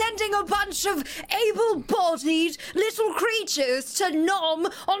 think sending a bunch of able-bodied little creatures to nom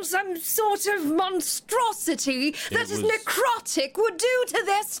on some sort of monstrosity that is was- necrotic would do to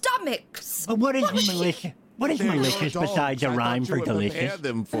their stomachs? But what is malicious? What is They're malicious your dogs. besides a I rhyme thought you for would delicious? prepare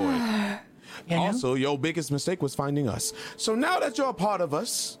them for it. You know? Also, your biggest mistake was finding us. So now that you're a part of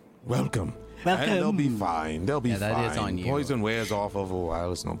us, welcome. Welcome. And they'll be fine. They'll be Yeah, that fine. is on you. Poison wears off over a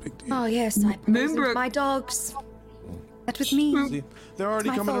while. It's no big deal. Oh yes, I poisoned Moonbrook. my dogs. That was me. See, they're already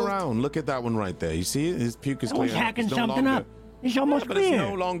my coming fault. around. Look at that one right there. You see it? His puke is Someone's clear. hacking It's no something longer- up. It's almost But it's clear.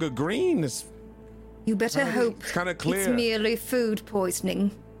 no longer green. It's You better hope it's kinda it's clear. merely food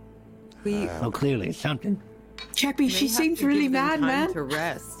poisoning. Well, clearly it's something. Chappie, she May have seems to really give them mad, time man. to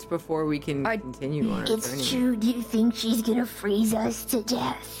rest before we can continue on our It's journey. true. Do you think she's gonna freeze us to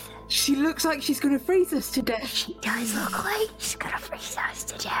death? She looks like she's gonna freeze us to death. She does look like she's gonna freeze us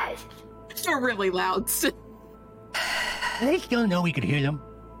to death. You're really loud. They still know we could hear them.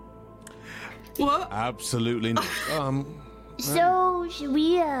 What? absolutely not. So should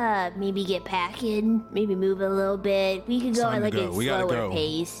we maybe get packing? Maybe move a little bit. We could go Time at to like go. a We gotta slower go.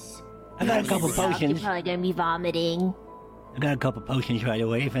 pace. I got a couple You're potions. probably gonna be vomiting. I got a couple potions right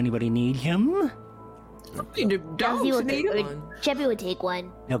away if anybody needs them. The Elsie dogs will need take, them. Cheppy would take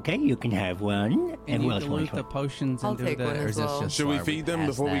one. Okay, you can have one. Can And you who else wants dilute the one? potions I'll and do take the, one or as is this well. just Should we far feed them past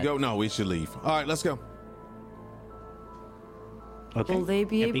before we that? go? No, we should leave. All right, let's go. Okay. Will they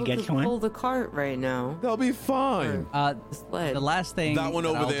be Happy able gets to one. pull the cart right now? They'll be fine. Sled. The last thing That one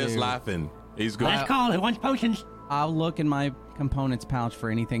over I'll there is do, laughing. He's good. Last call. Who wants potions? I'll look in my components pouch for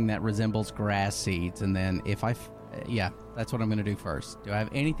anything that resembles grass seeds, and then if That's what I'm going to do first. Do I have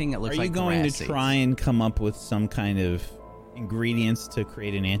anything that looks Are you like going grass to seeds? try and come up with some kind of ingredients to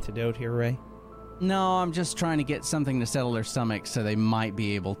create an antidote here, Ray? No, I'm just trying to get something to settle their stomachs so they might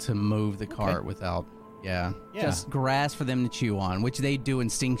be able to move the cart without... Yeah. Just grass for them to chew on, which they do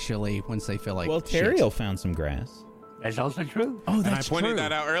instinctually once they feel like Well, Teriel found some grass. That's also true. Oh, And I that's pointed true.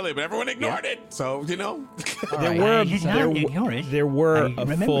 that out earlier, but everyone ignored it. So, you know. There were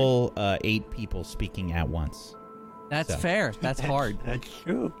a full 8 people speaking at once. That's fair. That's hard. That's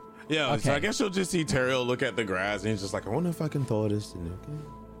true. Yeah, so Okay. I guess you'll just see Teriel look at the grass, and he's just like, I wonder if I can thaw this.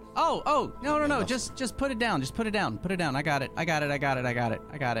 Oh, no. Just put it down. Just put it down. Put it down. I got it.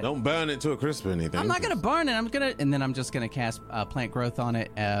 Don't burn it to a crisp or anything. I'm not going to burn it. And then I'm just going to cast plant growth on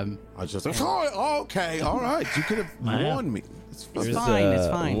it. I just like, okay, all right. You could have warned me. It's There's fine. It's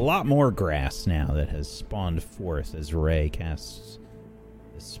fine. A lot more grass now that has spawned forth as Ray casts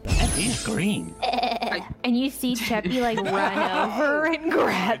the spell. That is green. And you see Cheppy like run over and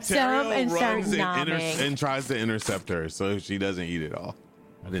grab some and start runs nomming. and tries to intercept her so she doesn't eat it all.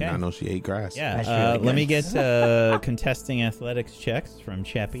 I did not know she ate grass. Yeah, let me get contesting athletics checks from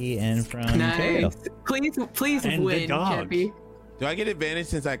Cheppy and from Teriel. Nice. Please And the win, dogs. Cheppy. Do I get advantage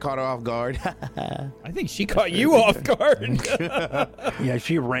since I caught her off guard? I think she caught you off guard. Yeah,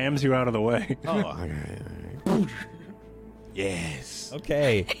 she rams you out of the way. Oh, okay. Yes.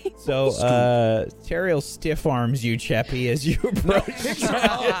 Okay, so Teriel stiff arms you, Cheppy, as you approach.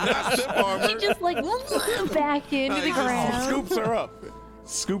 He just like back into the ground.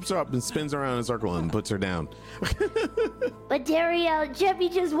 Scoops her up and spins around in a circle and puts her down. But Teriel,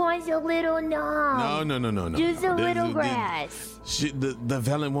 Cheppy just wants a little nom. No. Just a little grass. The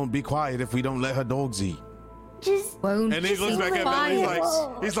Velen won't be quiet if we don't let her dogs eat. Just won't And he looks back at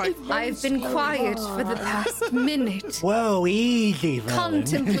Velen, he's like, I've been quiet for the past minute. Whoa, easy, Velen.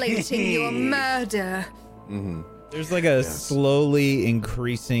 Contemplating your murder. There's like a slowly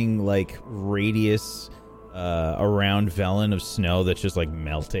increasing like radius around Velen of snow that's just like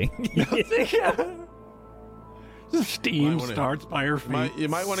melting. The steam starts by her feet. You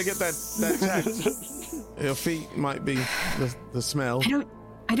might want to get that checked. Your feet might be the smell.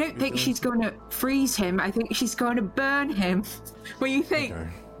 I don't think she's going to freeze him. I think she's going to burn him. What do you think? Okay.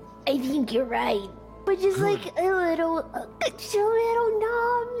 I think you're right. But just like a little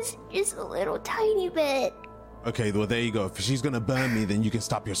noms. Just a little tiny bit. Okay, well, there you go. If she's going to burn me, then you can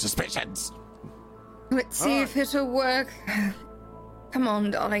stop your suspicions. Let's see if it'll work. Come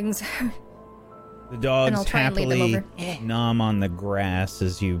on, darlings. The And dogs I'll try and lead them happily over. nom on the grass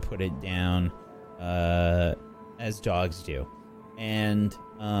as you put it down, as dogs do. And,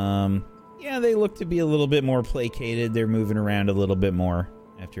 yeah, they look to be a little bit more placated. They're moving around a little bit more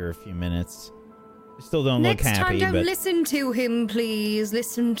after a few minutes. They still don't Next look happy, time, don't but... listen to him, please.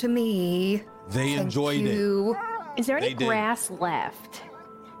 Listen to me. They enjoyed it. Is there any They did. grass left?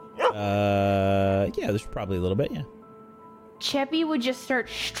 Yeah, there's probably a little bit, yeah. Cheppy would just start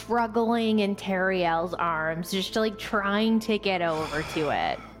struggling in Teriel's arms, just like trying to get over to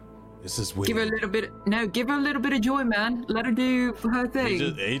it. This is weird. Give her a little bit. No, give her a little bit of joy, man. Let her do her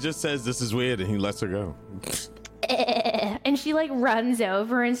thing. He just says this is weird and he lets her go. And she like runs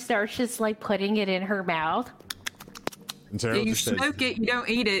over and starts just like putting it in her mouth. And Yeah, Teriel you just says, smoke it, you don't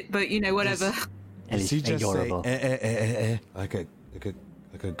eat it, but you know, whatever. does he just adorable. say, like a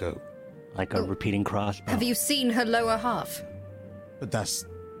goat? Like a repeating crossbow. Have you seen her lower half? But that's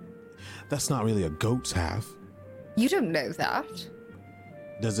not really a goat's half. You don't know that.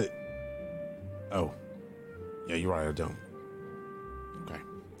 Does it? Oh, yeah, you're right. I don't. Okay,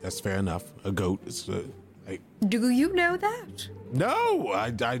 that's fair enough. A goat is. Do you know that? No,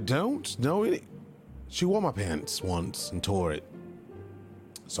 I don't know any. She wore my pants once and tore it,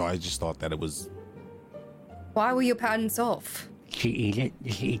 so I just thought that it was. Why were your pants off? She eat it?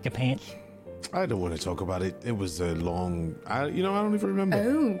 Did she eat the pants? I don't want to talk about it. It was a long. I don't even remember.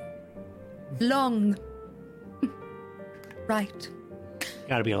 Oh, long. Right.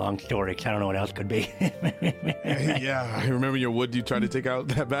 Gotta be a long story, 'cause I don't know what else could be. Yeah, I remember your wood. You tried to take out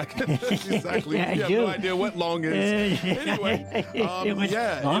that back. Exactly. Yeah, I you have do. no idea what long is. Anyway, It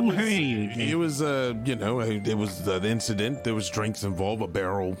was long for you. It was, it was the incident. There was drinks involved, a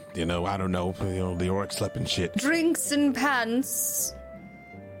barrel. I don't know. The orc slept and shit. Drinks and pants.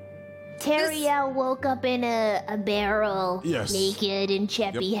 Teriel woke up in a barrel, Yes. naked, and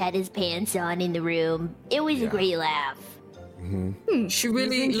Cheppy had his pants on in the room. It was a great laugh. She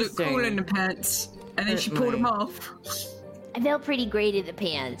really looked cool in the pants, and then she pulled them off. I felt pretty great in the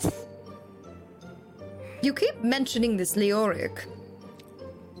pants. You keep mentioning this Leoric.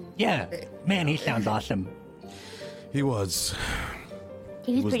 Yeah, man, he sounds awesome. He was.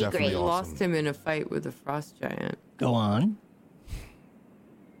 He was pretty definitely great. We lost him in a fight with a frost giant. Go on.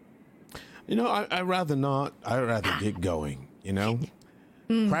 You know, I'd rather not. I'd rather get going, you know?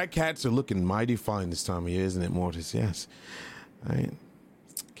 Crag cats are looking mighty fine this time of year, isn't it, Mortis? Yes. All right.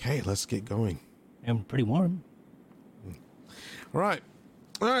 Okay, let's get going. I'm pretty warm. All right.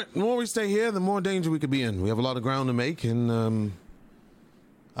 The more we stay here, the more danger we could be in. We have a lot of ground to make, and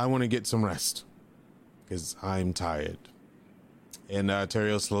I want to get some rest because I'm tired. And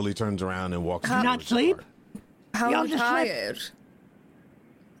Terrio slowly turns around and walks. Not towards the sleep? door. How tired?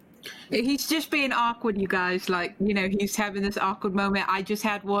 He's just being awkward, you guys. Like, you know, he's having this awkward moment. I just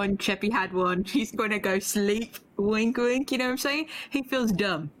had one. Cheppy had one. He's going to go sleep. Wink, wink. You know what I'm saying? He feels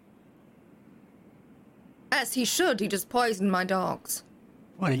dumb. As he should. He just poisoned my dogs.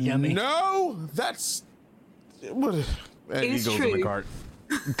 What a yummy. No, that's what. And he It's goes in the true. cart.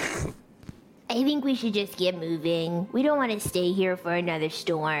 I think we should just get moving. We don't want to stay here for another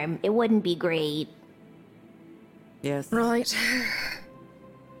storm. It wouldn't be great. Yes. Right.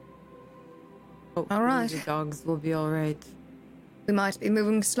 Hopefully right. The dogs will be all right. We might be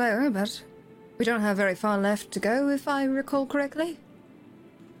moving slower, but we don't have very far left to go, if I recall correctly.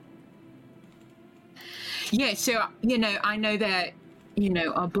 Yeah, so, you know, I know that, you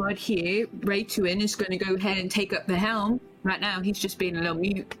know, our bud here, Ray Tuin, is going to go ahead and take up the helm. Right now, he's just being a little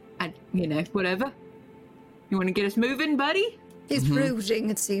mute. And, you know, whatever. You want to get us moving, buddy? He's brooding,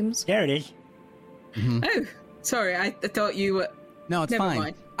 it seems. There it is. Oh, sorry, I thought you were... No, it's Never fine.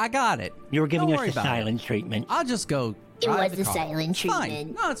 mind. I got it. You were giving Don't us worry the about it. silent treatment. I'll just go. It drive was the a car. silent It's fine.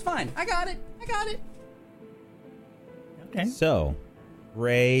 treatment. No, it's fine. I got it. Okay. So,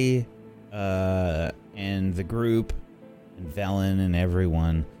 Ray and the group and Velen and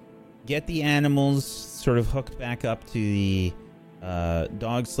everyone get the animals sort of hooked back up to the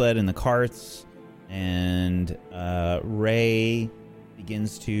dog sled and the carts, and Ray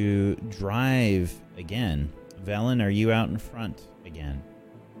begins to drive again. Velen, are you out in front again?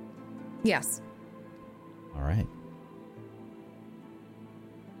 Yes. All right.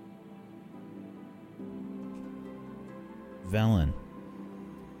 Velen,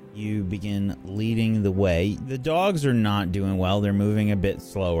 you begin leading the way. The dogs are not doing well. They're moving a bit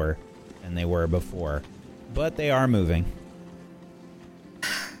slower than they were before, but they are moving.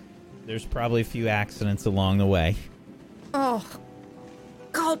 There's probably a few accidents along the way. Oh,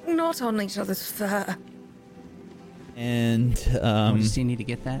 God, not on each other's fur. And, Mortis, do you need to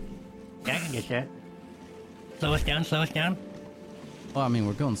get that? Yeah, I can get that. Slow us down, slow us down. Well, I mean,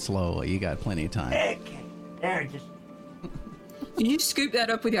 we're going slow. You got plenty of time. Okay. There, just... You scoop that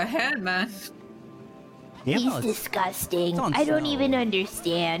up with your hand, man. Yep. He's disgusting. it's on I don't sale. even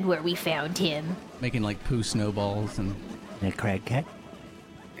understand where we found him. Making like poo snowballs and. The crag cat.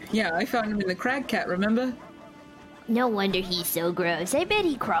 Yeah, I found him in the crag cat, remember? No wonder he's so gross. I bet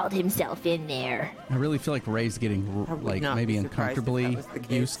he crawled himself in there. I really feel like Ray's getting I would like not maybe be surprised if that uncomfortably was the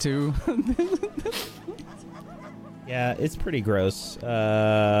case. used to. yeah, it's pretty gross.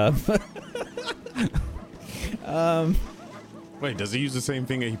 Wait, does he use the same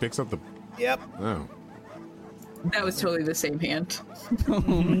thing that he picks up the? Yep. Oh. That was totally the same hand. Oh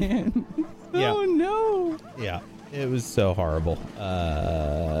man. Yeah. Oh no. Yeah, it was so horrible,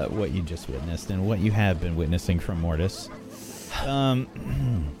 what you just witnessed and what you have been witnessing from Mortis.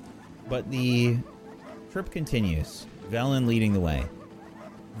 But the trip continues. Velen leading the way.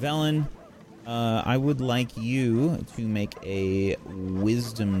 Velen, I would like you to make a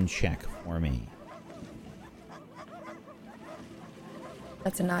wisdom check for me.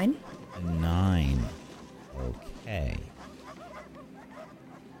 That's a 9. A 9. Okay.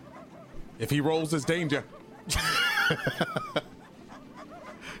 If he rolls, it's danger.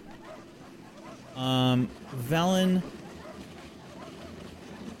 Velen,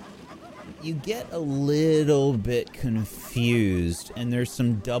 you get a little bit confused, and there's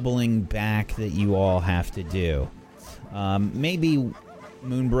some doubling back that you all have to do. Maybe,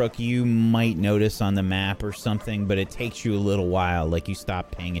 Moonbrook, you might notice on the map or something, but it takes you a little while, like you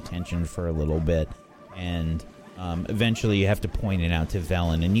stop paying attention for a little bit, and eventually you have to point it out to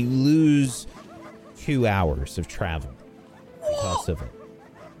Velen, and you lose 2 hours of travel because of it.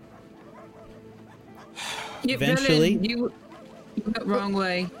 Yeah, Eventually- Dylan, you went wrong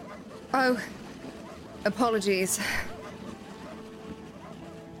way. Oh, apologies.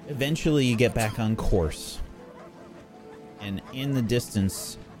 Eventually, you get back on course. And in the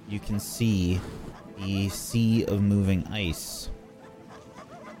distance, you can see the sea of moving ice.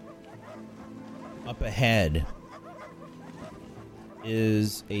 Up ahead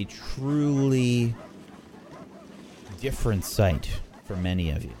is a truly different sight for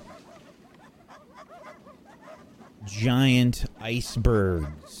many of you. Giant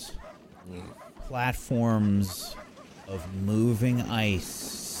icebergs, platforms of moving ice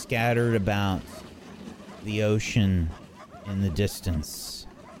scattered about the ocean in the distance.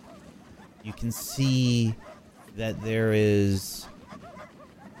 You can see that there is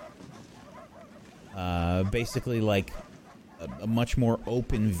basically like a much more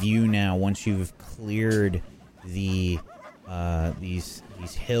open view now once you've cleared the these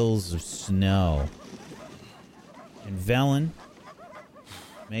hills of snow. And Velen,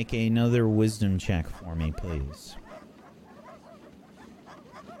 make another wisdom check for me, please.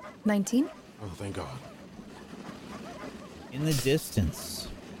 19. Oh, thank God. In the distance,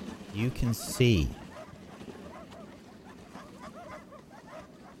 you can see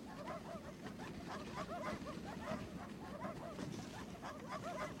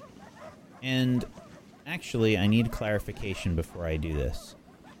and actually, I need clarification before I do this.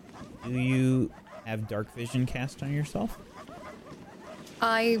 Do you have dark vision cast on yourself?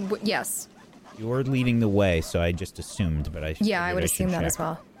 Yes. You're leading the way, so I just assumed, but I Yeah, I would assume that check. as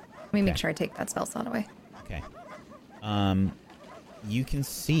well. Let me make sure I take that spell slot away. Okay. You can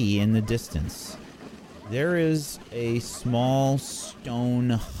see in the distance there is a small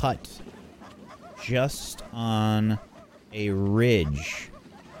stone hut just on a ridge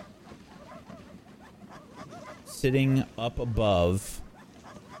sitting up above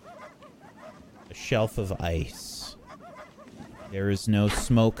a shelf of ice. There is no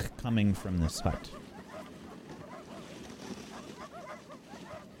smoke coming from this hut.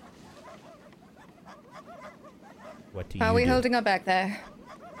 What do you How are we do? holding up back there?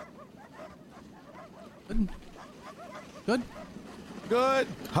 Good. Good.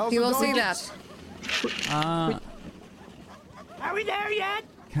 How's You it will going? see that. Are we there yet?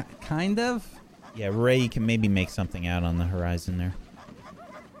 Kind of. Yeah, Ray, you can maybe make something out on the horizon there.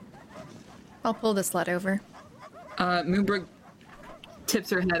 I'll pull the sled over. Moonbrook tips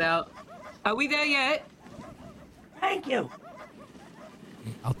her head out. Are we there yet? Thank you.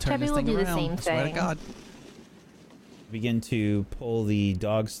 I'll turn Chubby this will thing do the around. same I swear to thing. God. Begin to pull the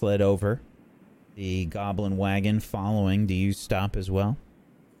dog sled over. The goblin wagon following. Do you stop as well?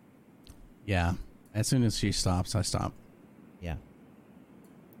 Yeah. As soon as she stops, I stop. Yeah.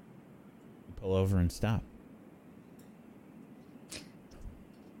 You pull over and stop.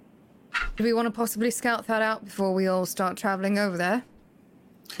 Do we want to possibly scout that out before we all start traveling over there?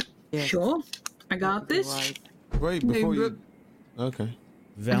 Yes. Sure. I got this. Wait, before you... Okay.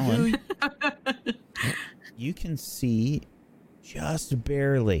 Velen, you can see just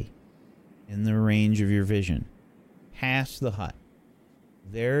barely in the range of your vision, past the hut,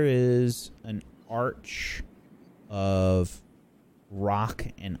 there is an arch of rock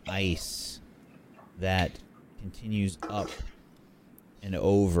and ice that continues up and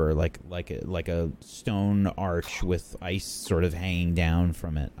over like a stone arch with ice sort of hanging down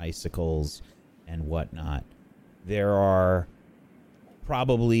from it, icicles and whatnot. There are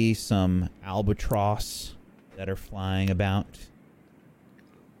probably some albatross that are flying about.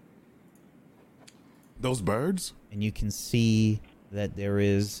 Those birds? And you can see that there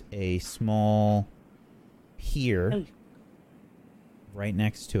is a small pier right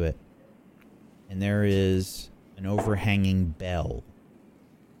next to it. And there is an overhanging bell.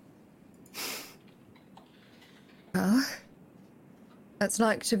 Well, that's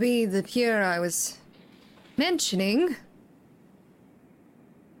like to be the pier I was mentioning.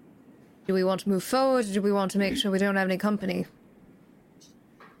 Do we want to move forward, or do we want to make sure we don't have any company?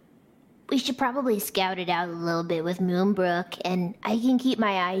 We should probably scout it out a little bit with Moonbrook, and I can keep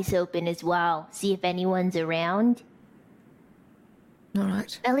my eyes open as well, see if anyone's around. All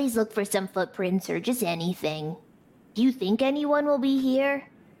right. At least look for some footprints or just anything. Do you think anyone will be here?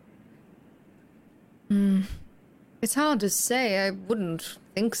 It's hard to say. I wouldn't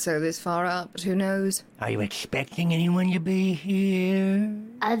think so this far out, but who knows? Are you expecting anyone to be here?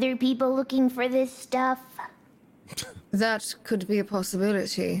 Other people looking for this stuff? That could be a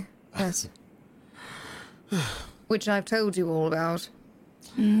possibility. Yes. Which I've told you all about.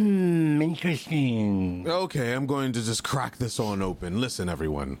 Interesting. Okay, I'm going to just crack this on open. Listen,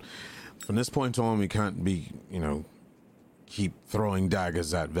 everyone. From this point on, we can't be, keep throwing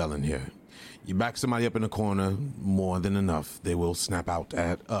daggers at Velen here. You back somebody up in a corner, more than enough. They will snap out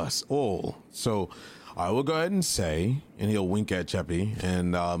at us all. So I will go ahead and say, and he'll wink at Cheppy,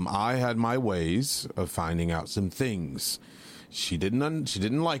 and I had my ways of finding out some things. She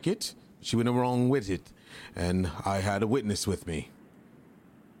didn't like it. She went wrong with it. And I had a witness with me.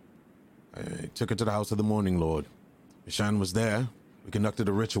 I took her to the house of the Morning Lord. Mishan was there. We conducted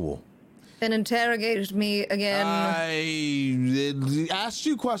a ritual. Then interrogated me again. I asked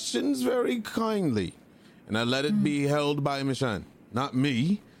you questions very kindly. And I let it be held by Mishan. Not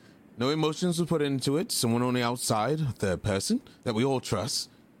me. No emotions were put into it. Someone on the outside, a third person that we all trust.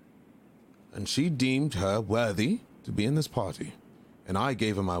 And she deemed her worthy to be in this party. And I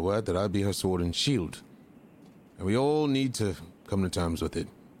gave her my word that I'd be her sword and shield. And we all need to come to terms with it.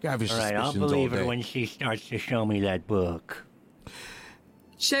 Have your All right, I'll suspicions believe all her day. when she starts to show me that book.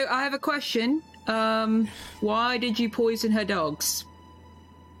 So I have a question. Why did you poison her dogs?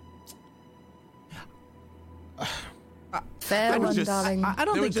 Fair one, darling. I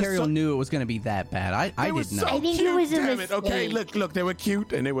don't They were think just Teriel knew it was going to be that bad. I They were didn't so know. I think it cute, was a damn it. Okay, mistake. look, they were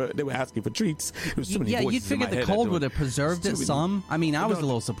cute and they were asking for treats. There was so many Yeah, voices you'd figure in my the head cold that would have preserved it too many. some. I mean, I was a No.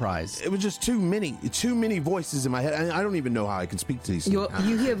 little surprised. It was just too many voices in my head. I don't even know how I can speak to these. You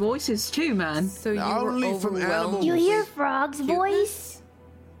things. hear voices too, man. So you Only were from overwhelmed. animals. You with hear Frog's cuteness? voice?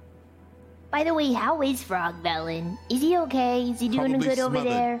 By the way, how is Frog Velen? Is he okay? Is he doing Probably good over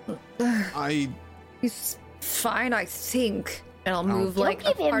smothered. there? I He's fine, I think. And I'll move Don't like a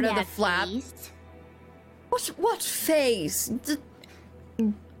give him part of the that flap. face. What face?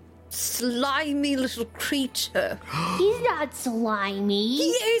 Slimy little creature. He's not slimy. He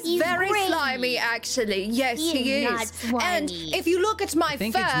is He's very great. slimy, actually. Yes, He he is not is. slimy. And if you look at my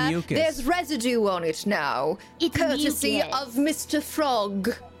think it's fur, mucus. there's residue on it now. It's courtesy mucus. of Mr.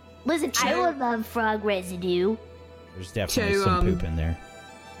 Frog. Listen, I would love frog residue. There's definitely So, some poop in there.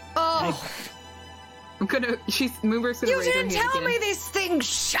 Oh, Moonbrook's gonna you raise her didn't hand tell again. me this thing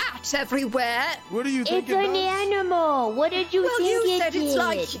shat everywhere. what do you think? It's an animal. What did you Well, think you it said did? it's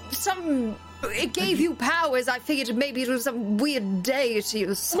like some. It gave you powers. I figured maybe it was some weird deity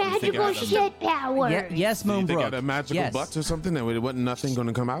or something. magical I had a- shit powers. Yes, Do you think I Moonbrook. had a magical yes. butt or something? That wasn't nothing going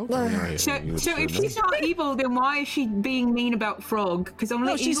to come out. So if she's not evil, then why is she being mean about Frog? Because only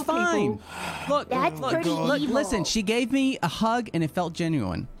No, she's evil fine. people. Look, That's pretty look, evil. listen, she gave me a hug and it felt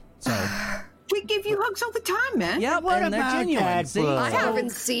genuine. So, We give you hugs all the time, man. yeah, What and they're about genuine. that See? book? I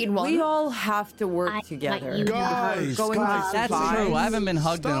haven't seen one. We all have to work I together. want you to Guys, Going guys, to That's survive. true. I haven't been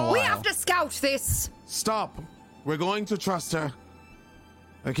hugged in a while. We have to scout this. Stop. We're going to trust her.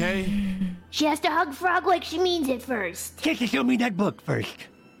 Okay? She has to hug Frog like she means it first. Just show me that book first.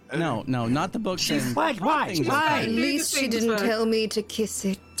 No, not the book. thing. Why? Things are Why? At fine. least she didn't tell me to kiss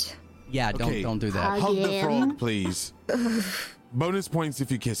it. Yeah, Okay. don't do that. Hug the Again? frog, please. Bonus points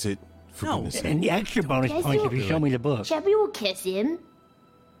if you kiss it. For No. goodness sake. And the extra bonus Yes, points you if you do show me the book. Chubby will kiss him.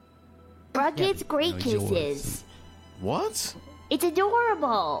 Frog gets great no, yours. kisses. What? It's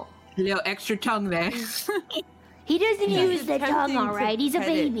adorable. A little extra tongue there. He doesn't use the Attempting tongue, to all right? He's a pet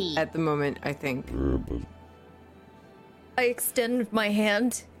it baby. at the moment, I think. I extend my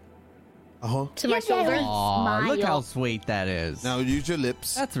hand Uh-huh. to my Give that shoulder. a Aw, look smile. how sweet that is. Now use your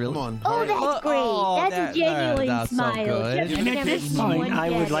lips. That's really- Come on. Oh, hurry. that's great. That's a genuine that's so smile. good. Chubby's And at never this seen point, one I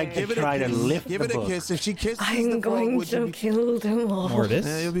would like better. to Give it a try to kiss. lift Give the it a book. kiss. If she kisses the I'm frog, going would you to be... kill them all. Mortis,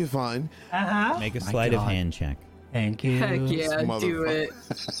 Yeah, you'll be fine. make a sleight of God. hand check. Thank you. Heck yeah, do Motherfucker. it.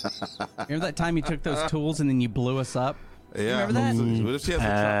 Remember that time you took those tools and then you blew us up? Yeah. Remember that? What if she has a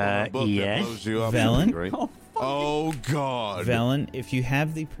trap on her book yes. that blows you up? Velen? That'd be great. Oh, God. Velen, if you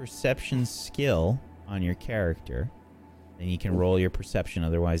have the perception skill on your character, then you can roll your perception.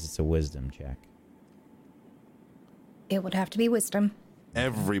 Otherwise, it's a wisdom check. It would have to be wisdom.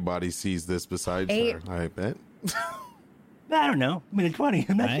 Everybody sees this besides 8. her, I bet. I don't know. I mean, a 20.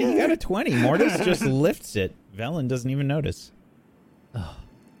 I'm not Right, you got a 20. Mortis just lifts it. Velen doesn't even notice.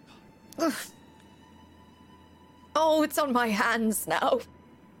 Oh, it's on my hands now.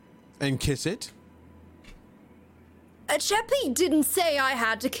 And kiss it. Cheppy didn't say I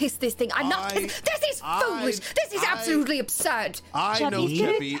had to kiss this thing. I'm not. This is foolish. This is absolutely absurd. I know Chubby's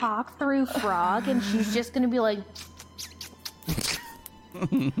gonna Cheppy. talk through Frog, and she's just gonna be like,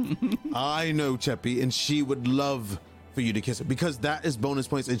 I know Cheppy, and she would love for you to kiss her because that is bonus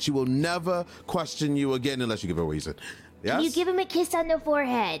points, and she will never question you again unless you give her a reason. Yes? You give him a kiss on the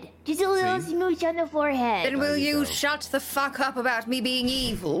forehead. Just a little See? smooch on the forehead. Then will There you you go. shut the fuck up about me being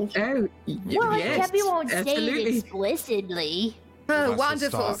evil? Oh, Well, yes, Chubby won't say it absolutely. explicitly. Oh, That's the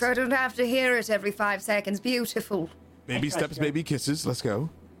wonderful. start. So I don't have to hear it every 5 seconds. Beautiful. Baby steps, baby kisses. Let's go.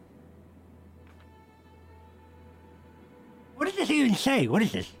 What does this even say? What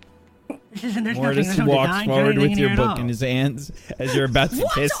is this? This isn't. There's Mortis nothing, there's no walks designs or forward anything with in your here at book all. in his hands as you're about to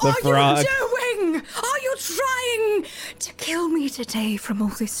What kiss the are frog. you doing? Are you trying to kill me today from all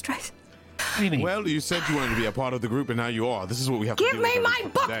this stress? What do you mean? Well, you said you wanted to be a part of the group, and now you are. This is what we have to Give do. me with my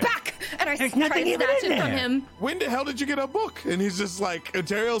every book day. back! And I There's try nothing to even snatch in it from there. him. When the hell did you get a book? And he's just like,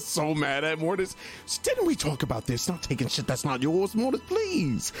 Ontario's so mad at Mortis. Didn't we talk about this? Not taking shit that's not yours, Mortis,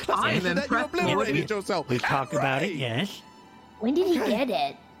 please. Let's I answer am that. You impressed, obliterated Mortis. yourself. We talked about it, Right. yes. When did he get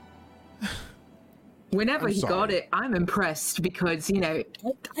it? Whenever I'm he sorry. got it, I'm impressed because, you know,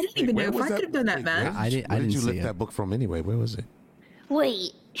 I don't even know if I could have done that, man. I didn't Where did you see lift it. that book from anyway? Where was it?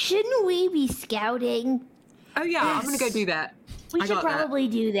 Wait, shouldn't we be scouting? Oh, yeah, I'm going to go do that. We I should got that. probably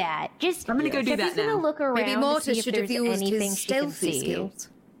do that. Just I'm gonna go do Cheppy's that now. gonna look around Maybe to Mortis see if should have there's used anything his she can stealthy see. skills.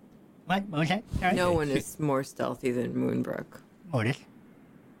 What was that? Sorry. No one is more stealthy than Moonbrook. Mortis.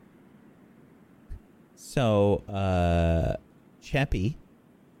 So, Cheppy,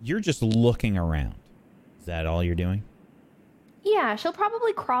 you're just looking around. Is that all you're doing? Yeah, she'll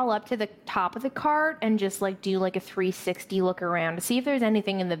probably crawl up to the top of the cart and just like do like a 360 look around to see if there's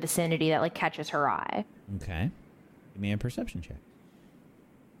anything in the vicinity that like catches her eye. Okay. Give me a perception check.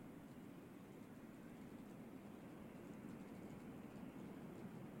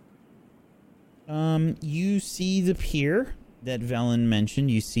 You see the pier that Velen mentioned.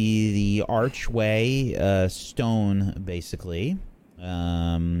 You see the archway, stone, basically.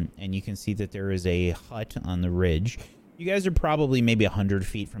 And you can see that there is a hut on the ridge. You guys are probably maybe 100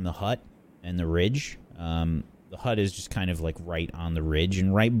 feet from the hut and the ridge. The hut is just kind of like right on the ridge,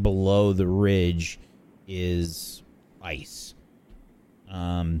 and right below the ridge is ice.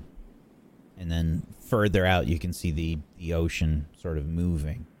 And then further out, you can see the ocean sort of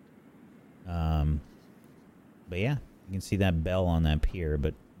moving. But yeah, you can see that bell on that pier,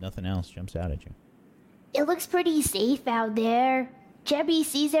 but nothing else jumps out at you. It looks pretty safe out there. Cheppy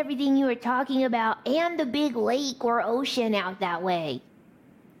sees everything you were talking about and the big lake or ocean out that way.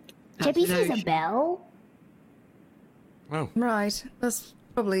 That's Cheppy an sees a ocean. bell. Oh. Right. That's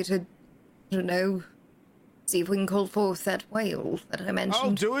probably to, I don't know, see if we can call forth that whale that I mentioned.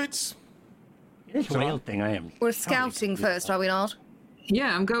 I'll do it. This whale thing, I am. We're scouting first, are we not?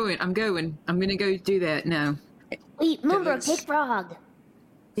 Yeah, I'm going. I'm going to go do that now. Wait, Moonbrook, Yes. take Frog.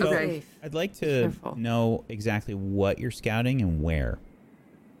 Be Okay. safe. I'd like to Careful. know exactly what you're scouting and where.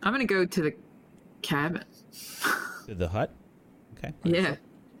 I'm going to go to the cabin. To the hut? Okay. Yeah.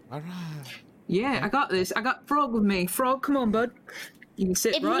 All right. Yeah, I got this. I got Frog with me. Frog, come on, bud. You can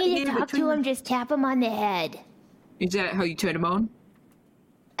sit If you right need here to talk between... to him, just tap him on the head. Is that how you turn him on?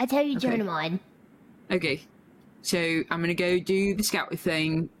 That's how you Okay. turn him on. Okay. So I'm going to go do the scout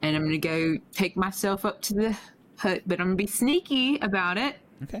thing, and I'm going to go take myself up to the hut, but I'm going to be sneaky about it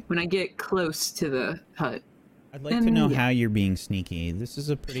Okay. when I get close to the hut. I'd like to know yeah. how you're being sneaky. This is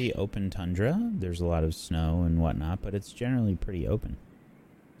a pretty open tundra. There's a lot of snow and whatnot, but it's generally pretty open.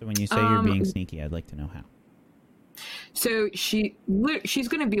 So when you say you're being sneaky, I'd like to know how. So she's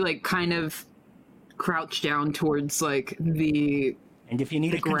going to be like kind of crouched down towards like the And if you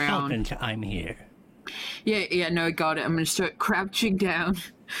need The a ground. consultant, I'm here. Yeah, no, I got it. I'm gonna start crouching down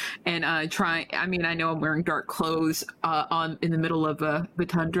and try. I mean, I know I'm wearing dark clothes in the middle of the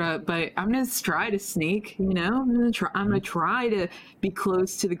tundra, but I'm gonna try to sneak. You know, I'm gonna try to be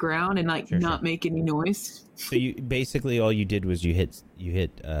close to the ground and like Sure, not sure. make any noise. So you basically all you did was you hit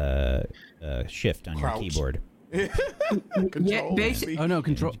shift on Crouch. your keyboard. Control. basic- Oh no,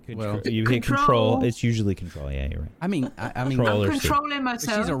 control. Control- Well, you hit control. It's usually control. Yeah, you're right. I mean, I mean, Control. I'm Or C. controlling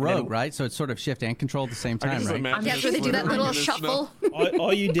myself. she's a rogue, right? So it's sort of shift and control at the same I can time, just right? imagine Yeah, her so they do that slithering little in the snow. shuffle.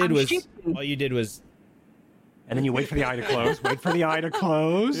 All you did I'm was shifting. all you did was And then you wait for the eye to close. Wait for the eye to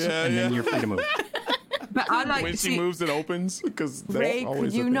close, Yeah, and then yeah. you're free to move. But I like When to she see. moves, it opens because that's Ray, always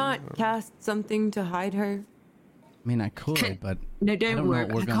could the you thing. not cast something to hide her? I mean, I could, but No, I don't don't know worry.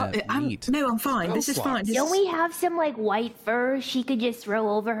 what we're I can't- gonna I'm, meet. no, I'm fine. This is fine. This Don't is- we have some like white fur she could just throw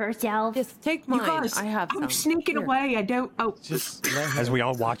over herself? Just take You mine. guys, I have some. I'm sneaking Here. away. I don't. Oh, Just let her. As we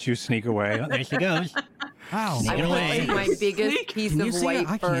all watch you sneak away. Oh, there she goes. Wow. Oh, I Get put away. like my biggest piece Can you of see it? I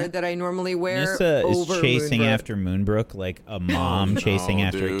white fur can't. that I normally wear Nissa is over chasing Moonbrook. after Moonbrook like a mom chasing no,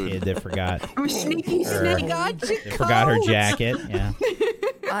 after dude. a kid that forgot I'm a sneaky Her- snake. that forgot her jacket. Yeah.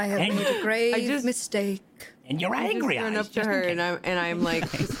 I have made a grave just- mistake. And you're I just angry. run eyes, up to just in her case. and I'm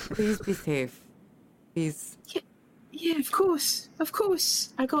like, just please be safe. Please. Yeah, of course.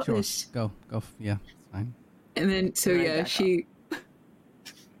 I got Sure. this. Go. Yeah, it's fine. And then, so Right yeah, back she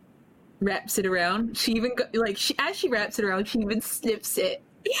wraps it around. She even as she wraps it around, she even snips it.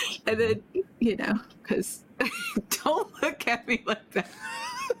 And then, you know, because don't look at me like that.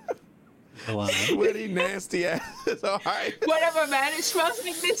 Go on. Sweaty, nasty ass. All right. Whatever, man. It smells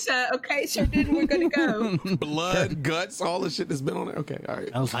like this. Okay, so then we're gonna go. Blood, guts, all the shit that's been on there. Okay, all right.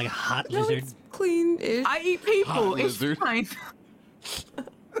 Smells like a hot No, lizard. it's clean-ish. I eat people. Hot It's lizard. fine.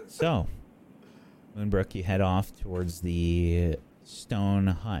 So, Moonbrook, you head off towards the stone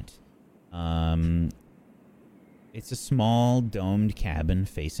hut. It's a small domed cabin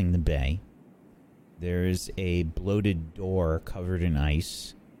facing the bay. There's a bloated door covered in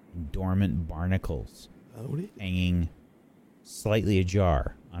ice and dormant barnacles hanging slightly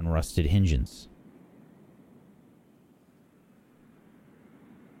ajar on rusted hinges.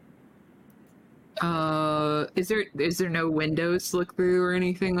 Is there no windows to look through or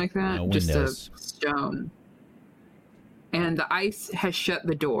anything like that? No Just windows. a stone. And the ice has shut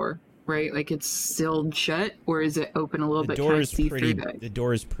the door, right? Like it's sealed shut, or is it open a little bit? Can I see through that? The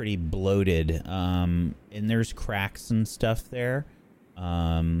door is pretty bloated, and there's cracks and stuff there,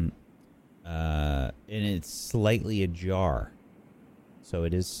 and it's slightly ajar, so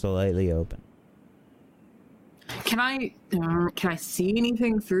it is slightly open. Can I see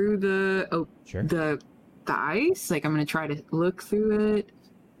anything through the Sure. the ice? Like I'm gonna try to look through it.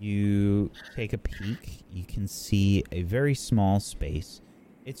 You take a peek. You can see a very small space.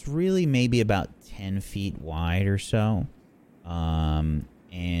 It's really maybe about 10 feet wide or so. And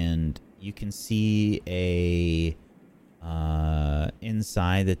you can see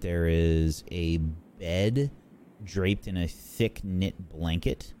inside that there is a bed draped in a thick knit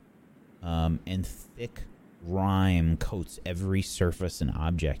blanket. And thick rime coats every surface and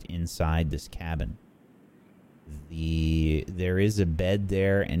object inside this cabin. There is a bed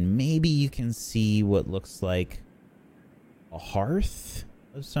there, and maybe you can see what looks like a hearth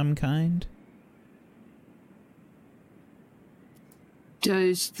of some kind.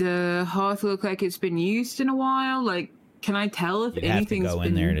 Does the hearth look like it's been used in a while? Like, can I tell if You'd have to anything's go been...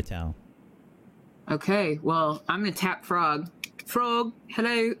 in there to tell. Okay, well, I'm gonna tap Frog. Frog,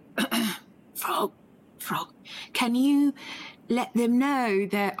 hello. Frog, can you let them know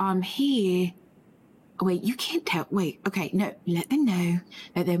that I'm here? Wait, you can't tell. Wait, okay, no, let them know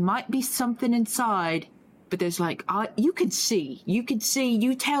that there might be something inside, but there's like, you can see, you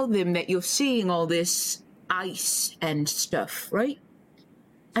tell them that you're seeing all this ice and stuff, right?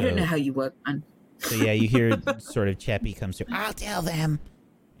 I don't know how you work, man. So yeah, you hear sort of Cheppy comes through. I'll tell them.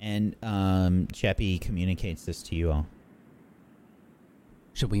 And Cheppy communicates this to you all.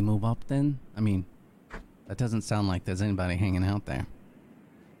 Should we move up then? I mean, that doesn't sound like there's anybody hanging out there.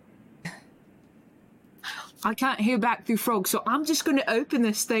 I can't hear back through Frog, so I'm just going to open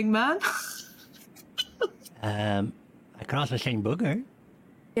this thing, man. I can also send Booger.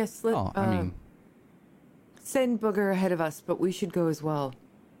 Yes, send Booger ahead of us, but we should go as well.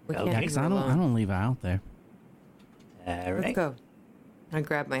 We can't Okay, leave 'cause her I alone. don't leave her out there. Let's go. I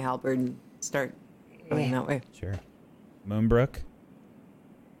grab my halberd and start going that way. Sure. Moonbrook,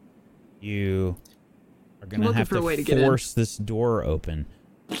 you are going to have for a way to get in. force this door open.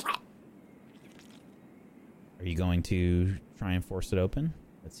 Are you going to try and force it open?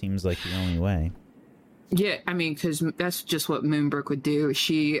 That seems like the only way. Yeah, I mean, because that's just what Moonbrook would do.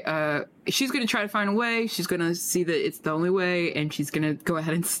 She's going to try to find a way. She's going to see that it's the only way, and she's going to go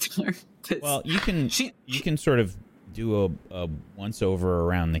ahead and start. Well, you can sort of do a once over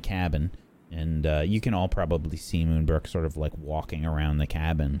around the cabin, and you can all probably see Moonbrook sort of like walking around the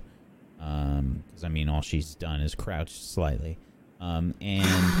cabin. Because I mean, all she's done is crouch slightly,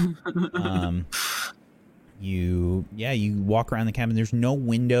 You walk around the cabin. There's no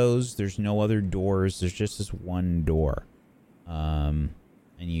windows. There's no other doors. There's just this one door. And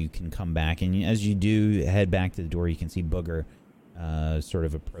you can come back. And as you do head back to the door, you can see Booger sort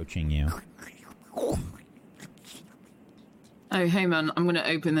of approaching you. Oh, hey, man, I'm going to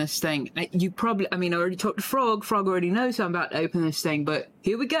open this thing. I already talked to Frog. Frog already knows I'm about to open this thing, but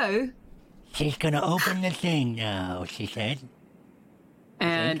here we go. She's going to open the thing now, she said.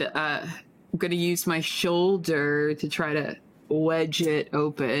 And, I'm going to use my shoulder to try to wedge it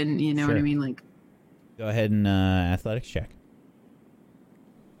open. You know what I Sure. mean? Like, Go ahead and athletics check.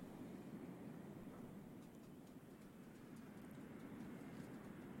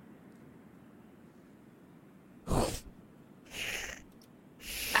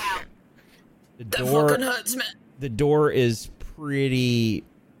 that fucking hurts, man. The door is pretty,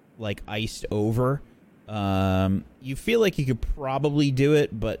 like, iced over. You feel like you could probably do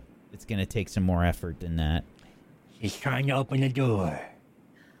it, but it's going to take some more effort than that. She's trying to open the door.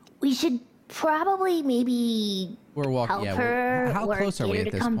 We should probably maybe We're walking. help her How or close are get we her at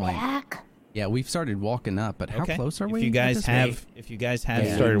to this come point? back. Yeah, we've started walking up, but how Okay. close are we? If you at guys this have,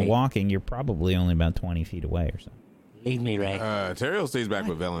 rate? started walking, you're probably only about 20 feet away or so. Leave me, Ray. Terrio stays back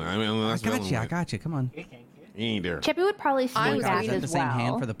with Velen. I mean, unless I got you. Come on. He ain't there. Cheppy would probably stay Is back that as the same well.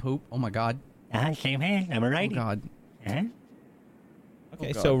 hand for the poop? Oh my god. Same hand. I'm a righty. Oh god. Huh?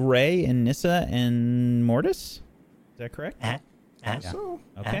 Okay, God. so Ray and Nissa and Mortis? Is that correct? So,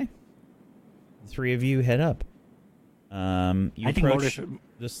 Okay. The three of you head up. You I think approach Mortis-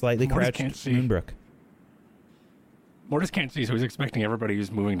 the slightly Mortis crouched can't see. Moonbrook. Mortis can't see, so he's expecting everybody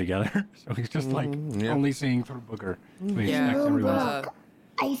who's moving together. So he's just like only seeing through Booger. So he expects everyone else.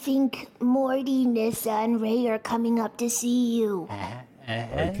 I think Morty, Nissa, and Ray are coming up to see you.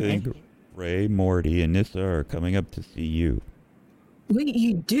 I think Ray, Morty, and Nissa are coming up to see you. Wait,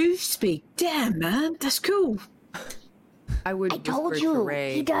 you do speak? Damn, man, that's cool. I told you,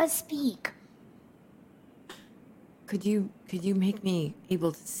 he does speak. Could you make me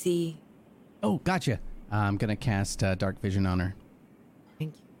able to see? Oh, gotcha. I'm gonna cast Dark Vision on her.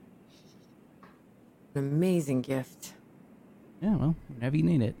 Thank you. An amazing gift. Yeah, well, whenever you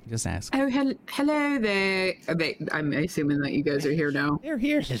need it, just ask. Oh, hello there. I'm assuming that you guys are here now. They're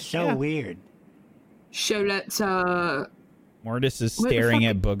here. This is so weird. So let's, Mortis is staring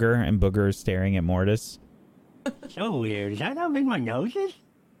at Booger, and Booger is staring at Mortis. So weird. Is that how big my nose is?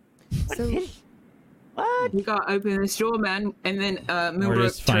 What is this? What? You gotta open this door, man, and then,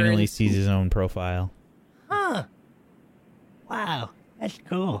 Mortis finally sees his own profile. Huh. Wow. That's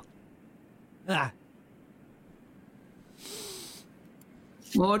cool. Ah.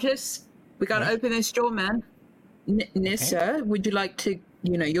 Mortis, we gotta open this door, man. Nissa, would you like to,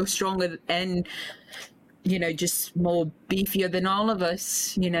 you're stronger and, just more beefier than all of us,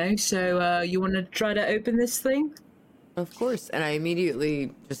 so you want to try to open this thing? Of course, and I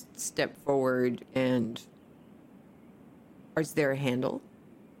immediately just step forward and... Is there a handle?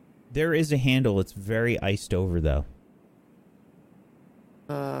 There is a handle. It's very iced over, though.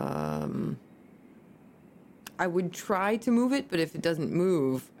 I would try to move it, but if it doesn't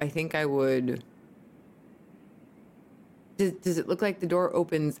move, I think I would... Does it look like the door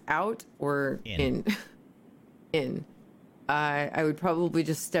opens out or in? In. I would probably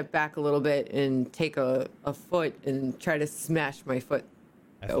just step back a little bit and take a foot and try to smash my foot.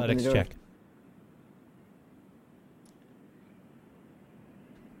 Athletics check.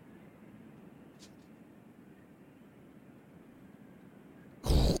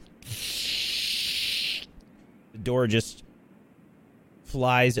 The door just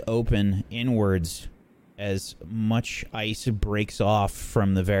flies open inwards as much ice breaks off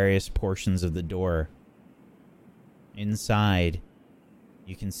from the various portions of the door. Inside,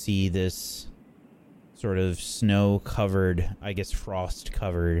 you can see this sort of snow-covered, I guess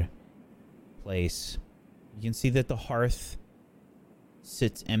frost-covered place. You can see that the hearth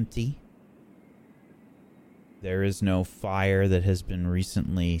sits empty. There is no fire that has been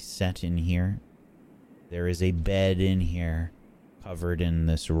recently set in here. There is a bed in here, covered in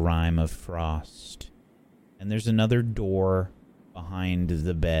this rime of frost. And there's another door behind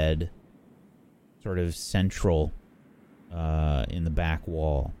the bed, sort of central in the back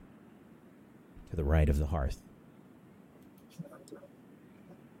wall, to the right of the hearth.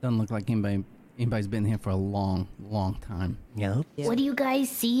 Doesn't look like anybody's been here for a long, long time. Nope. What do you guys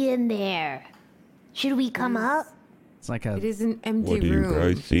see in there? Should we come up? It's like a... It is an empty What do room.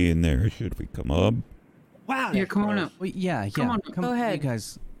 you guys see in there? Should we come up? Wow. Yeah, come on up. Well, yeah. Come on, go ahead. You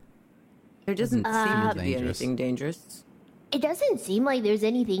guys... There doesn't seem to be dangerous. anything dangerous. It doesn't seem like there's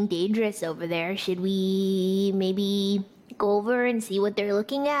anything dangerous over there. Should we maybe go over and see what they're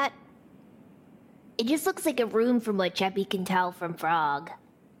looking at? It just looks like a room from what Cheppy can tell from Frog.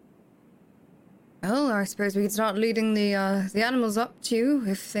 Well, I suppose we could start leading the animals up too,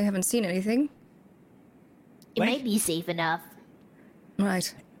 if they haven't seen anything. It might be safe enough.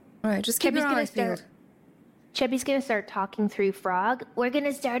 Right. Right, just keep your eyes peeled. Cheppy's gonna start talking through Frog. We're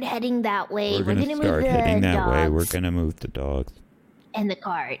gonna start heading that way. We're gonna move start the heading that way. We're dogs gonna move the dogs and the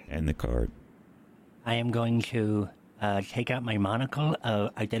cart. and the cart. I am going to take out my monocle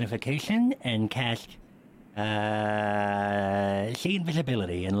of identification and cast see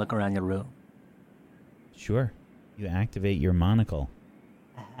invisibility and look around the room. Sure. You activate your monocle.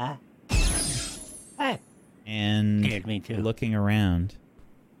 Ah. And Scared me too. looking around,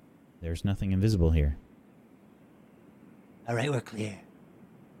 there's nothing invisible here. All right, we're clear.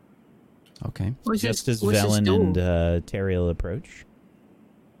 Okay. Just as Velen and Teriel approach.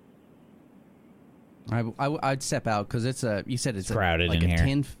 I'd step out because it's a. You said it's crowded like in a here.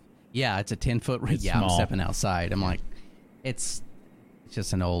 10. Yeah, it's a 10-foot. It's Yeah, I'm small. stepping outside. I'm like, it's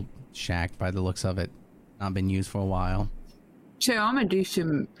just an old shack by the looks of it. Not been used for a while. So I'm gonna do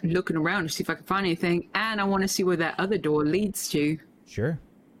some looking around to see if I can find anything, and I want to see where that other door leads to. Sure.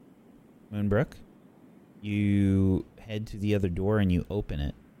 Moonbrook, you head to the other door and you open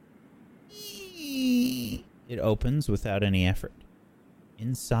it. It opens without any effort.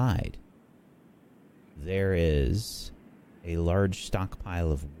 Inside, there is a large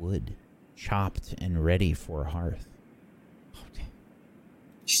stockpile of wood, chopped and ready for a hearth.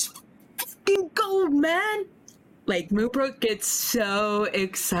 Fucking gold, man! Like, Moonbrook gets so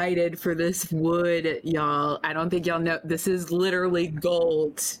excited for this wood, y'all. I don't think y'all know. This is literally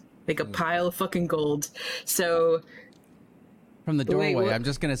gold. Like a pile of fucking gold. So... From the Wait, doorway, what? I'm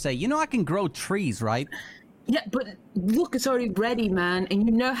just going to say, I can grow trees, right? Yeah, but look, it's already ready, man. And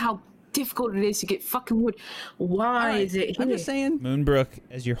you know how difficult it is to get fucking wood. Why is it here? I'm just saying. Moonbrook,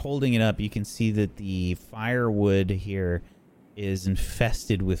 as you're holding it up, you can see that the firewood here is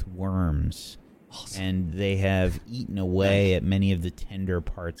infested with worms. Awesome. And they have eaten away at many of the tender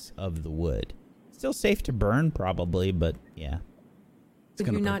parts of the wood. Still safe to burn, probably, but yeah.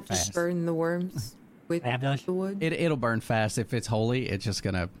 Could you not just burn the worms with the wood? It'll burn fast. If it's holy, it's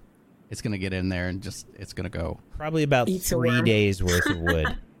gonna get in there and it's gonna go. Probably about 3 days worth of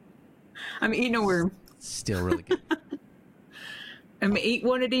wood. I'm eating a worm. Still really good. I'm gonna eat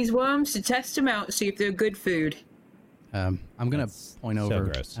one of these worms to test them out, see if they're good food. I'm gonna point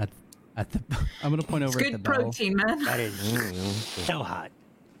over at the. I'm gonna point over it's at the good bell. protein, man. That is so hot.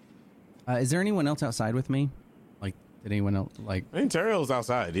 Is there anyone else outside with me? Like, did anyone else like? I think Teriel's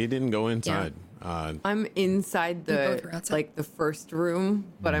outside. He didn't go inside. I'm inside the first room,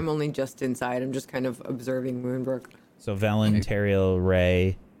 but I'm only just inside. I'm just kind of observing Moonbrook. So Velen, Teriel,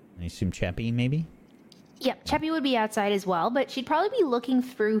 Ray, I assume Cheppy, maybe? Yep, Cheppy would be outside as well, but she'd probably be looking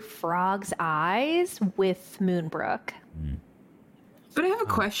through Frog's eyes with Moonbrook. But I have a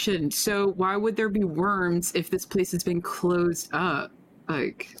question. So why would there be worms if this place has been closed up?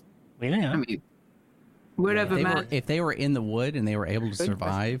 Like, I mean, whatever, man. If they were in the wood and they were able to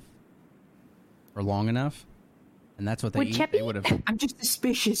survive for long enough, and that's what they eat, they would have. I'm just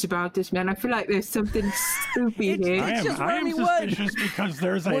suspicious about this, man. I feel like there's something spooky here. I am suspicious because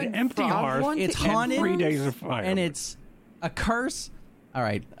there's an empty hearth. It's and haunted, 3 days of fire. and it's a curse. All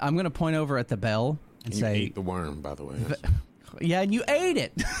right, I'm gonna point over at the bell and say, "You ate the worm, by the way." Yeah, and you ate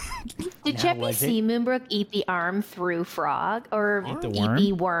it. Did Cheppy see Moonbrook eat the arm through Frog or eat the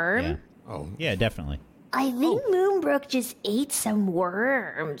worm? Yeah. Oh, yeah, definitely. I think Moonbrook just ate some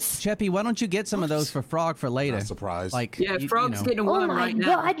worms. Cheppy, why don't you get some of those for Frog for later? Surprise! Like, yeah, Frog's getting a Oh worm my right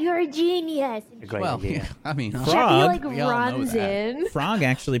now. god, you're a genius. Well, yeah, I mean, Frog, Cheppy runs in. Frog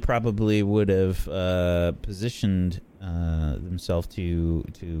actually probably would have positioned themselves to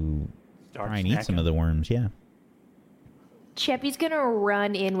try and eat some of the worms. Yeah. Cheppy's gonna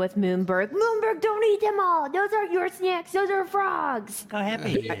run in with Moonbrook. Moonbrook, don't eat them all. Those aren't your snacks. Those are Frog's. Go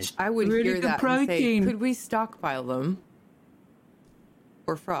happy. I would Really hear good that and say, protein. could we stockpile them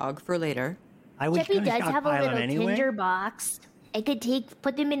for Frog for later? I was Cheppy gonna does have a stockpile little them anyway. tinder box. I could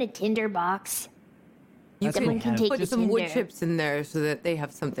put them in a tinder box. You Someone can take put the some wood tinder. chips in there so that they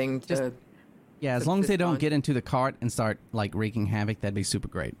have something to. yeah, as to long as they feast don't on. get into the cart and start like wreaking havoc, that'd be super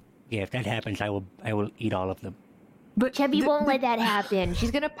great. Yeah, if that happens, I will eat all of them. But Cheppy won't let that happen. She's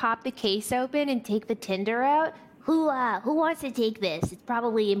gonna pop the case open and take the tinder out. Who wants to take this? It's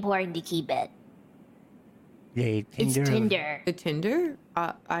probably important to keep it. The It's tinder. tinder. The tinder?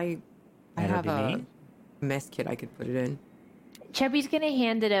 I That'll have be a me. mess kit I could put it in. Cheppy's gonna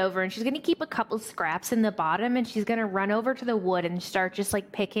hand it over, and she's gonna keep a couple scraps in the bottom, and she's gonna run over to the wood and start just like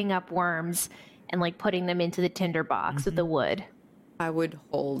picking up worms and like putting them into the tinder box with the wood. I would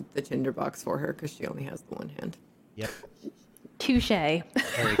hold the tinder box for her because she only has the one hand. Yep. Touche.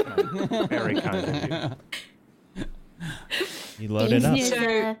 Very kind. Very kind of you. You load it up.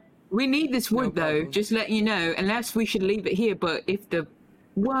 So we need this wood though. Just let you know. Unless we should leave it here, but if the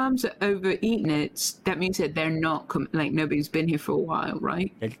worms are overeating it, that means that they're not like nobody's been here for a while,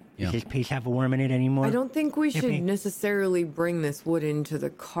 right? Does this piece have a worm in it anymore? I don't think we should Yippee. necessarily bring this wood into the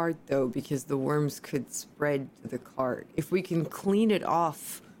cart though, because the worms could spread to the cart. If we can clean it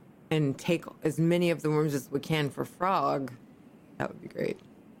off and take as many of the worms as we can for Frog, that would be great.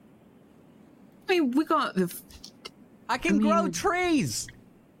 I mean, we got the. I can grow trees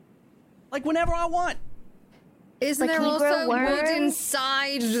like whenever I want. Isn't Like, there can you grow also wood worms?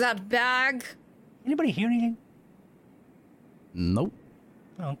 inside that bag? Anybody hear anything? Nope.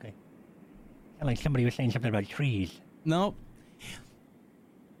 Oh, okay. Sounded like somebody was saying something about trees. Nope.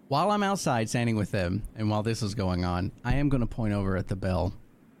 While I'm outside standing with them, and while this is going on, I am going to point over at the bell.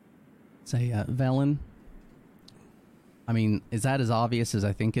 Say, Velen. I mean, is that as obvious as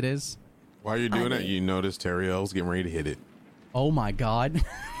I think it is? While you're doing that, you notice Teriel's getting ready to hit it. Oh my god.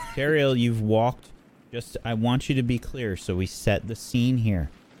 Teriel, you've walked. I want you to be clear, so we set the scene here.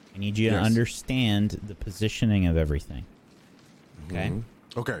 I need you to Yes. understand the positioning of everything. Okay? Mhm.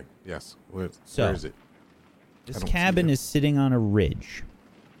 Okay, yes. Where is it? This I don't see cabin it. is sitting on a ridge.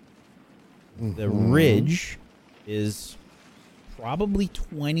 The ridge is probably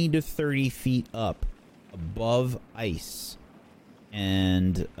 20 to 30 feet up above ice.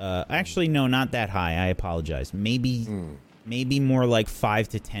 And actually, no, not that high. I apologize. Maybe more like 5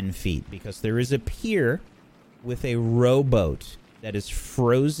 to 10 feet, because there is a pier with a rowboat that is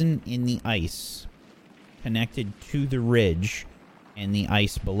frozen in the ice, connected to the ridge and the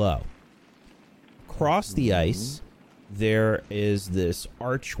ice below. Across the ice, there is this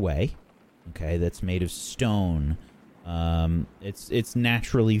archway Okay, that's made of stone. It's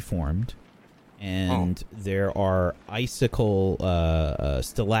naturally formed, and there are icicle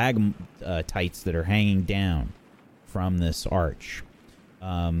stalagmites that are hanging down from this arch.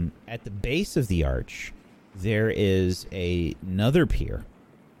 At the base of the arch, there is another pier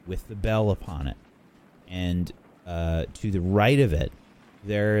with the bell upon it, and to the right of it,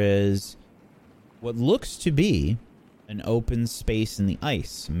 there is what looks to be an open space in the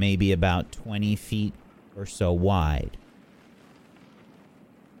ice, maybe about 20 feet or so wide.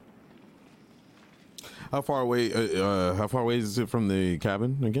 How far away is it from the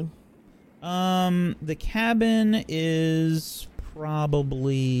cabin again? The cabin is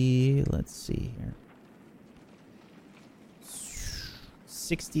probably, let's see here,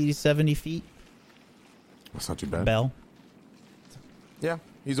 60 to 70 feet. That's not too bad. Bell. Yeah,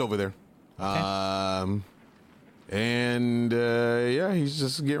 he's over there. Okay. He's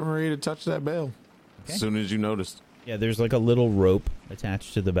just getting ready to touch that bell. Okay. As soon as you noticed. Yeah, there's like a little rope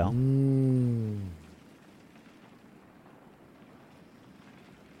attached to the bell.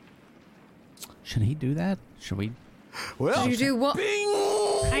 Should he do that? Should we? Well, you do what?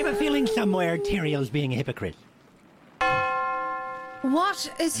 I have a feeling somewhere Tyrael's being a hypocrite.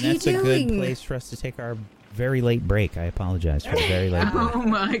 What is And he that's doing? a good place for us to take our very late break. I apologize for the very late break. Oh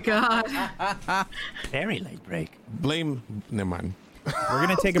my god. Very late break. Never mind. We're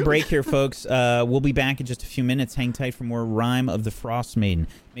going to take a break here, folks. We'll be back in just a few minutes. Hang tight for more Rime of the Frost Maiden.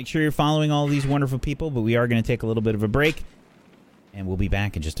 Make sure you're following all these wonderful people, but we are going to take a little bit of a break. And we'll be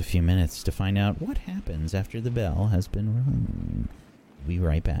back in just a few minutes to find out what happens after the bell has been rung. We'll be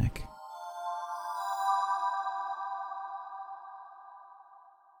right back.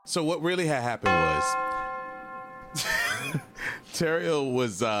 So what really had happened was Tyrael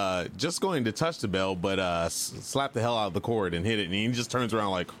was just going to touch the bell, but slapped the hell out of the cord and hit it, and he just turns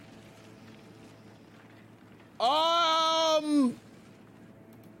around like,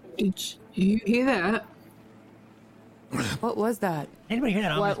 Did you hear that? What was that? Anybody hear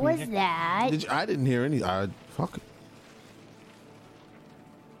that? What was that? I didn't hear any. Fuck it.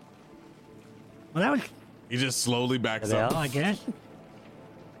 Well, that was He just slowly backs the up. bell, I guess.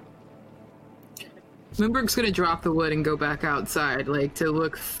 Moonbrook's gonna drop the wood and go back outside, like to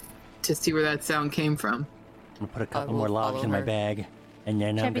look to see where that sound came from. I'll put a couple will more logs follow in my her. bag, and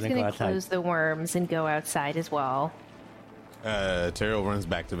then I'm Cheppy's gonna go gonna outside. close the worms and go outside as well. Tyrael runs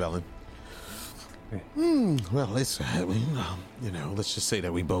back to Velen. Well, let's let's just say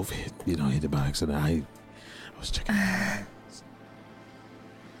that we both hit it by accident. I was checking.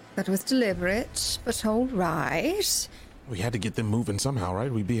 That was deliberate, but all right. We had to get them moving somehow,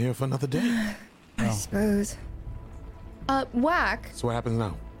 right? We'd be here for another day. I suppose. Whack. So what happens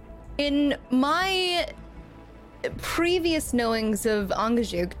now? In my previous knowings of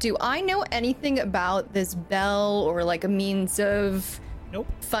Angajuk, do I know anything about this bell or like a means of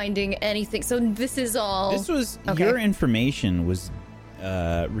finding anything? So this is all. This was Okay. your information was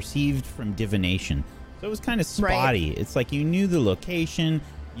received from divination, so it was kind of spotty. Right. It's like you knew the location,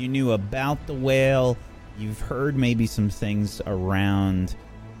 you knew about the whale, you've heard maybe some things around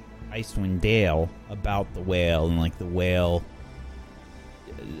Icewind Dale about the whale, and like the whale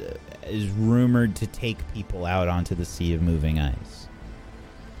is rumored to take people out onto the Sea of Moving Ice.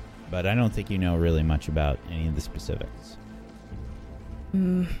 But I don't think you know really much about any of the specifics.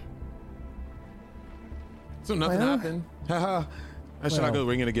 So nothing Well- happened. Haha. Should I go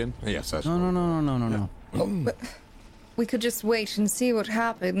ring it again? Yes, that's No. We could just wait and see what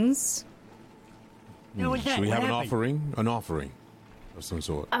happens. No, what's that? Should we What have an happened? offering? An offering of some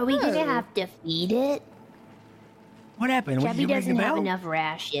sort. Are we gonna have to feed it? What happened? Did Chubby you ring the doesn't have bell? enough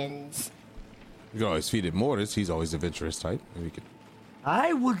rations. You can always feed it Mortis. He's always adventurous type. Maybe we could.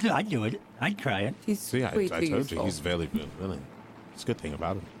 I'd do it. I'd try it. He's See, I way told too you useful. he's very willing. It's a good thing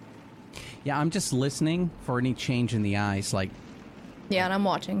about him. Yeah, I'm just listening for any change in the ice, like Yeah, and I'm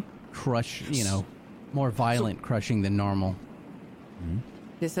watching. crush, more violent crushing than normal.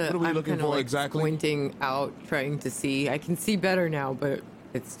 Just What are we I'm looking kinda, for like, exactly? Squinting out, trying to see. I can see better now, but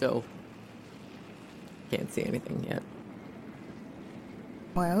it's still can't see anything yet.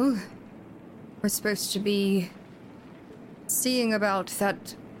 Well, we're supposed to be seeing about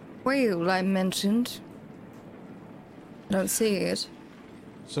that whale I mentioned. I don't see it.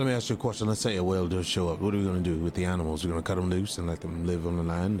 So let me ask you a question. Let's say a whale does show up. What are we going to do with the animals? We're going to cut them loose and let them live on the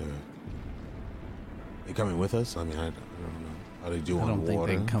land, or they coming with us? I mean, I don't know. How they do I on don't think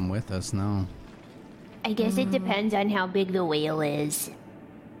water? they'd come with us, no. I guess it depends on how big the whale is.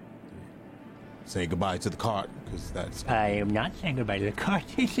 Say goodbye to the cart, because that's I am not saying goodbye to the cart.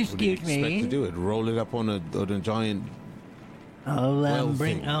 what do you Excuse expect to me. do. It roll it up on a giant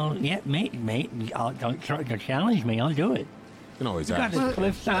Mate. Don't challenge me. I'll do it. You can always You got ask. this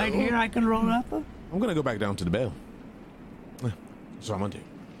cliffside here I can roll up of? I'm gonna go back down to the bell. That's what I'm gonna do.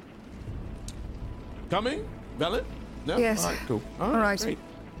 Coming, Velen? No? Yes. All right, cool. All right. Great.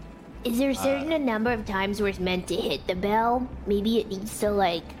 Is there a certain number of times where it's meant to hit the bell? Maybe it needs to,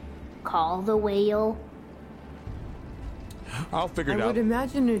 like, call the whale? I'll figure it I out. would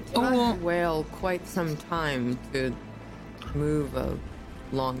imagine it takes a whale quite some time to move a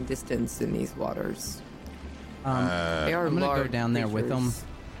long distance in these waters. They are I'm gonna go large down there with them. creatures.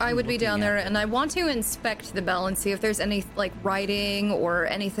 I would be looking down at there, it. and I want to inspect the bell and see if there's any, like, writing or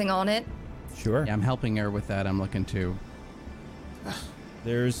anything on it. Sure. Yeah, I'm helping her with that. I'm looking to.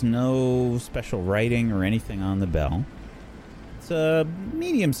 There's no special writing or anything on the bell. It's a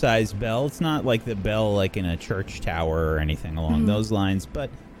medium-sized bell. It's not like the bell like in a church tower or anything along those lines, but,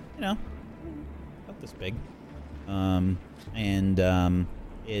 you know, about this big.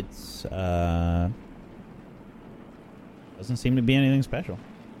 It's doesn't seem to be anything special.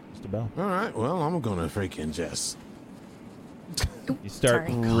 Just a bell. All right, well, I'm gonna freaking just. You start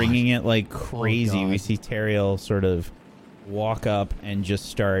Sorry. ringing it like crazy. God. We see Teriel sort of walk up and just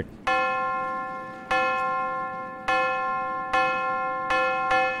start.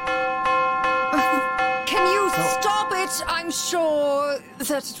 Can you stop it? I'm sure that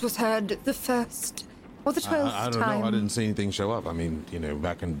it was heard the first or the 12th I don't time. know. I didn't see anything show up. I mean, you know,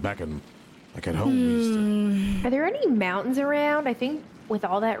 back at home. we used to- Are there any mountains around? I think with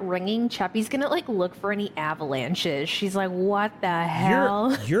all that ringing, Chappie's gonna like look for any avalanches. She's like, what the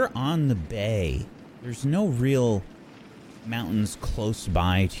hell? You're on the bay. There's no real mountains close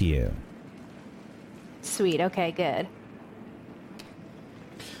by to you. Sweet, okay, good.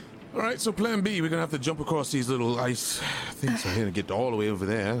 All right, so plan B, we're gonna have to jump across these little ice things. We're gonna get all the way over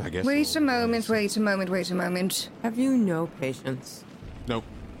there, I guess. Wait a moment. Have you no patience? Nope.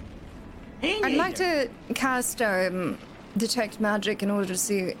 I'd like to cast detect magic in order to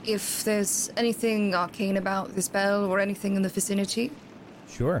see if there's anything arcane about this bell or anything in the vicinity.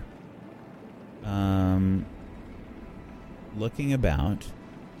 Sure. Looking about,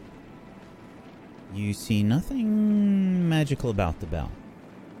 you see nothing magical about the bell.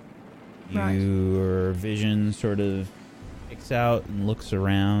 Right. Your vision sort of picks out and looks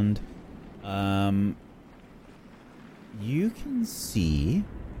around. You can see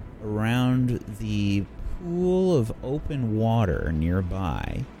around the pool of open water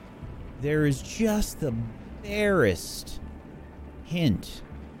nearby, there is just the barest hint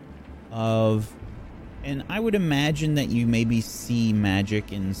of, and I would imagine that you maybe see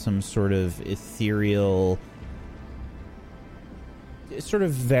magic in some sort of ethereal, sort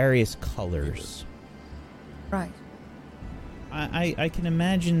of various colors. Right. I can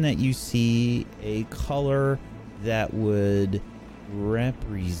imagine that you see a color that would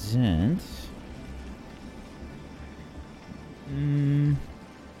represent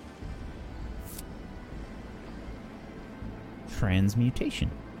transmutation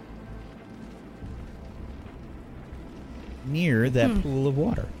near that pool of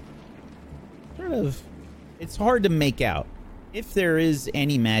water. Sort of, it's hard to make out. If there is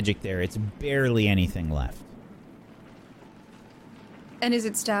any magic there, it's barely anything left. And is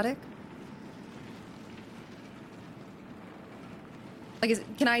it static?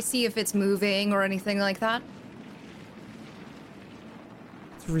 Like, can I see if it's moving or anything like that?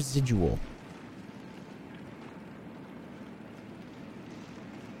 It's residual.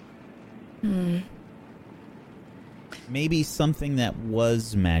 Maybe something that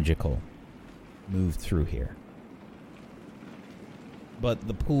was magical moved through here. But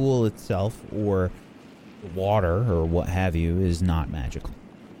the pool itself, or the water, or what have you, is not magical.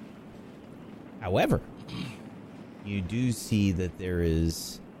 However, you do see that there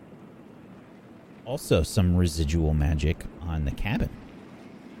is also some residual magic on the cabin.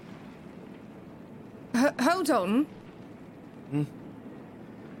 Hold on.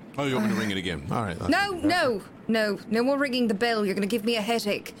 Oh, you want me to ring it again? All right. No more ringing the bell. You're going to give me a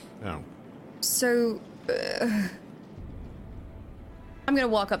headache. No. So, I'm going to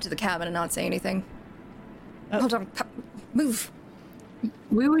walk up to the cabin and not say anything. Hold on. Move.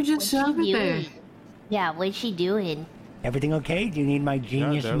 We were just What's over she there. doing? Yeah, what's she doing? Everything okay? Do you need my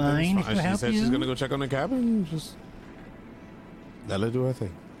genius everything's mind fine. to She help said you? she's gonna go check on the cabin. Just let her do her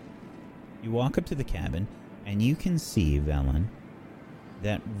thing. You walk up to the cabin, and you can see, Velen,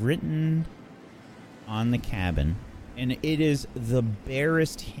 that written on the cabin, and it is the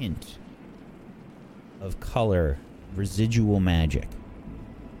barest hint of color, residual magic.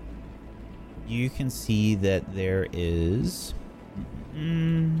 You can see that there is...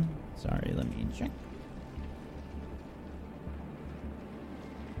 sorry, let me check.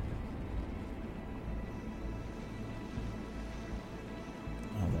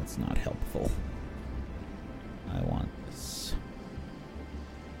 That's not helpful. I want this.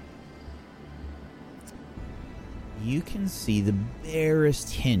 You can see the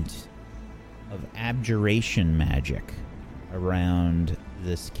barest hint of abjuration magic around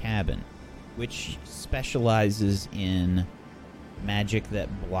this cabin, which specializes in magic that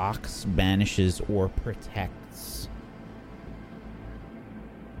blocks, banishes, or protects.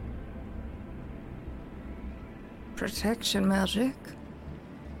 Protection magic?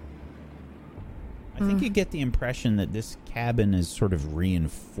 I think you get the impression that this cabin is sort of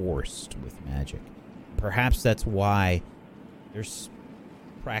reinforced with magic. Perhaps that's why there's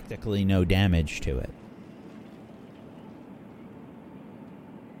practically no damage to it.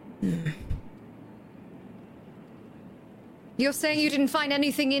 You're saying you didn't find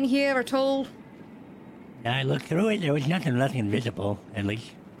anything in here at all? I looked through it. There was nothing visible, at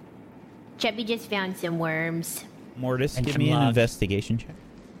least. Chubby just found some worms. Mortis, And give some me an logs. investigation check.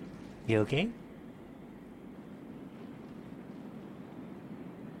 You okay?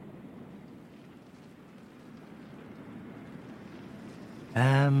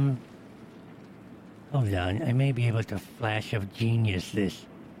 Hold on. I may be able to flash of genius this.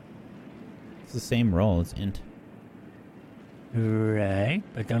 It's the same roll. It's int. Right,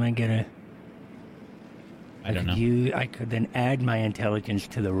 but then I get a... I don't know. I could then add my intelligence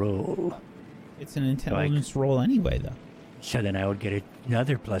to the roll. It's an intelligence roll anyway, though. So then I would get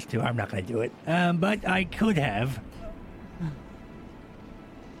another +2. I'm not going to do it. But I could have.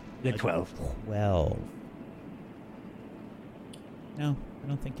 The 12. 12. No, I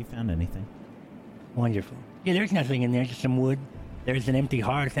don't think you found anything. Wonderful. Yeah, there's nothing in there, just some wood. There's an empty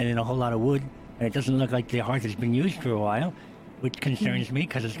hearth and then a whole lot of wood. And it doesn't look like the hearth has been used for a while, which concerns me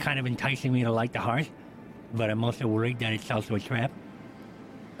because it's kind of enticing me to light the hearth. But I'm also worried that it's also a trap.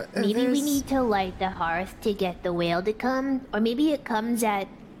 Maybe we need to light the hearth to get the whale to come, or maybe it comes at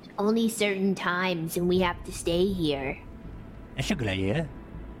only certain times and we have to stay here. That's a good idea.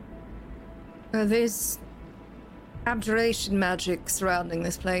 There's abjuration magic surrounding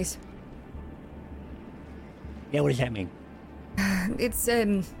this place. Yeah, what does that mean? It's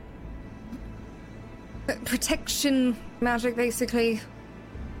protection magic, basically.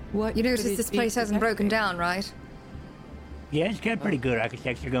 What? You notice could it this be place hasn't broken protecting? down, right? Yeah, it's got pretty good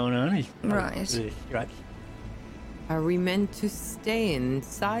architecture going on. It's Right. the struts, Are we meant to stay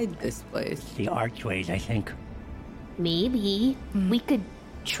inside this place? the archways, I think. Maybe. We could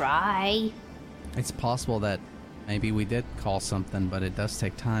try. It's possible that maybe we did call something, but it does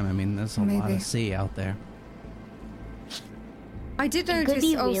take time. I mean, there's a lot Maybe. of sea out there. I did It could notice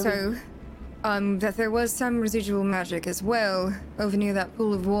be also that there was some residual magic as well over near that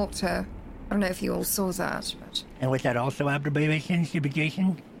pool of water. I don't know if you all saw that, but And was that also abjuration,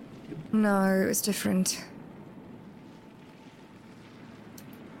 subjugation? no, it was different.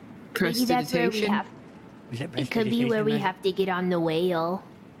 Maybe that's where we Prestidigitation? have. Was that It could be where we prestidigitation have to get on the whale.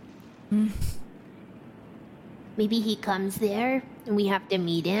 Maybe he comes there and we have to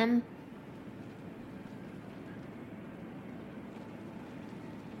meet him.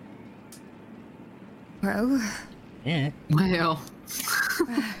 Well, Yeah. Well,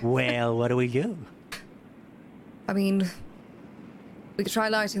 Well, what do we do? I mean, we could try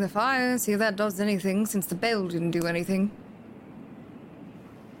lighting the fire, see if that does anything, since the bell didn't do anything.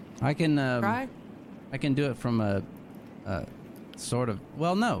 I can Right? I can do it from a sort of.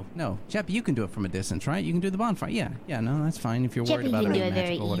 Well, no. Chappie, you can do it from a distance, right? You can do the bonfire. Yeah, no, that's fine. If you're worried Chappie about can it do being it very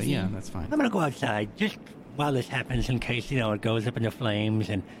magical, whatever, easy. yeah, that's fine. I'm gonna go outside just while this happens, in case it goes up into flames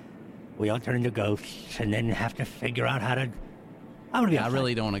and we all turn into ghosts, and then have to figure out how to. I'm gonna be. Yeah, I outside.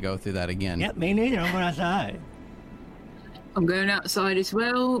 really don't want to go through that again. Yep, me neither. I'm going outside. I'm going outside as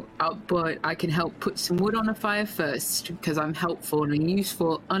well, but I can help put some wood on a fire first, because I'm helpful and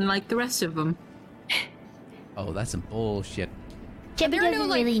useful, unlike the rest of them. Oh, that's some bullshit. Chubby There are no, doesn't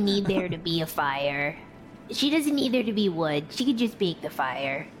like- really need there to be a fire. She doesn't need there to be wood. She could just make the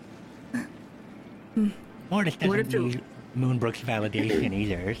fire. Mortis What if doesn't it- need Moonbrook's validation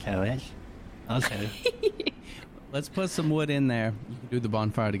either, so that's also. Let's put some wood in there. You can do the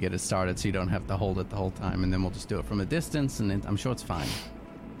bonfire to get it started, so you don't have to hold it the whole time, and then we'll just do it from a distance, and I'm sure it's fine.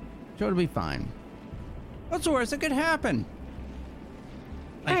 Sure, it'll be fine. What's the worst that could happen?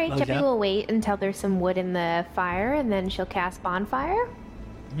 All right, blows Chubby up. will wait until there's some wood in the fire, and then she'll cast bonfire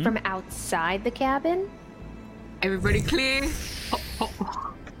from outside the cabin. Everybody clear?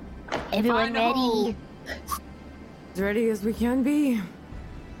 Everyone Find a hole. ready? As ready as we can be. The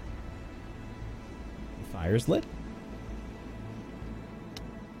fire's lit.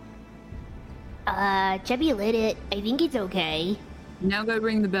 Chubby lit it. I think it's okay. Now go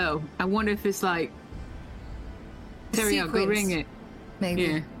ring the bell. I wonder if it's like... Terry, go Sequence. ring it. Maybe.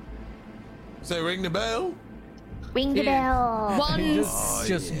 Yeah. Say ring the bell. Ring the bell. Once.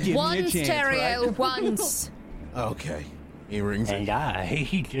 Just give me a Once, chance, Terrio, right? once. Okay. He rings it. And I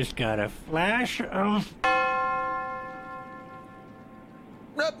just got a flash of...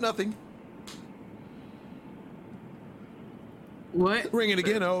 Nope, nothing. What? Ring it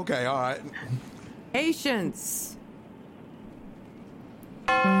again. Oh, okay, all right. Patience.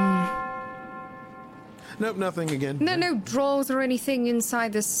 Nope, nothing again. No drawers or anything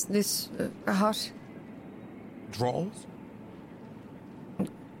inside this hut. Drawers?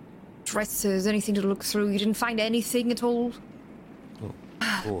 Dressers, anything to look through. You didn't find anything at all?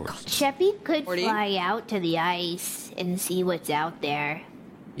 Of course. Cheppy could 40? fly out to the ice and see what's out there.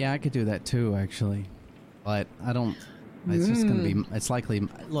 Yeah, I could do that too, actually. But I don't. It's just gonna be. It's likely.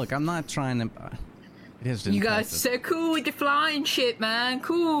 Look, I'm not trying to. It is. You guys impressive. so cool with the flying shit, man.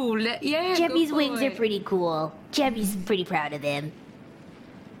 Cool. Yeah. Cheppy's go for wings are it. pretty cool. Cheppy's pretty proud of them.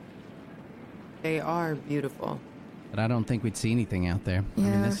 They are beautiful. But I don't think we'd see anything out there. I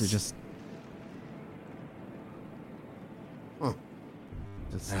mean, this is Yes.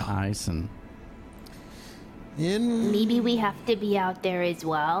 just ice and. Maybe we have to be out there as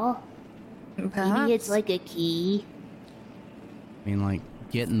well. Maybe it's like a key. I mean, like,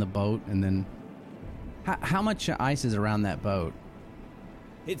 get in the boat and then. How much ice is around that boat?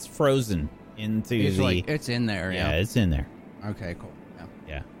 It's frozen into It's the. like it's in there. yeah, Yeah. it's in there. Okay. Cool. Yeah.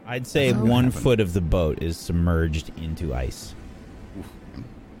 Yeah, I'd say That's what 1 happened. foot of the boat is submerged into ice.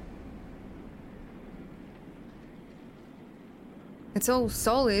 It's all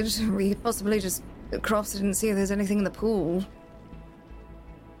solid. We could possibly just cross it and see if there's anything in the pool.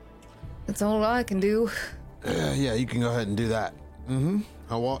 That's all I can do. Yeah, you can go ahead and do that. Mm-hmm.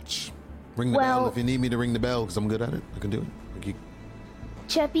 I'll watch. Ring the bell Well- if you need me to ring the bell, because I'm good at it. I can do it. Like you...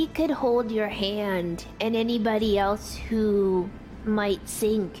 Cheppy could hold your hand and anybody else who might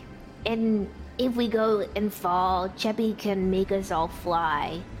sink. And if we go and fall, Cheppy can make us all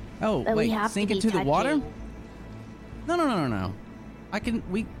fly. Oh, But we wait, have to sink be into the water? touching. No. I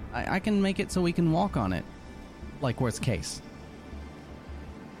can make it so we can walk on it. Like worst case.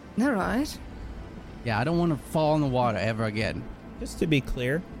 All right. Yeah, I don't want to fall in the water ever again. Just to be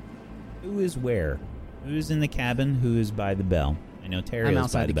clear, who is where? Who's in the cabin? Who is by the bell? I know Terry I'm is by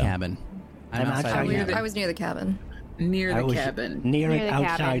outside the bell. cabin. I'm I'm outside outside the the cabin. I was near the cabin. Near I the was cabin. Near Near it, the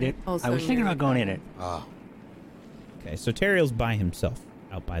outside cabin. it. Also I was thinking near about the going in it. Ah, Okay, so Teriel's by himself,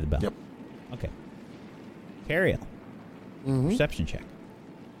 out by the bell. Yep. Okay. Teriel, mm-hmm. perception check.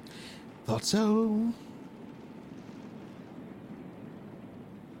 Thought so.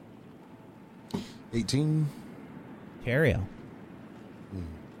 18. Teriel,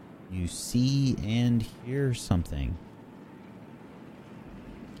 you see and hear something.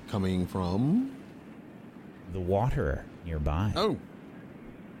 Coming from? The water nearby. Oh.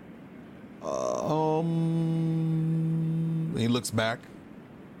 He looks back.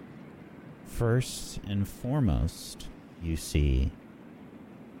 First and foremost, you see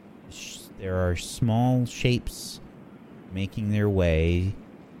there are small shapes making their way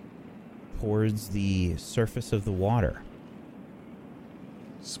towards the surface of the water.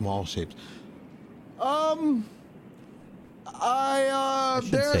 Small shapes. I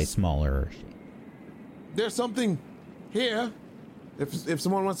should say smaller shape. There's something here. If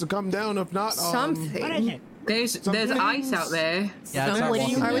someone wants to come down, if not, Something. What is it? There's ice out there. Yeah, I start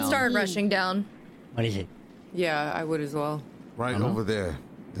walking I would down. start rushing down. What is it? Yeah, I would as well. right over there.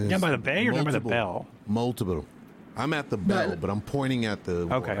 There's Down by the bay or down by the multiple- bell? Multiple. I'm at the bell, but I'm pointing at the.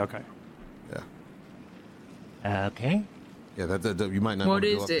 Okay, water. okay. Yeah. Okay. Yeah, that you might not. What wanna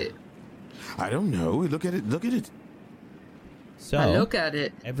go is up it? there. I don't know. Look at it. Look at it. So I look at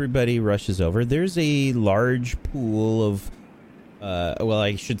it. everybody rushes over. There's a large pool of, well,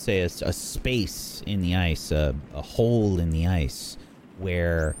 I should say a space in the ice, a hole in the ice,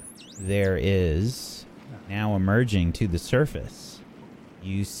 where there is, now emerging to the surface,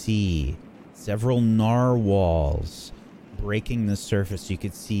 you see several narwhals breaking the surface. You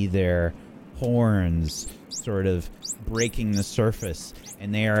could see their horns sort of breaking the surface,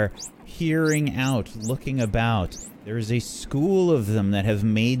 and they are peering out, looking about. There is a school of them that have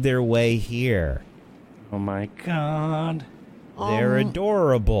made their way here. Oh my god. They're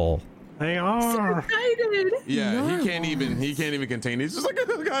adorable. They are. Yeah, he can't even contain it. He's just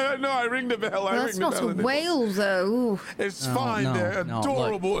like, no, I ring the bell. I Well, ring that's the not bell. a and whale, though. It's No, fine. no, They're no, look.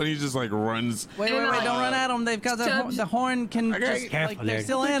 adorable, and he just like runs. Wait, don't run at them. They've got the horn can just, careful like, they're there.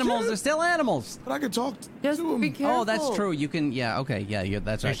 still animals. They're still animals. But I can talk Just to him. be careful. Oh, that's true. You can, yeah, okay, yeah,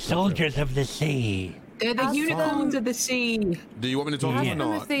 that's They're actually soldiers of the sea. They're the unicorns of the sea. Do you want me to talk to them or them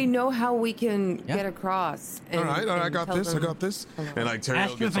not? if they know how we can get across. All right, I got tell this. I them- got this. And like Terry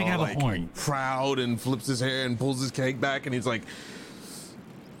Ask them gets if they all have a like horn. proud and flips his hair and pulls his cake back, and he's like,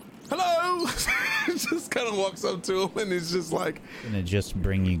 "Hello!" Just kind of walks up to him, and he's just like, Gonna just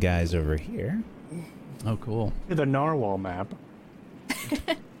bring you guys over here. Oh, cool. The narwhal map.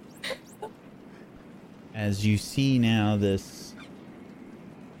 As you see now, this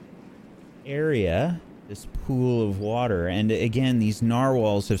area, this pool of water, and again, these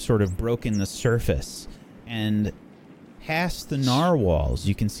narwhals have sort of broken the surface. And past the narwhals,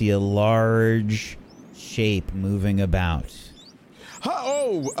 you can see a large shape moving about.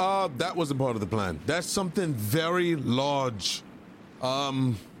 That wasn't part of the plan. That's something very large.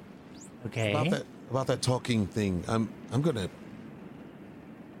 Okay. About that talking thing. I'm gonna.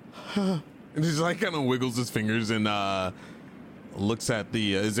 And he's like kind of wiggles his fingers and looks at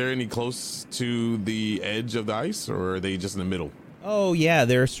the. Is there any close to the edge of the ice, or are they just in the middle? Oh, yeah,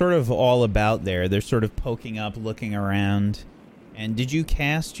 they're sort of all about there. They're sort of poking up, looking around. And did you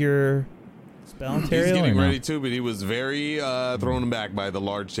cast your spell, Terry? He's getting ready to, but he was very thrown back by the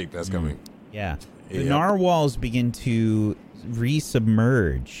large shape that's coming. Yeah. The narwhals begin to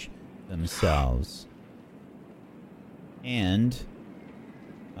resubmerge themselves. And,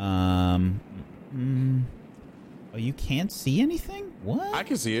 oh, you can't see anything? What? I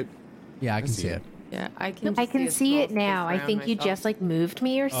can see it. Yeah, I can see it. Yeah, I can see it now. I think you just like moved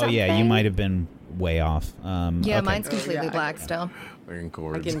me or Oh, something. yeah, you might have been way off. Yeah, okay. mine's completely black still. I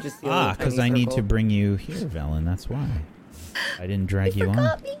can just see Because I need to bring you here, Velen. That's why. I didn't drag you on.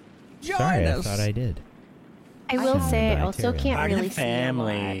 Sorry, I thought I did. I will say, I Bye, also Terry. can't Part of really the see a lot.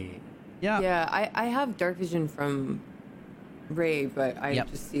 family. Yeah, I have dark vision from Ray, but I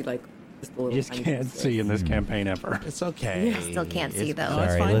just see like just a little. You just tiny can't bit. see in this campaign ever. It's okay. Still can't see though.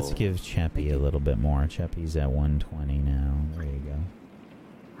 Sorry, let's give Cheppy a little bit more. Cheppy's at 120 now. There you go.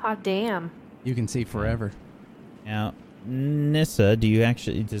 Hot damn. You can see forever. Now, Nissa,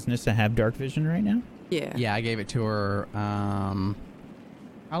 does Nissa have dark vision right now? Yeah. Yeah, I gave it to her. How long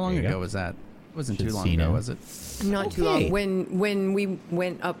There you ago go. was that? It wasn't Should too long see ago, now. was it? Not too long. When we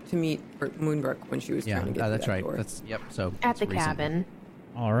went up to meet Moonbrook when she was Yeah, trying to get that's to that right. door. That's So At it's the recent. cabin.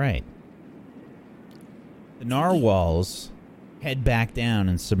 All right. The narwhals head back down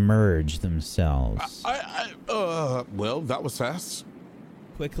and submerge themselves. Well, that was fast.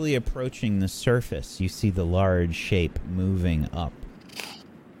 Quickly approaching the surface, you see the large shape moving up.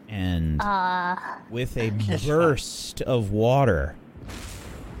 And with a burst of water,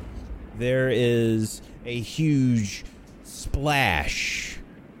 there is a huge splash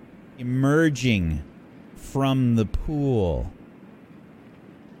emerging from the pool.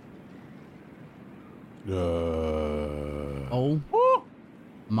 Oh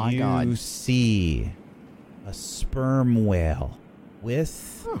my God. You see a sperm whale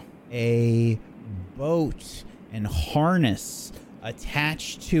with a boat and harness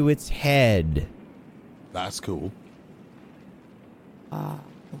attached to its head. That's cool. I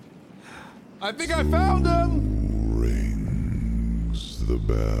think I found him. Rings the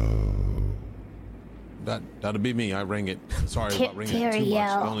bell. That'd be me. I rang it. Sorry about ringing it too much.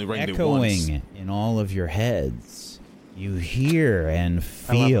 I only rang it once. Echoing in all of your heads, you hear and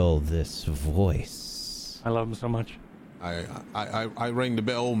feel this voice. I love him so much. I rang the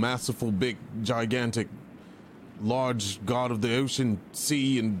bell, masterful, big, gigantic, large god of the ocean,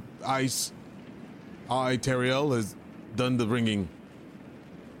 sea, and ice. Teriel, has done the ringing.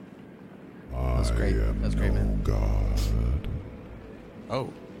 That's great. That's great, man. God. Oh,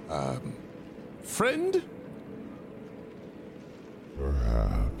 friend?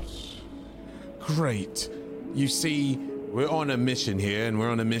 Perhaps. Great. You see, we're on a mission here, and we're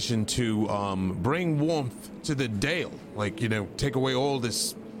on a mission to bring warmth to the Dale. Like, take away all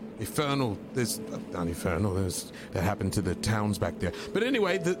this infernal, not infernal, that happened to the towns back there. But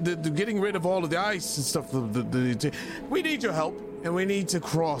anyway, the getting rid of all of the ice and stuff, we need your help, and we need to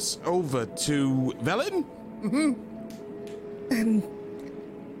cross over to Velen.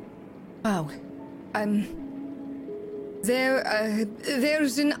 Wow.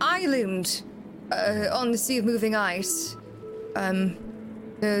 There's an island on the Sea of Moving Ice.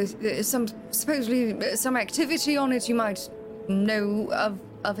 There's supposedly some activity on it. You might know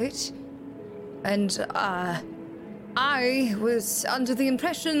of it. And I was under the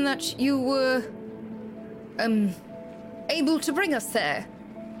impression that you were able to bring us there.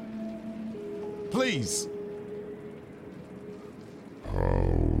 Please. How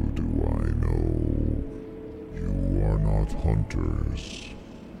do I know you are not hunters?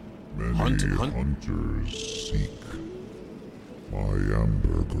 Many hunters seek my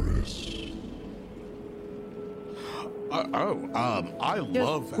ambergris. I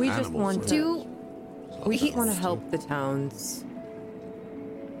love we animals. just want to. We just want to help the towns.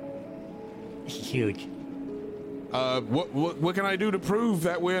 This is huge. What can I do to prove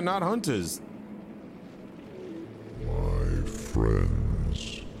that we're not hunters? My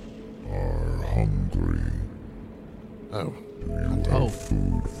friends are hungry. Oh. Do you have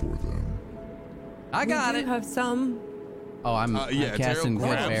food for them? I got we it. Do have some. Oh, I'm casting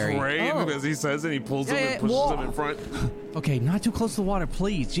Woodberry. Ray as he says it, he pulls him and pushes him in front. Okay, not too close to the water,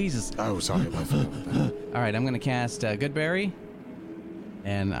 please. Jesus. Oh, sorry about that. All right, I'm going to cast Goodberry,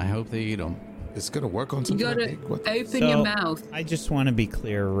 and I hope they eat them. It's going to work on You something. gotta open your mouth. I just want to be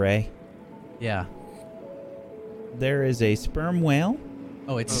clear, Ray. Yeah. There is a sperm whale.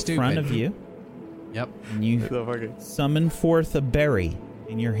 Oh, it's in stupid. front of you. Yep. And you summon forth a berry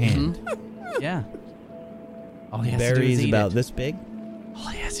in your hand. Mm-hmm. Yeah. All he The has to do berry is is eat about it. this big. All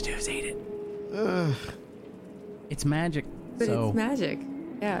he has to do is eat it. It's magic. But so it's magic.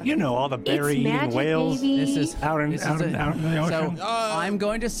 Yeah. You know all the berry-eating magic, whales baby. this is out in this out is in it. the ocean. So I'm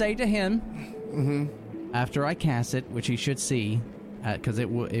going to say to him, after I cast it, which he should see, because it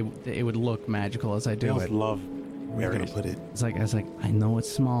would look magical as I do Whales it. love We're going berries. to put it. It's like I know it's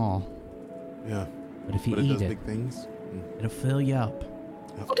small, Yeah. but if you But it eat does it, big things. it'll fill you up.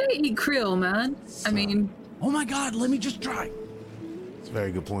 Well, don't eat krill, man. I mean, Oh my God! Let me just try. It's a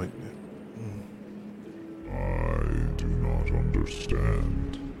very good point. I do not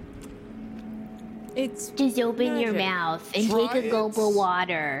understand. It's Just open your magic. mouth and Try take a gulp it. of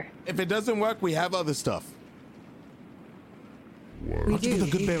water. If it doesn't work, we have other stuff. What We Let's do. put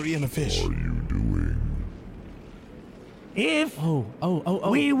a good berry in a fish. are you doing? If Oh!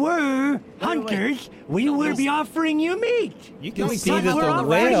 we were hunters, we would be offering you meat. You can Wait, see guys, that all the the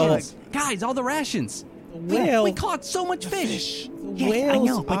whale, rations. Guys, all the rations. the We whale, caught so much fish. the Yes, I whale's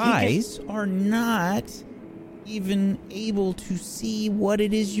know, but you eyes are not even able to see what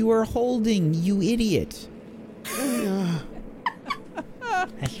it is you are holding. You idiot!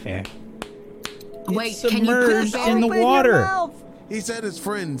 That's fair. wait, It's can you put submerged the in the berry, water. He said his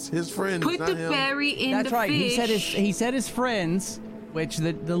friends. put not the him. berry in That's the right. fish? He said his friends, which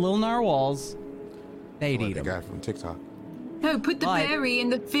the little narwhals, they'd Like eat the them. guy from TikTok. No, put the Right. berry in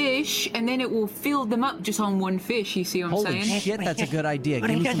the fish, and then it will fill them up just on one fish. You see what I'm Holy saying? shit, that's a good idea. But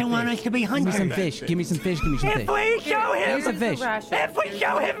Give he me some doesn't want fish. us to be Give me some hunters. fish. Give me some fish. Give me some If fish. we show Here's him, some fish. if we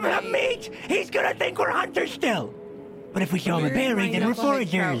show him the meat, he's gonna think we're hunters still. But if we show him a Here's berry, my then we're knucklehead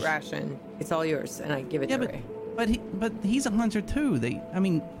trout foragers. ration. It's all yours, and I give it Yeah, to but Ray. but he's a hunter too. But he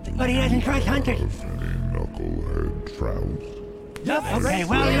doesn't trust hunters. Have any knucklehead trout? Okay,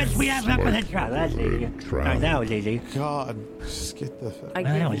 well, we have knucklehead trout. That's easy. Trout. Oh, that was easy. God, just get the. I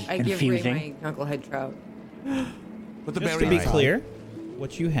That give, was I give Ray confusing. my knucklehead trout. Put the Just berry to be in. clear,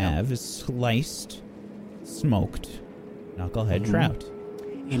 what you have is sliced, smoked knucklehead trout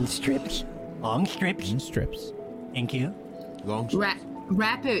In strips, long strips. in strips. Thank you. Long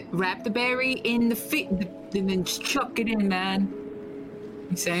Wrap the berry in the fish, and then just chuck it in, man.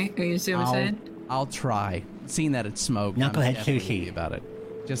 You see what I'm saying? I'll try. Seeing that it's smoked, I'm Knucklehead definitely sushi. about it.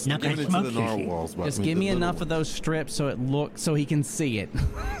 Just Knucklehead Give it to smoked the sushi. narwhals. but Just I give me the enough little- of those strips so he can see it.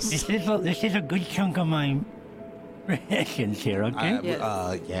 This is a good chunk of my rations here, okay?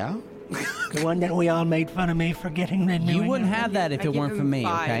 Yeah. The one that we all made fun of me for getting the new. You wouldn't have that if I it give weren't for him me,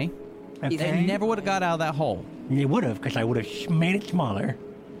 5. okay? Okay. They never would have got out of that hole. You would have, because I would have made it smaller.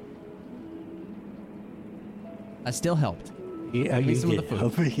 I still helped. Yeah, you some of did. the food.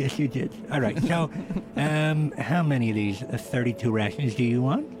 Hopefully, yes, you did. All right. So, how many of these 32 rations do you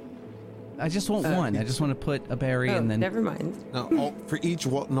want? I just want one. I just want to put a berry Oh, and then. never mind. No, for each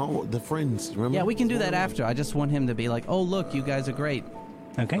not the friends. Remember? Yeah, we can do that after. I just want him to be like, "Oh, look, you guys are great."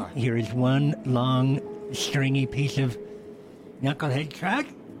 Okay. Here is one long, stringy piece of knucklehead trout.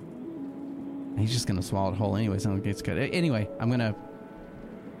 He's just gonna swallow it whole anyway, so it's good. Anyway, I'm gonna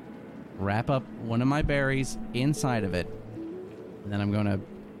wrap up one of my berries inside of it, and then I'm gonna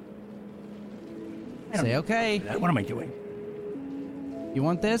say, "Okay, What am I doing? you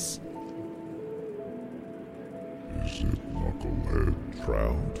want this?" Is it knucklehead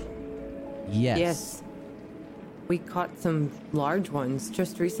trout? Yes. Yes. We caught some large ones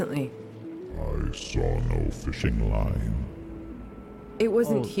just recently. I saw no fishing line. It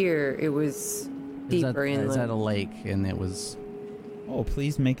wasn't Oh. here. It was Is deeper that, inland. is that a lake? And it was. Oh,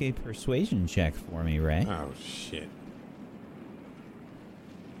 please make a persuasion check for me, Ray. Oh shit.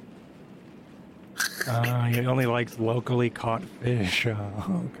 He only likes locally caught fish.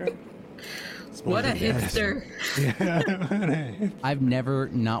 Okay. What a hipster. I've never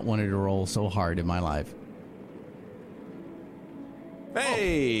not wanted to roll so hard in my life. Hey.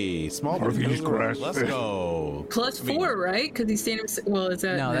 Hey, small Northeast grass. Let's go. +4, right? Because he's standing. Well, is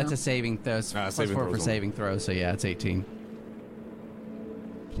that No, that's a saving throw. Plus saving 4 throws for only. saving throw, so yeah, it's 18.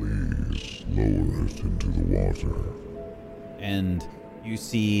 Please lower it into the water. And you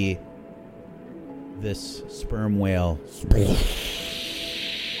see this sperm whale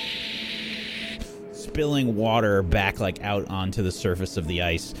spilling water back like out onto the surface of the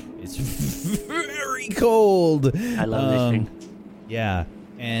ice. It's very cold. I love this thing. Yeah,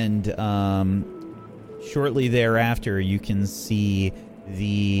 and shortly thereafter, you can see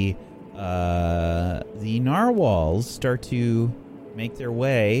the narwhals start to make their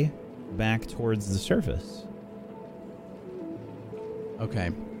way back towards the surface.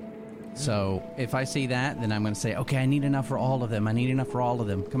 Okay. So if I see that, then I'm going to say, okay, I need enough for all of them.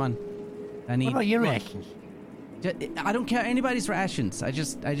 Come on. I need. What about your rations? I don't care anybody's rations. I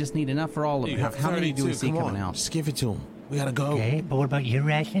just need enough for all of You them. have How many do we 32. see Come coming on, out? Just give it to him. We gotta go. Okay, but what about your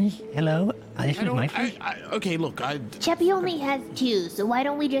rations? Hello? This is my food. Okay, look, Cheppy only has 2, so why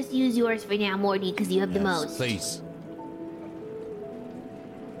don't we just use yours for now, Morty, because you have the most. Please.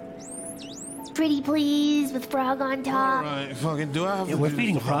 Pretty please, with frog on top. Alright, fucking do I have Yeah, we're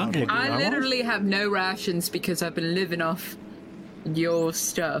feeding frogs. I literally have no rations because I've been living off your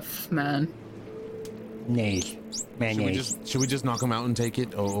stuff, man. Nays. Should we just knock him out and take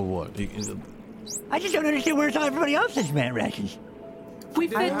it, or what? I just don't understand where's all everybody else's rations. We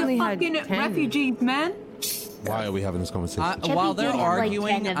fed the fucking refugees, man. Why are we having this conversation? While they're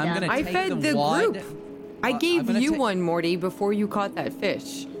arguing, I'm going to I take fed the wad. group. I gave you one, Morty, before you caught that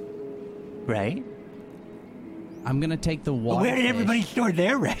fish. Right? I'm going to take the water. Where did everybody store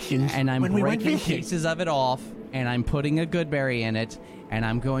their rations? And I'm when we went breaking fishing? pieces of it off, and I'm putting a good berry in it, and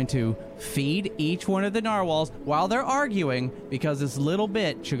I'm going to feed each one of the narwhals while they're arguing, because this little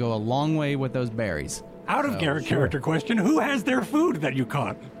bit should go a long way with those berries. Out of character question, who has their food that you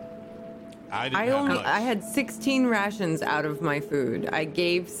caught? I had 16 rations out of my food. I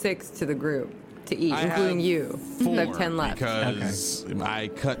gave 6 to the group to eat, including you. 4 I have 10 left. because I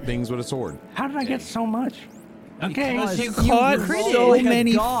cut things with a sword. How did I get so much? Okay, Because so you caught critted so like a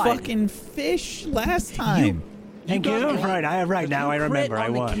many god. fucking fish last time. Thank you. Right now I remember. I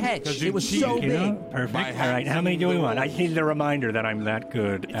won. It was so You know? big. Perfect. All right, how many do we want? I need the reminder that I'm that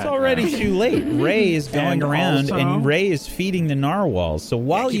good. It's already too late. Ray is going And around, also- and Ray is feeding the narwhals. So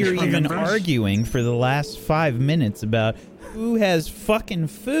while keep you're trying even first. arguing for the last 5 minutes about who has fucking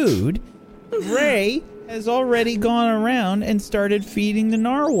food, Ray has already gone around and started feeding the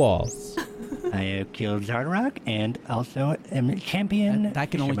narwhals. I have killed Zardock and also am a champion.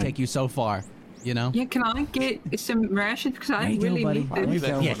 That can only take you so far, you know? Yeah, can I get some rations? Because I There you go, really buddy. need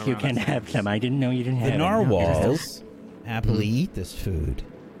them. Yes, you can have some. I didn't know you didn't The have narwhals happily eat this food.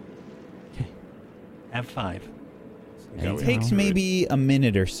 Have 5. And it takes maybe a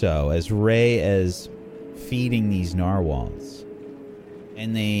minute or so as Ray is feeding these narwhals.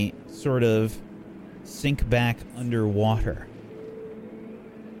 And they sort of sink back underwater.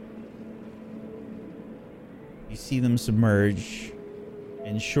 You see them submerge,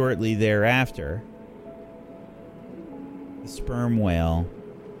 and shortly thereafter, the sperm whale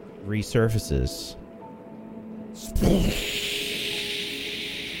resurfaces.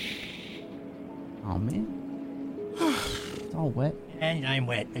 Oh, man. It's all wet. And I'm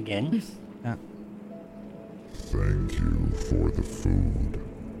wet again. Yeah. Thank you for the food.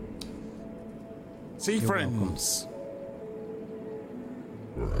 See, friends.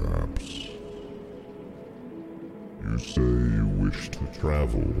 Perhaps. You say you wish to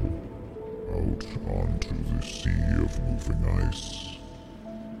travel out onto the sea of moving ice.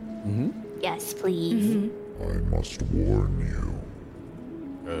 Yes, please. I must warn you.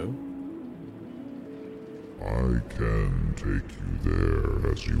 Oh? I can take you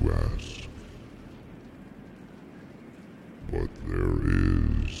there as you ask. But there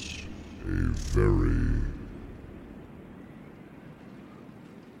is a very,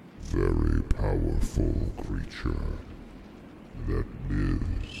 very powerful creature that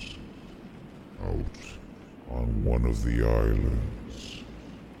lives out on one of the islands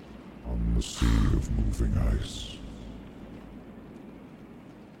on the sea of moving ice.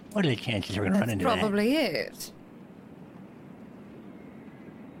 What are the chances we're going to run into Probably it.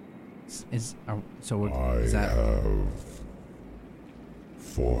 Is I that have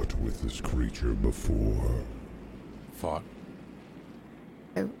fought with this creature before. Fought.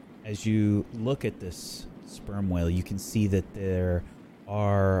 As you look at this sperm whale, you can see that there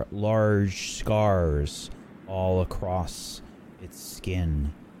are large scars all across its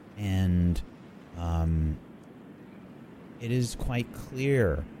skin. And it is quite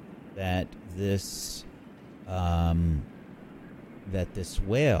clear that this that this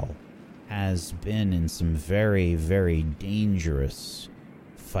whale has been in some very, very dangerous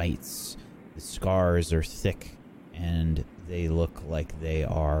fights. The scars are thick, and they look like they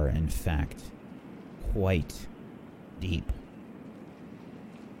are, in fact, quite deep.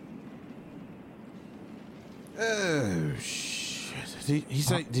 Oh, shit.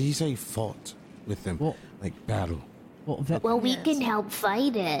 Did he say fought with them? Well, like battle? Well, we can help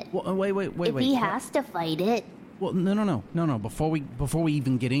fight it. Well, wait. If he has to fight it. Well, no. Before we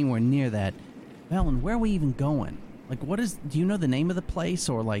even get anywhere near that, Valen, where are we even going? Like, do you know the name of the place,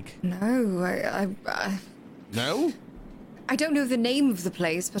 or like? No, No? I don't know the name of the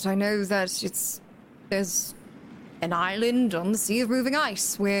place, but I know that there's an island on the Sea of Moving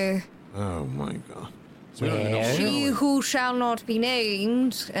Ice where... Oh, my God. So she who shall not be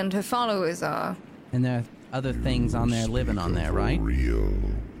named and her followers are. And there are other things on there living on there, right? Real.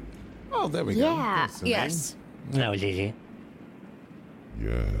 Oh, there we go. Yeah. Yes. That was easy.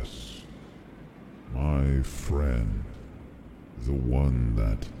 Yes. My friend. The one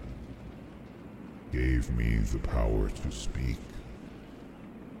that gave me the power to speak.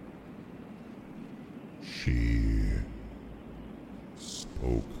 She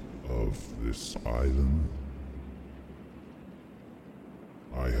spoke of this island.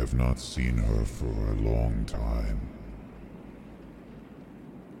 I have not seen her for a long time.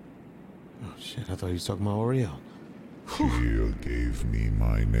 Oh, shit. I thought he was talking about Oriel. She gave me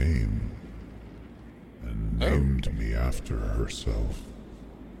my name and named me after herself.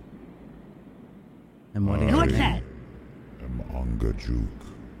 And what is What's that? I'm Angajuk.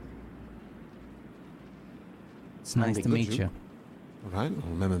 It's nice to meet you. All right, I'll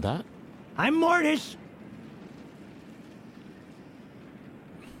remember that. I'm Mortis.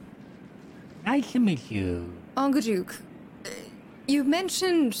 Nice to meet you. Angajuk, you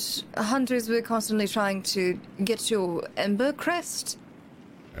mentioned hunters were constantly trying to get your Ember Crest?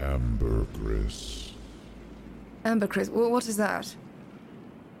 Ambergris. Amber Crest, what is that?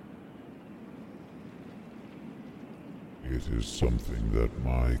 It is something that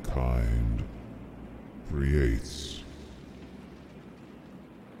my kind creates.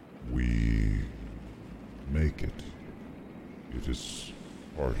 We make it. It is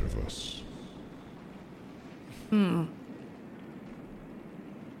part of us.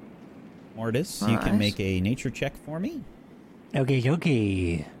 Mortis, you can make a nature check for me.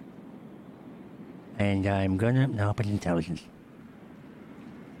 Okay. And I'm gonna... No, but intelligence.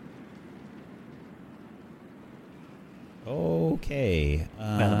 Okay.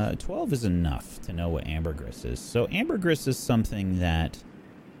 12 is enough to know what ambergris is. So ambergris is something that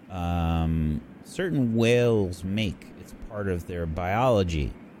certain whales make. It's part of their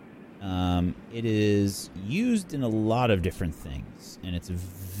biology. It is used in a lot of different things, and it's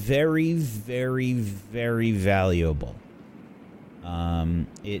very, very, very valuable.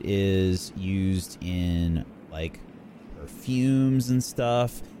 It is used in, like, perfumes and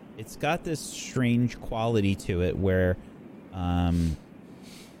stuff. It's got this strange quality to it where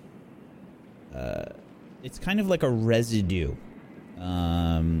it's kind of like a residue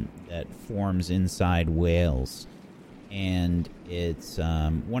that forms inside whales. And it's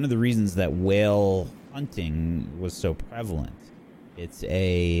one of the reasons that whale hunting was so prevalent. It's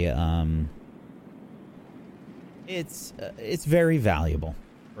it's very valuable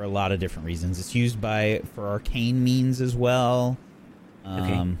for a lot of different reasons. It's used for arcane means as well.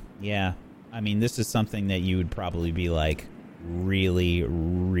 Okay. Yeah, I mean, this is something that you would probably be like really,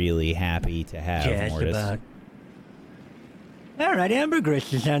 really happy to have. Just Mortis. about. All right, ambergris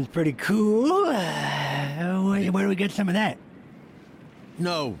sounds pretty cool. Where do we get some of that?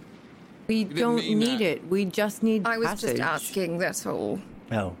 No. We don't need it. We just need I was passage. just asking, that's all.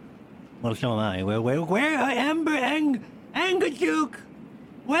 Oh, well, so am I. Where, Angajuk?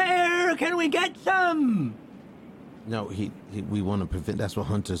 Where can we get some? No, we want to prevent. That's what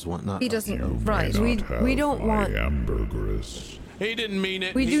hunters want. Not He doesn't. You Right. may not we have don't my want- ambergris. He didn't mean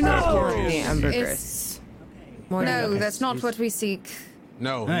it. We He's do not just want curious. the ambergris. It's... More No, than- that's not what we seek.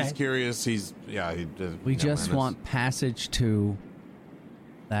 No, All he's right. curious. We no, just man, want passage to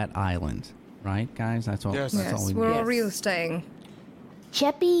that island, right, guys? That's all. Yes. That's all Yes, we we're need. all real staying.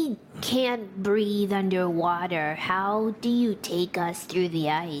 Cheppy can't breathe underwater. How do you take us through the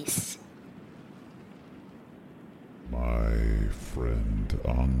ice? My friend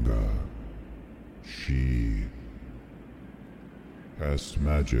Anga, she casts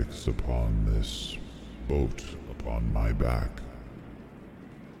magics upon this boat upon my back.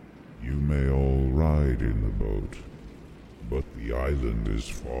 You may all ride in the boat, but the island is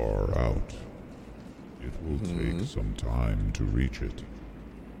far out. It will take some time to reach it.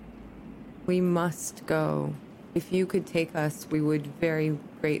 We must go. If you could take us, we would very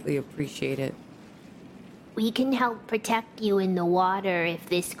greatly appreciate it. We can help protect you in the water if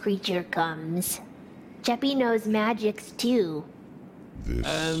this creature comes. Cheppy knows magics too.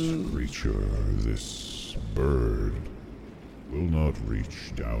 This creature, this bird, will not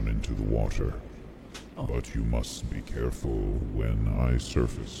reach down into the water. But you must be careful when I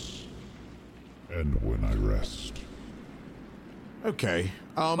surface and when I rest. Okay.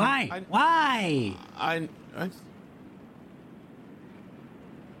 Why? I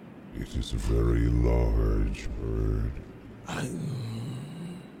It is a very large bird.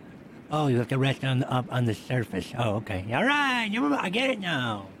 Oh, you have to rest on the surface. Oh, okay. All right. I get it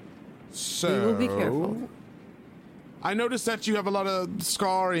now. So, We will be careful. I noticed that you have a lot of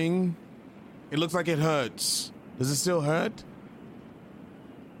scarring. It looks like it hurts. Does it still hurt?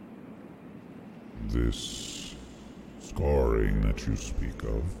 This scarring that you speak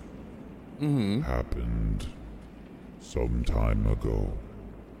of happened some time ago.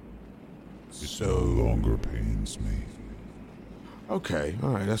 It no longer pains me. Okay, all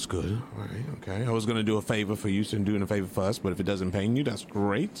right, that's good. All right, okay. I was gonna do a favor for you, so I'm doing a favor first. But if it doesn't pain you, that's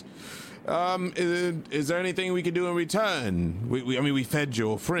great. Is there anything we could do in return? We fed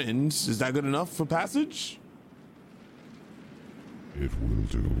your friends. Is that good enough for passage? It will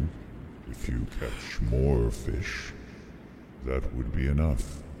do. If you catch more fish, that would be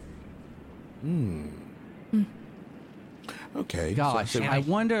enough. Okay. Gosh, so- I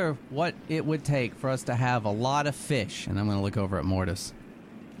wonder what it would take for us to have a lot of fish. And I'm going to look over at Mortis.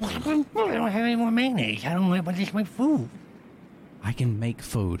 I don't have any more mayonnaise. I don't know what this my food. I can make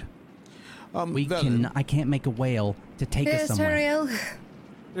food. Velen, I can't make a whale to take us somewhere. Teriel.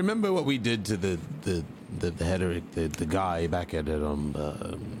 remember what we did to the head of the guy back at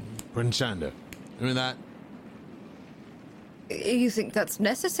Prince Shander? Remember that? You think that's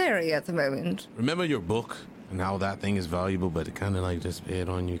necessary at the moment? Remember your book and how that thing is valuable, but it kind of like disappeared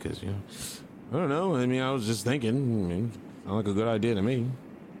on you because, you know, I don't know. I mean, I was just thinking. I mean, sound like a good idea to me.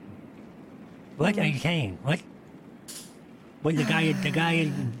 What are you saying? What? What, the guy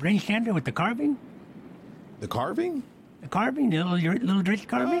in Prince Shander with the carving? The carving? The carving? The little Dritch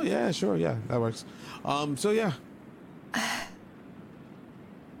carving? Oh, yeah, sure, yeah, that works. So yeah.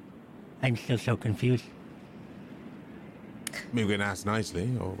 I'm still so confused. Maybe we can ask nicely,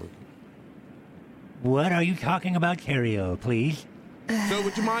 or... What are you talking about, Terrio, please? So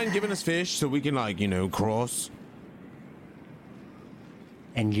would you mind giving us fish so we can, like, you know, cross?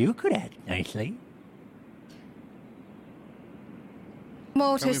 And you could act nicely.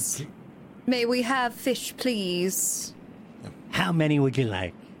 Mortis, may we have fish, please? How many would you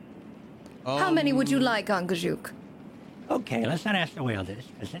like? How many would you like, Angajuk? Okay, let's not ask the whale this,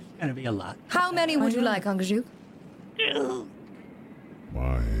 because it's going to be a lot. How many would you like, Angajuk?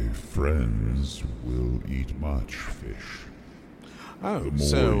 My friends will eat much fish. Oh, the more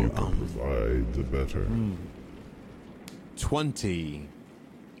so, you can provide, the better. 20.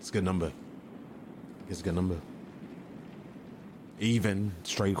 It's a good number. It's a good number. Even,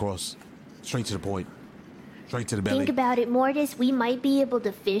 straight across, straight to the point, straight to the belly. Think about it, Mortis. We might be able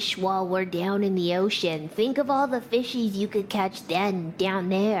to fish while we're down in the ocean. Think of all the fishies you could catch then, down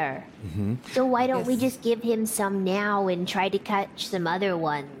there. So why don't we just give him some now and try to catch some other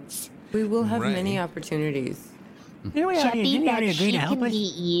ones? We will have Right. many opportunities. Cheppy, that agree she to help can us?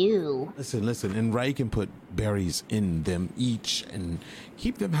 beat you. Listen, and Ray can put berries in them each and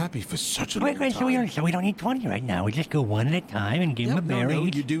keep them happy for such a long Wait, so time. we don't need 20 right now. We just go one at a time and give him a berry. No,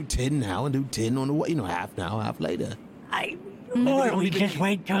 each. you do 10 now and do 10 on the way. You know, half now, half later. Or we just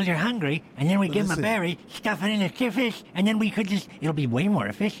wait till they're hungry, and then we give them a Listen. berry, stuff it in a fish, and then we could it'll be way more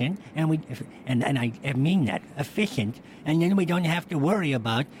efficient, and I mean that, efficient, and then we don't have to worry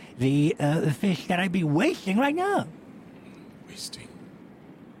about the fish that I'd be wasting right now. Wasting.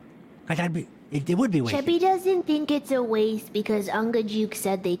 Because it would be wasted. Cheppy doesn't think it's a waste because Ungajuk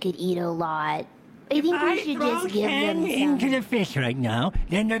said they could eat a lot. I think we should throw just give 10 them into some. the fish right now,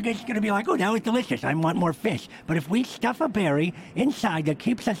 then they're just going to be like, oh, that was delicious. I want more fish. But if we stuff a berry inside that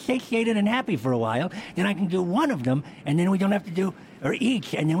keeps us satiated and happy for a while, then I can do one of them, and then we don't have to do, or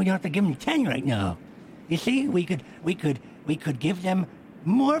each, and then we don't have to give them 10 right now. You see, we could give them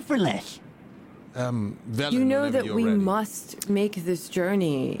more for less. Velen, You know whenever that you're we ready. must make this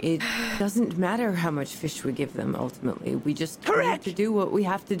journey. It doesn't matter how much fish we give them ultimately. We just Correct. need to do what we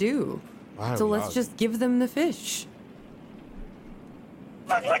have to do. Wow, So wow. let's just give them the fish.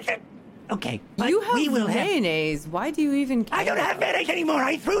 Okay, but You have we will have... mayonnaise. Why do you even care? I don't have mayonnaise anymore.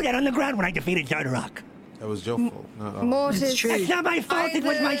 I threw that on the ground when I defeated Zardarok. That was your fault. No. Mortis, That's not my fault. It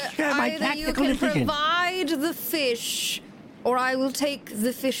was my either you tactical can decision. provide the fish, or I will take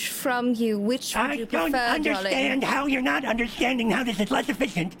the fish from you. Which would I you don't prefer, understand how you're not understanding how this is less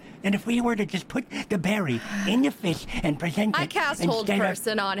efficient than if we were to just put the berry in the fish and present it. I cast hold instead of-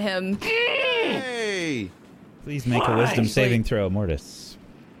 person on him. Hey! Please make a wisdom saving throw, Mortis.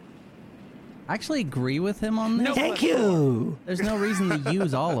 I actually agree with him on this. Thank you. There's no reason to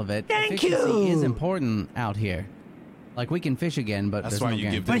use all of it. Thank Efficiency you. is important out here. Like, we can fish again, but That's there's why no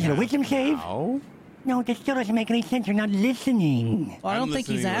you give guarantee. What is it, a wisdom save? How? No, that still doesn't make any sense. You're not listening. Well, I don't I'm think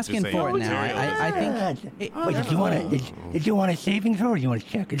he's listening to asking what for you're it now. saying. I think... Wait, did you want a saving throw or do you want to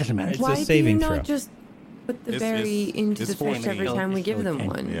check? It doesn't matter. It's Why a do you saving not throw. just put the It's- berry it's- into it's the fish 14. every time we give them Okay.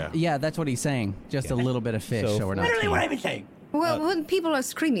 one? Yeah. Yeah, that's what he's saying. Just a little bit of fish, So so we're not... Literally what cheating. I've been saying. Well, when people are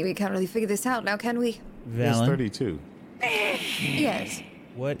screaming, we can't really figure this out now, can we? It's Valen, 32. Yes.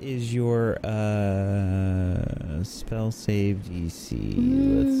 what is your spell save DC?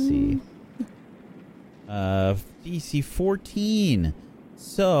 Let's see. DC 14.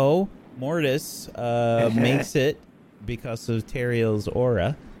 So Mortis makes it because of Teriel's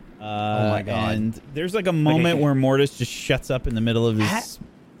aura. Oh my God. And there's like a moment where Mortis just shuts up in the middle of his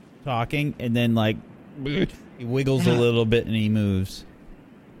talking, and then like he wiggles a little bit and he moves.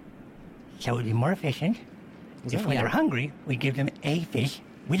 So it would be more efficient if we are hungry, we give them a fish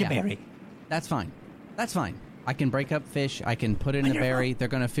with Yeah. a berry. That's fine. That's fine. I can break up fish. I can put it in a Wonderful. berry. They're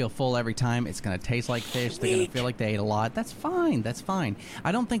going to feel full every time. It's going to taste like fish. They're going to feel like they ate a lot. That's fine. That's fine.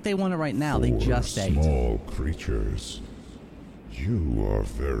 I don't think they want it right now. They For just ate. small creatures, you are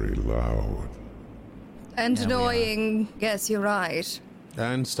very loud. And Yeah, we are. annoying. Yes, you're right.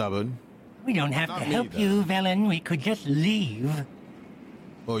 And stubborn. We don't have Not to me, help though. you, Velen. We could just leave.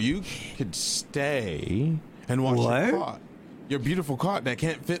 Or you could stay and watch What? your cart. Your beautiful cart that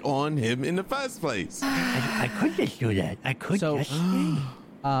can't fit on him in the first place. I could just do that. I could So- just stay.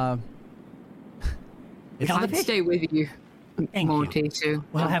 It's all the I'd fish. stay with you, Thank Monty, too.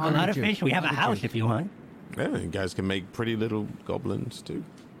 We'll have a lot of you. fish. We have a Honored house you. if you want. Yeah, you guys can make pretty little goblins too.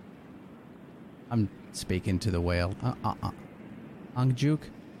 I'm speaking to the whale. Angjuk,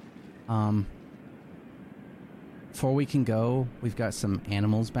 before we can go, we've got some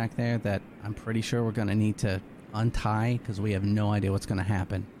animals back there that I'm pretty sure we're going to need to untie because we have no idea what's going to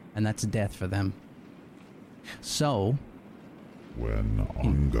happen. And that's death for them. So, When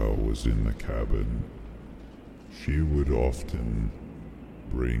Anga was in the cabin, she would often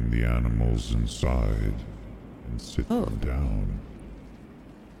bring the animals inside and sit them down.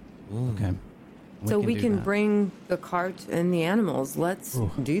 okay. So we do can that. bring the cart and the animals. Let's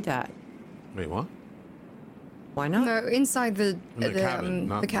do that. Wait, what? Why not? No, inside the In the cabin,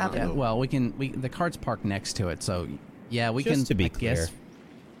 not- the cabin. not- Well, the cart's parked next to it, so yeah, we Just can. to be I clear, guess,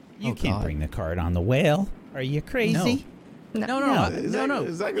 you Oh, can't God. bring the cart on the whale. Are you crazy? no,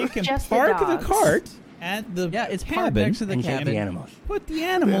 Is that You can Just the park the dogs. cart at the Yeah, it's parked cabin next to the And take cabin. the animals. Put the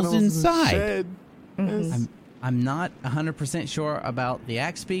animals inside. I'm not 100% sure about the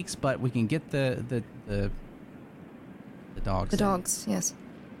axe speaks, but we can get the dogs. The in. dogs, yes.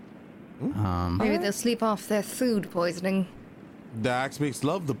 Oh. Maybe they'll sleep off their food poisoning. The Axbeaks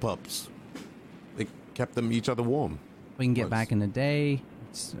love the pups. They kept them each other warm. We can get Once. back in a day,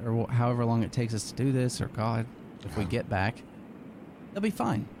 or however long it takes us to do this, or God, if we get back, they'll be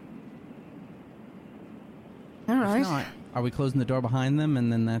fine. All If right. not, are we closing the door behind them,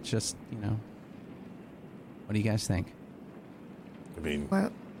 and then that's just, what do you guys think? I mean,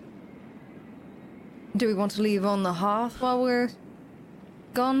 Well, do we want to leave on the hearth while we're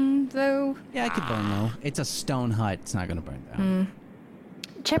gone, though? Yeah, I could burn though. It's a stone hut. It's not going to burn down.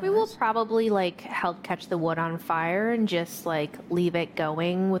 Chebby will probably help catch the wood on fire and just leave it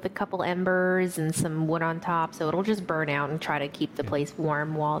going with a couple embers and some wood on top, so it'll just burn out and try to keep the place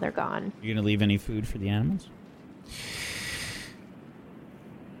warm while they're gone. You gonna leave any food for the animals?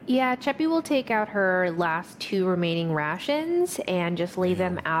 Yeah, Cheppy will take out her last 2 remaining rations and just leave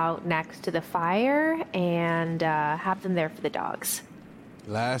them out next to the fire and have them there for the dogs.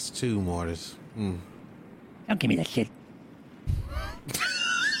 last 2, Mortis. Don't give me that shit.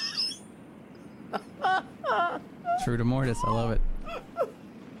 True to Mortis. I love it.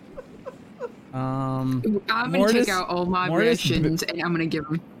 I'm gonna Mortis- take out all my Mortis- rations and I'm gonna give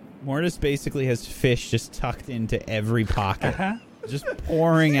them. Mortis basically has fish just tucked into every pocket. Just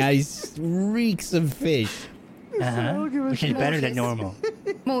pouring out. He reeks of fish. Which is better than normal.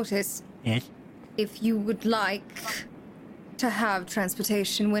 Mortis, Yes? if you would like to have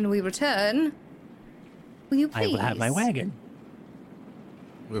transportation when we return, will you I please? will have my wagon.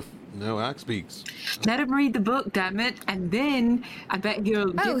 With no Axbeaks. Let him read the book, damn it, and then I bet he'll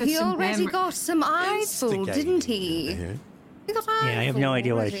Oh, give us he some already damn- got some eyes full, didn't he? Yeah. He got Yeah, I have no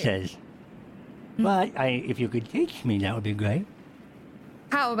idea what it already. says. But if you could teach me, that would be great.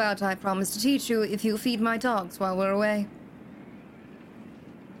 How about I promise to teach you if you feed my dogs while we're away?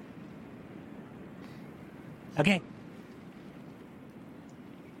 Okay.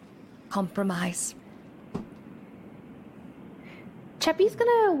 Compromise. Cheppy's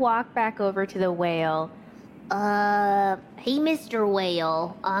gonna walk back over to the whale. Hey, Mr.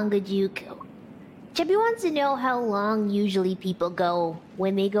 Whale, Ongajuk. Cheppy wants to know how long usually people go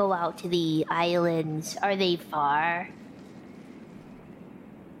when they go out to the islands. Are they far?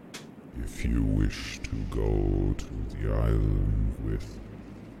 If you wish to go to the island with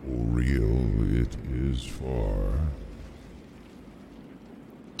Oriel, it is far.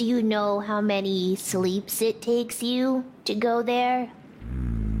 Do you know how many sleeps it takes you to go there?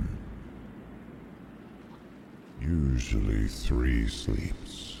 Usually 3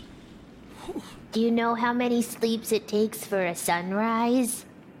 sleeps. Do you know how many sleeps it takes for a sunrise?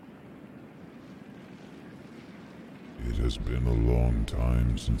 It has been a long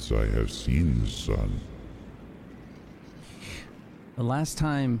time since I have seen the sun. The last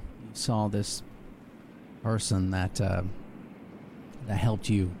time you saw this person that helped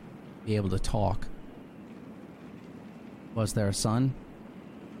you be able to talk, was there a sun?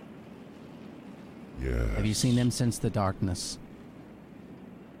 Yes. Have you seen them since the darkness?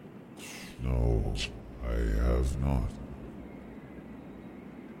 No, I have not.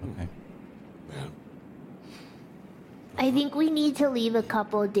 Okay. I think we need to leave a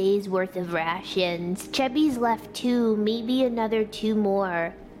couple days worth of rations. Chubby's left 2, maybe another 2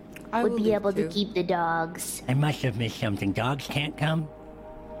 more. Would be able to keep the dogs. I must have missed something. Dogs can't come?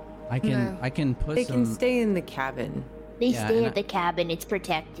 I can put They some... can stay in the cabin. They stay at the cabin, it's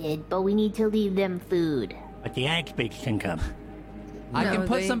protected, but we need to leave them food. But the Axbeaks can come. I can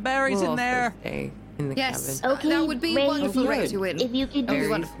put some berries in there. Stay in the Yes, cabin. Okay, that would be Ray, wonderful, if Ray, you- to win. If you could do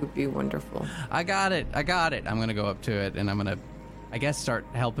Berries would be wonderful. I got it. I'm gonna go up to it, and I'm gonna, I guess, start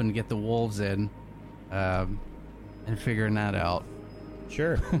helping get the wolves in, and figuring that out.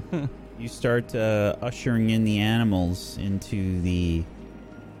 Sure. You start ushering in the animals into the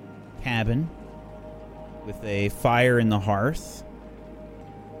cabin with a fire in the hearth.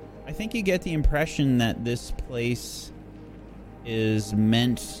 I think you get the impression that this place is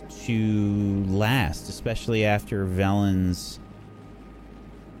meant to last, especially after Velen's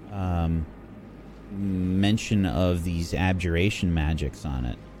mention of these abjuration magics on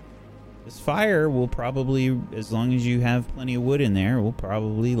it. This fire will probably, as long as you have plenty of wood in there, will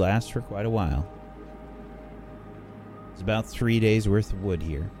probably last for quite a while. It's about 3 days worth of wood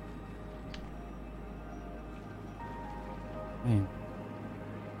here.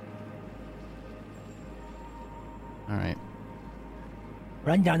 All right.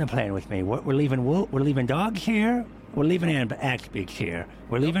 Run down the plan with me. We're leaving we're leaving dogs here. We're leaving Axbeaks here.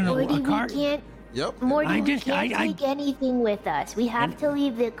 We're leaving Morty, a we cart. can't. Yep. Morty, we can't take anything with us. We have to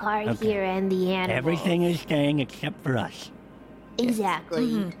leave the car here and the animals. Everything is staying except for us.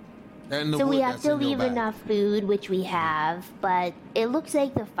 Exactly. And the So we wood have that's to in your leave bag. enough food, which we have, but it looks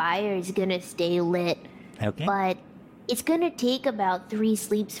like the fire is gonna stay lit. Okay. But it's gonna take about 3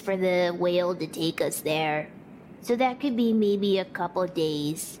 sleeps for the whale to take us there. So that could be maybe a couple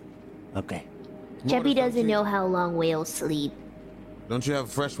days. Okay. Chubby doesn't know how long whales sleep. Don't you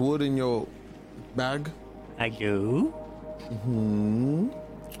have fresh wood in your bag? I do.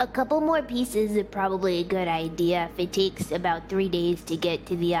 A couple more pieces is probably a good idea. If it takes about 3 days to get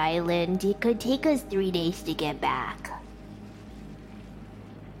to the island, it could take us 3 days to get back.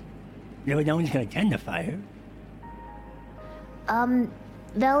 No one's gonna tend the fire.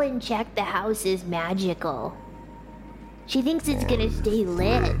 Velen checked the house is magical. She thinks it's gonna stay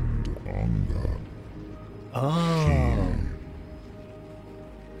lit. Oh.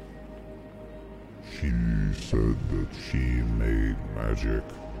 She said that she made magic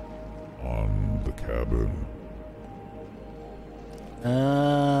on the cabin.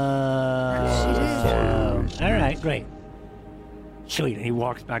 All right, great. Sweet. And he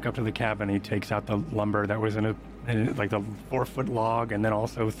walks back up to the cabin. He takes out the lumber that was in like the 4-foot log, and then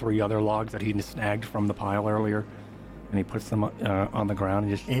also 3 other logs that he snagged from the pile earlier. And he puts them on the ground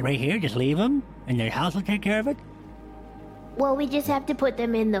and just Right here, just leave them, and the house will take care of it. Well, we just have to put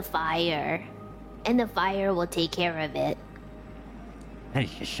them in the fire. And the fire will take care of it. That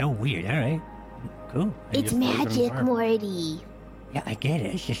is just so weird. All right, cool. It's magic, Morty. Yeah, I get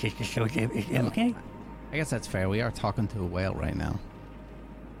it. It's just so okay. I guess that's fair. We are talking to a whale right now.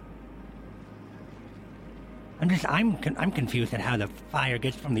 I'm confused at how the fire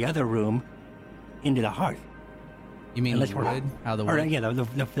gets from the other room into the hearth. You mean Unless the we're- wood? How the or, wood? yeah,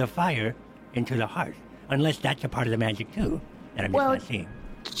 the fire into the hearth. Unless that's a part of the magic too that I'm just Well, not seeing.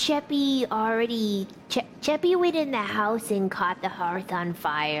 Cheppy already... Cheppy went in the house and caught the hearth on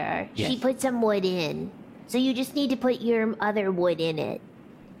fire. Yes. She put some wood in. So you just need to put your other wood in it.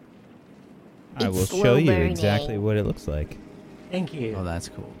 I will It's show slow you burning. exactly what it looks like. Thank you. Oh, that's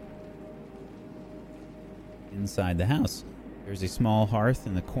cool. Inside the house, there's a small hearth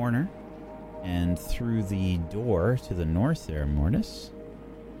in the corner, and through the door to the north there, Mortis,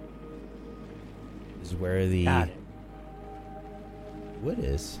 is where the Got it. wood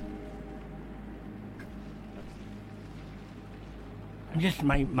is. I'm just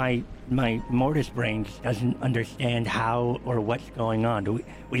my Mortis brain just doesn't understand how or what's going on. Do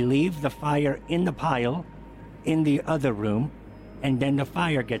we leave the fire in the pile, in the other room, and then the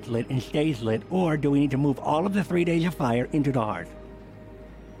fire gets lit and stays lit, or do we need to move all of the 3 days of fire into the hearth?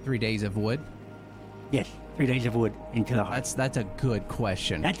 3 days of wood? Yes, 3 days of wood into the hearth. That's a good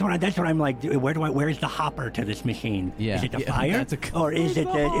question. That's what I'm like. Where's the hopper to this machine? Yeah, Is it the yeah, fire, that's a good- or is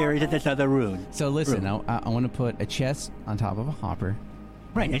it this other room? So listen, Room. I want to put a chest on top of a hopper.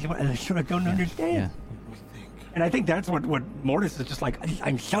 Right, that's what I don't understand. Yeah. And I think that's what Mortis is just like.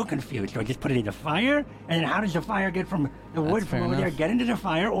 I'm so confused. Do I just put it in the fire, and then how does the fire get from the wood That's from fair over there enough. get into the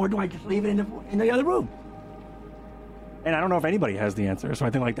fire, or do I just leave it in the other room? And I don't know if anybody has the answer. So I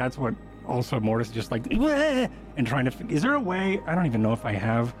think like that's what also Mortis is just like "Bleh," and trying to. Is there a way? I don't even know if I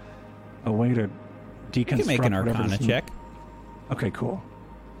have a way to deconstruct. You can make an whatever Arcana this- check. Okay, cool.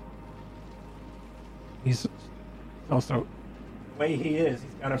 He's also the way he is.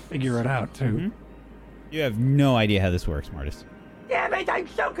 He's got to figure it out too. Mm-hmm. You have no idea how this works, Mortis. Damn it, I'm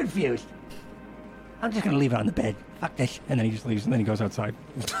so confused. I'm just gonna leave it on the bed. Fuck this. And then he just leaves, and then he goes outside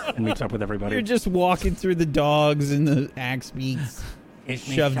and meets up with everybody. You're just walking through the dogs and the axe beaks It's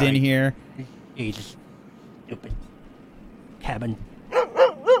me, shoved in sorry. here. Jesus. Stupid cabin.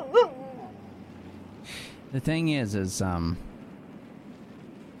 The thing is I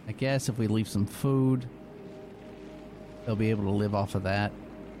guess if we leave some food, they'll be able to live off of that.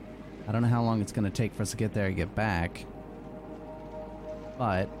 I don't know how long it's going to take for us to get there and get back.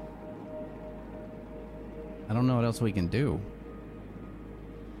 But I don't know what else we can do.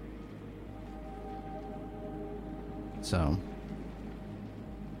 So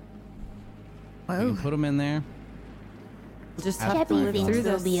we can put them in there. Just have to Cheppy live thinks through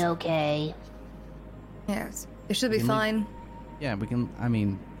they'll this. be okay. Yes, it should be Can we- fine. Yeah, we can. I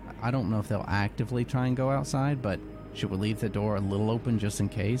mean, I don't know if they'll actively try and go outside, but should we leave the door a little open just in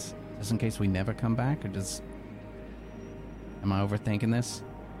case? Just in case we never come back? Or just. Am I overthinking this?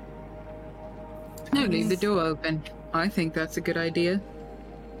 No, leave the door open. I think that's a good idea.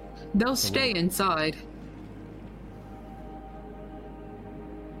 They'll stay inside.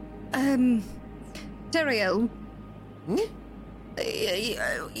 Teriel.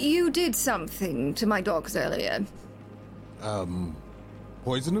 You did something to my dogs earlier.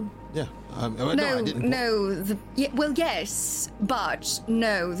 Poison him? Yeah. No, I didn't. well, yes, but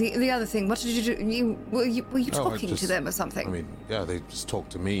no. The other thing. What did you do? Were you Oh, I talking to just- them or something? I mean, yeah, they just talk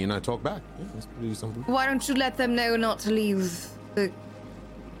to me and I talk back. Yeah, that's pretty simple. Why don't you let them know not to leave the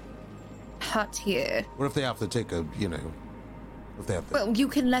hut here? What if they have to take a, if they have to... Well, you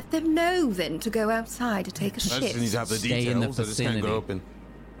can let them know then to go outside to take a I just shit. need to have the Stay in the details. I just can't vicinity. go up and...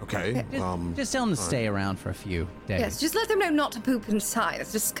 Okay, Just tell them to all stay around for a few days. Yes, just let them know not to poop inside.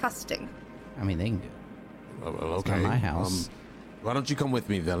 That's disgusting. I mean, they can do it. Well, It's okay. not my house. Why don't you come with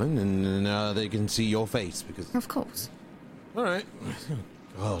me, Velen, and they can see your face, because... Of course. All right.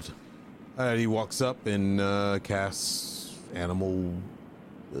 God. All right, he walks up and casts animal...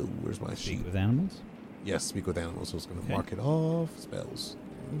 where's my sheet? Speak with animals? Yes, speak with animals. So it's going to Okay. mark it off. Spells.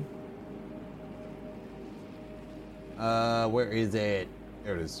 Where is it?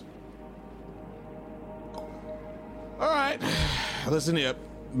 There it is. All right. Listen here.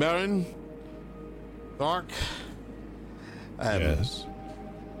 Baron. Dark. Yes.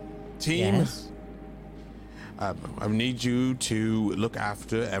 Team. Yes. I need you to look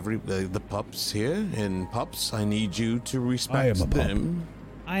after the pups here. And pups, I need you to respect I am a pup. them.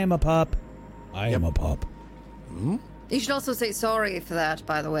 I am a pup. I am a pup. You should also say sorry for that,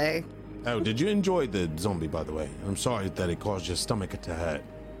 by the way. Oh, did you enjoy the zombie, by the way? I'm sorry that it caused your stomach to hurt.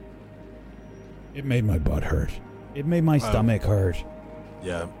 It made my butt hurt. It made my stomach hurt.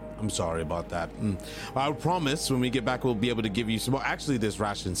 Yeah, I'm sorry about that. I promise when we get back, we'll be able to give you some. Well, actually, there's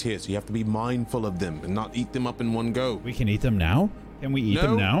rations here, so you have to be mindful of them and not eat them up in one go. We can eat them now? Can we eat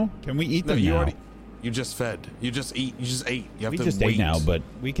them now? Can we eat No, them you now? already. You just fed. You just ate. You have We to just wait. ate now, but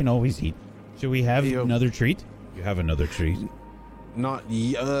we can always eat. Should we have another treat? You have another treat. Not.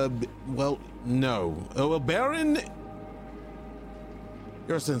 Well, no. Oh, well, Baron.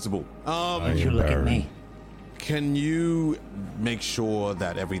 You're sensible. You look at me. can you make sure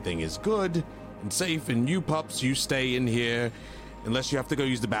that everything is good and safe, and you pups, you stay in here unless you have to go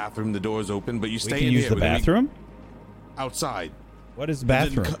use the bathroom. The door's open, but you stay We can in use here. the bathroom? Outside. What is the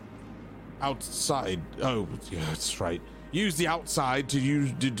bathroom? Outside. Oh, yeah, that's right. Use the outside to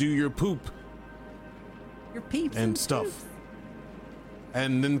do your poop. Your peeps and stuff.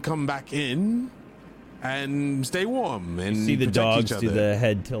 And then come back in and stay warm and You see the protect dogs each do other. the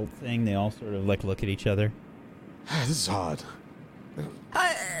head tilt thing. They all sort of like look at each other. This is hard.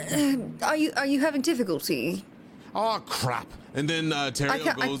 Are you having difficulty? Oh crap! And then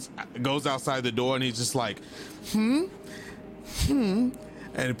Terrio goes outside the door and he's just like, and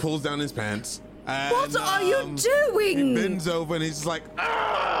he pulls down his pants. And, What are you doing? He bends over and he's just like,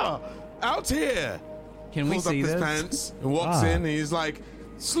 out here. Can we pulls see up his this? pants and walks in and he's like,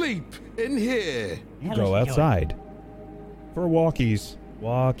 sleep in here. You go outside for walkies.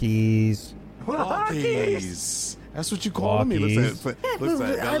 Walkies. Walkies. That's what you call them. He looks at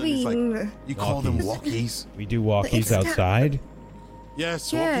Bella and he's like, you call them walkies? We do walkies outside.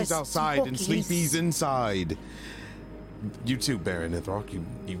 Yes, Yes, walkies outside and walkies. sleepies inside. You too, Baron Ithrock.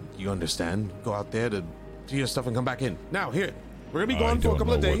 You understand. Go out there to do your stuff and come back in. Now, here. We're going to be gone for a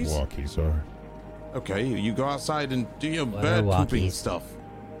couple of days. What walkies are. Okay, you go outside and do your What bird are pooping walkies? stuff.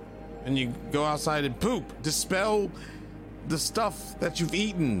 And you go outside and poop. Dispel the stuff that you've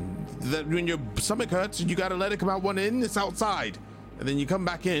eaten. That when your stomach hurts and you got to let it come out one end, it's outside. And then you come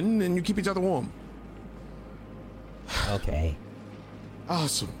back in and you keep each other warm. Okay.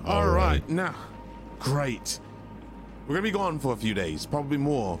 Awesome. All All right. right. Now, great. We're going to be gone for a few days, probably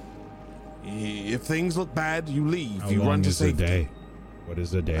more. If things look bad, you leave. How you long run to is a safety. day? What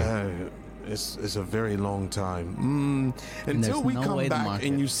is a day? It's a very long time. Until there's we no come way to back mark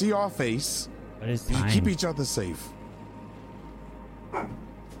and it. you see our face, What is you time? keep each other safe.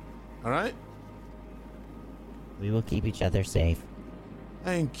 All right? We will keep each other safe.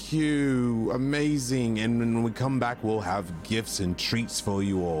 Thank you. Amazing. And when we come back, we'll have gifts and treats for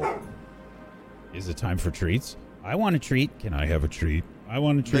you all. Is it time for treats? I want a treat. Can I have a treat? I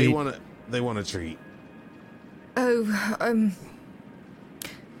want a treat. They want a treat. Oh,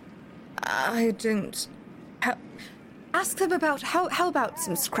 I don't. Ask them about how about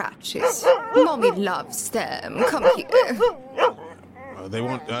some scratches? Mommy loves them. Come here.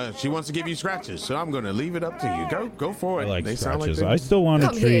 She wants to give you scratches, so I'm going to leave it up to you. Go for it. I like They sound scratches. they- I still want a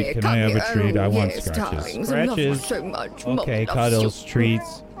Come treat. here, Can come I have here. a treat? I Oh, want yes, scratches. darlings, I love you Scratches. so much. Okay, Mommy loves cuddles, you.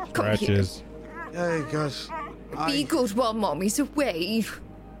 treats, Come here. scratches. Hey, gosh. Be good while Mommy's away.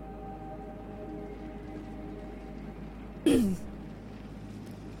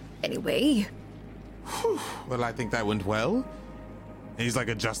 Anyway, Well, I think that went well. He's like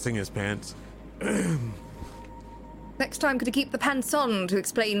adjusting his pants. next time could I keep the pants on to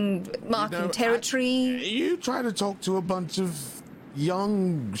explain marking territory? You try to talk to a bunch of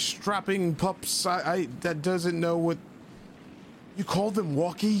young, strapping pups that doesn't know what... You call them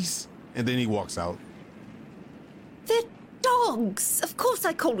walkies? And then he walks out. They're dogs. Of course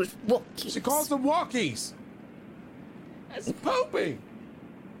I call it walkies. She calls them walkies. That's pooping.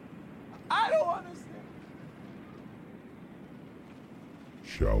 I don't understand.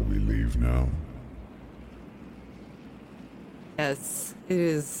 Shall we leave now? Yes, it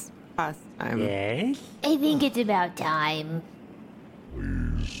is past time. Yes? I think it's about time.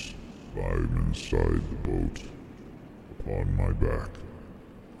 Please climb inside the boat upon my back.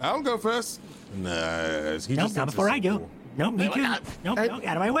 I'll go first. No, Nope, not before I do. Nope, me too. Nope, no, out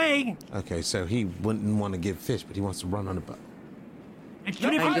of my way. Okay, so he wouldn't want to give fish, but he wants to run on the boat. It's I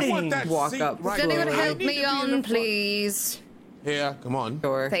just funny. want that Walk seat up right Does anyone there. help I need me to be in on, the front. please? Here, come on.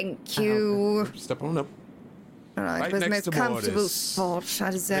 Sure. Thank you. Step on up. All right, Right where's the next most to comfortable Mortis. spot? I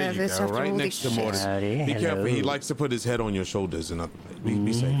There deserve you it go, after right all next this to Mortis. shit. Howdy, Be careful. He hello. likes to put his head on your shoulders and not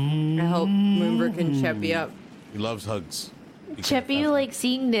be safe. I hope Moonbrook and Cheppy up. He loves hugs. Be Cheppy, careful. like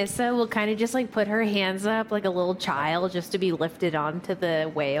seeing Nissa, will kind of just like put her hands up like a little child just to be lifted onto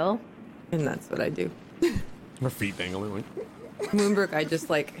the whale. And that's what I do. Her feet dangling. Like, Moonbrook, I just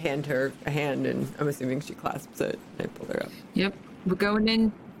like hand her a hand and I'm assuming she clasps it. I pull her up. Yep, we're going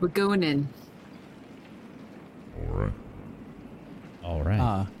in. We're going in. All right. All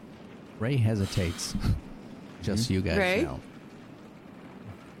right. Ray hesitates. Just so you guys Ray? know.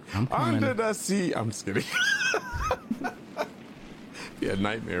 I'm coming. under the sea. I'm just kidding. Yeah,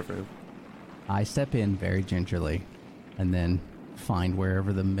 nightmare for him. I step in very gingerly and then find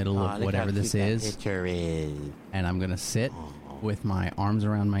wherever the middle of whatever this is, and I'm going to sit with my arms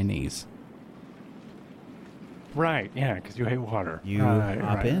around my knees. Right, yeah, because you hate water. You right,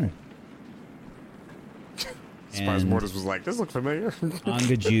 hop right, in. right. Surprise And Mortis was like, this looks familiar.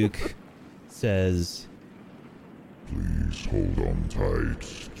 Angajuk says, Please hold on tight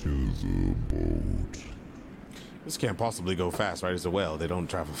to the boat. This can't possibly go fast, right? It's a whale. They don't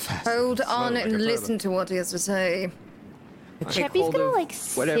travel fast. Hold Slow on like a and turtle. listen to what he has to say. Cheppy's gonna like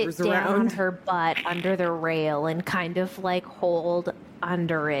sit down on her butt under the rail and kind of like hold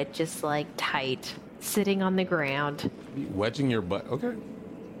under it, just like tight, sitting on the ground. Wedging your butt. Okay.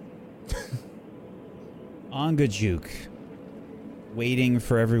 Angajuk, waiting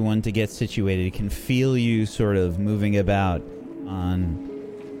for everyone to get situated, can feel you sort of moving about on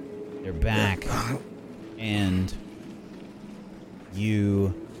their back, and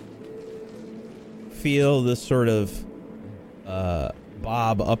you feel this sort of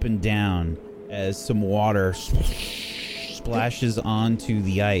bob up and down as some water splashes onto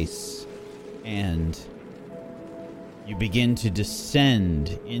the ice, and you begin to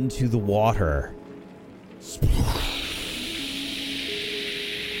descend into the water.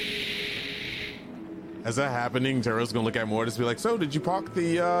 As that happening, Terrell's gonna look at Mortis and be like, "So, did you park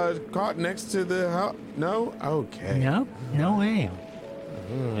the cart next to the house? No? Okay. No, no way."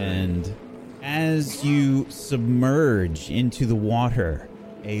 And as you submerge into the water,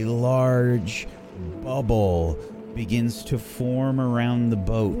 a large bubble begins to form around the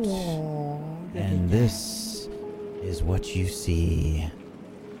boat. And this is what you see.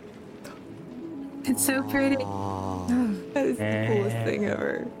 It's so pretty. That is the coolest thing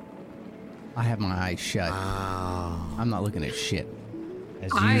ever. I have my eyes shut. I'm not looking at shit.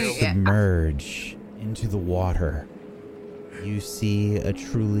 As you submerge into the water, you see a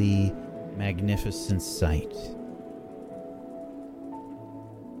truly magnificent sight.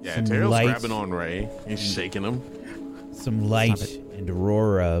 Yeah, Some Terrell's light- grabbing on Ray. He's shaking him. Some light and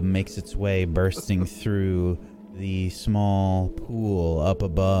aurora makes its way bursting through the small pool up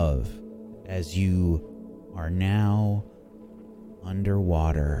above as you are now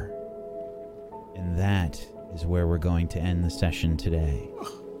underwater. And that is where we're going to end the session today.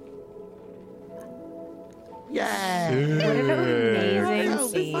 Yeah. What an amazing This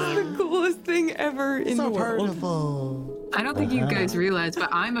is scene. the coolest thing ever in the world. I don't think you guys realize, but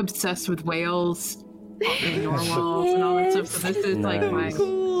I'm obsessed with whales and narwhals and all that stuff. So this is like my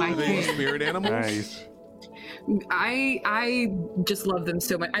Are they thing. spirit animals? Nice. I just love them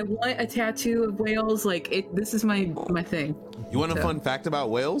so much. I want a tattoo of whales. Like this is my thing. You want a So, fun fact about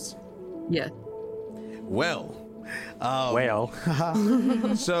whales? Yeah. Well, Whale.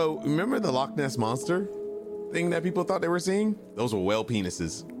 so remember the Loch Ness monster thing that people thought they were seeing? Those were whale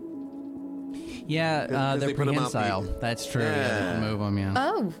penises. Yeah, As they're they put 'em out, prehensile. That's true. Yeah, they Yeah. can move them. Yeah.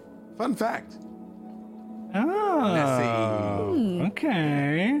 Oh. Fun fact. Oh.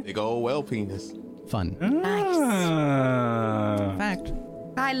 Okay. Big old whale penis. Fun. Ah. Fact.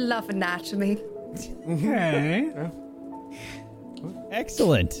 I love anatomy. Okay.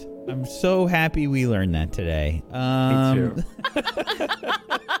 Excellent. I'm so happy we learned that today. Me too.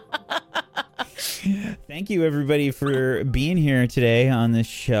 Thank you, everybody, for being here today on this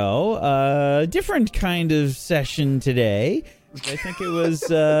show. Different kind of session today. I think it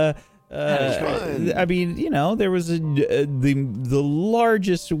was. I mean, you know, there was the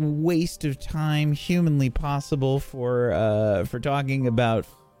largest waste of time humanly possible for talking about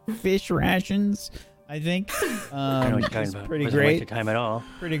fish rations. I think I know what you're talking it's about. pretty Wasn't a waste great. of time at all.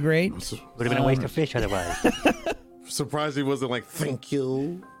 Pretty great. Would have been a waste of fish otherwise. Surprised he wasn't like, thank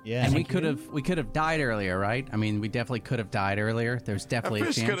you. Yeah, And we could have died earlier, right? I mean, we definitely could have died earlier. There's definitely a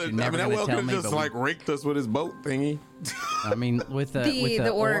Fish chance. could You're have. I never mean, that going whale to could tell have me. just But like raked us with his boat thingy. I mean, with the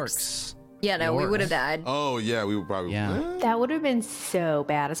orcs. Yeah, no, we orcs. would have died. Oh yeah, we would probably. Yeah. That would have been so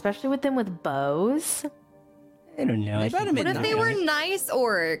bad, especially with them with bows. I don't know. They might have What been if they were nice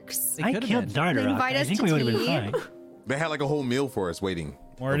orcs? They I could have killed been. Dardarock. Invite I us think to we would have been tea. fine. They had like a whole meal for us waiting.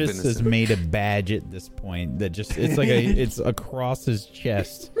 Mortis of has venison. made a badge at this point that just it's across his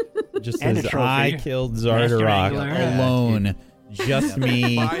chest. It just And a says trophy. I killed Master Zardarok Angler. alone. Just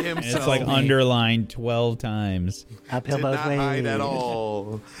me. By And it's himself. like underlined 12 times. Uphill Did both not ways. hide at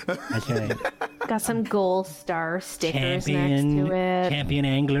all. That's right. Got some gold star stickers next to it. Champion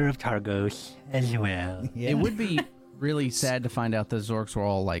angler of Targos as well. It would be really sad to find out the Zorks were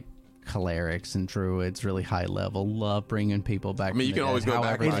all like clerics and druids, really high level. Love bringing people back. I mean, you from can the always dead. go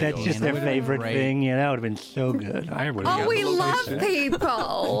back However and they That's Right. just can. their It would've been favorite great. thing. Yeah, that would have been so good. I would have. Oh, we love people.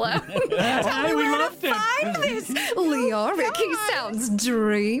 Tell me where to find this. Leoric, he sounds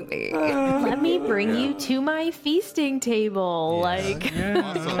dreamy. Let me bring you to my feasting table. Like,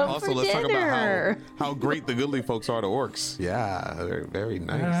 Also, for let's talk dinner. about how great the goodly folks are to orcs. Yeah, they're very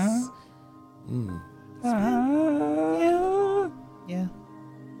nice. Yeah.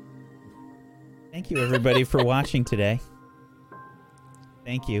 Thank you, everybody, for watching today.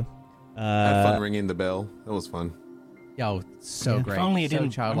 Thank you. I had fun ringing the bell. That was fun. Yo, so great. If only it so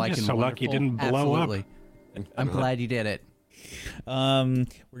didn't. childlike I'm just and so lucky it didn't wonderful. blow Absolutely. up. I'm glad you did it. We're going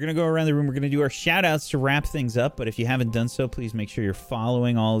to go around the room. We're going to do our shout-outs to wrap things up, but if you haven't done so, please make sure you're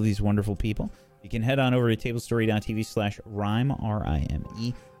following all of these wonderful people. You can head on over to tablestory.tv/rhyme,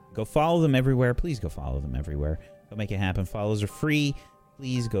 R-I-M-E. Go follow them everywhere. Please go follow them everywhere. Go make it happen. Follows are free.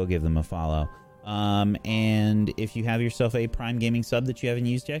 Please go give them a follow. And if you have yourself a Prime Gaming sub that you haven't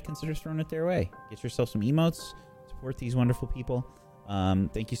used yet, consider throwing it their way. Get yourself some emotes. Support these wonderful people.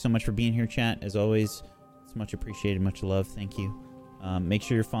 Thank you so much for being here, chat. As always, it's much appreciated. Much love. Thank you. Make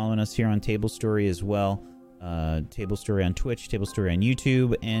sure you're following us here on Table Story as well. Table Story on Twitch, Table Story on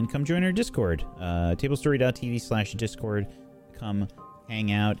YouTube, and come join our Discord. Tablestory.tv/Discord. Come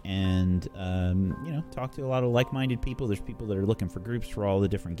hang out and talk to a lot of like-minded people. There's people that are looking for groups for all the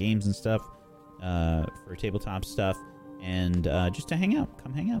different games and stuff, for tabletop stuff, and just to hang out.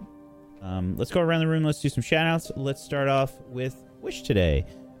 Come hang out. Let's go around the room. Let's do some shout-outs. Let's start off with Wish today,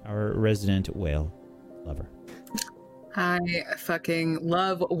 our resident whale lover. I fucking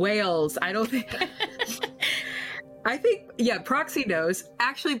love whales. I don't think... I think, yeah, Proxy knows.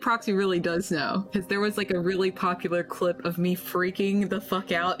 Actually, Proxy really does know. Because there was, like, a really popular clip of me freaking the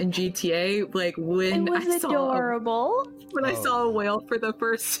fuck out in GTA. Like, when It was adorable. I saw a whale for the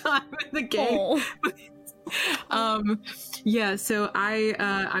first time in the game. Yeah, so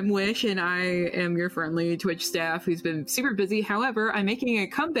I'm Wish, and I am your friendly Twitch staff who's been super busy. However, I'm making a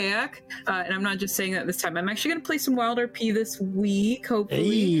comeback, and I'm not just saying that this time. I'm actually going to play some Wild RP this week,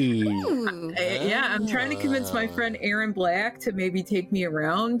 hopefully. Yeah, I'm trying to convince my friend Aaron Black to maybe take me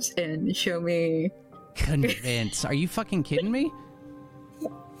around and show me. Convince? Are you fucking kidding me?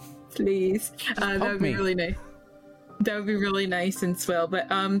 Please. That would be really nice. That would be really nice and swell. But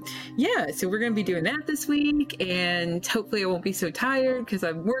yeah, so we're going to be doing that this week, and hopefully I won't be so tired because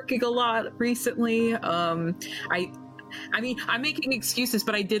I'm working a lot recently. I mean, I'm making excuses,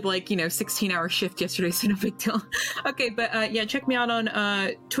 but I did 16-hour shift yesterday, so no big deal. Okay, but yeah, check me out on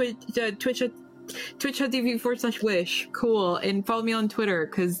twitch.tv/wish. Cool. And follow me on Twitter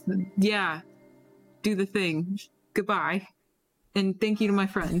because, yeah, do the thing. Goodbye. And thank you to my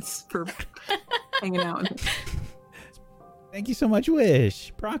friends for hanging out with me. Thank you so much,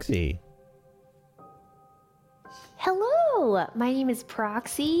 Wish. Proxy. Hello, my name is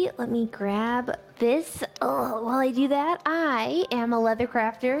Proxy. Let me grab this. Oh, while I do that, I am a leather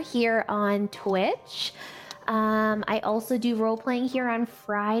crafter here on Twitch. I also do role-playing here on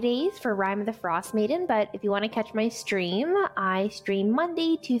Fridays for Rime of the Frost Maiden, but if you want to catch my stream, I stream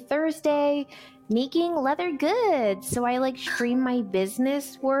Monday to Thursday, making leather goods. So I stream my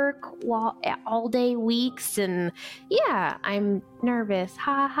business work all day weeks, and yeah, I'm nervous.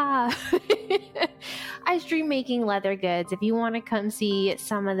 Ha ha. I stream making leather goods. If you want to come see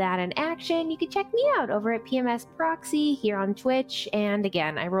some of that in action, you can check me out over at PMS Proxy here on Twitch. And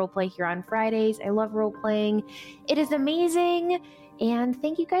again, I roleplay here on Fridays. I love roleplaying. It is amazing. And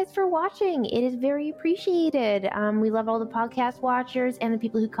thank you guys for watching. It is very appreciated. We love all the podcast watchers and the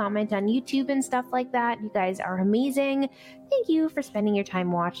people who comment on YouTube and stuff like that. You guys are amazing. Thank you for spending your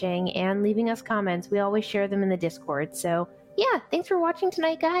time watching and leaving us comments. We always share them in the Discord. So yeah, thanks for watching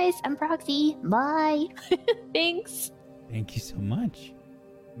tonight, guys. I'm Proxy. Bye. Thanks. Thank you so much.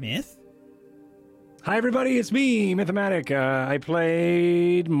 Myth? Hi, everybody. It's me, Mythomatic. I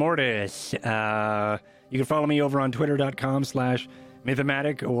played Mortis. You can follow me over on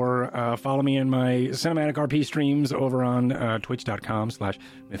twitter.com/Mythomatic or follow me in my cinematic RP streams over on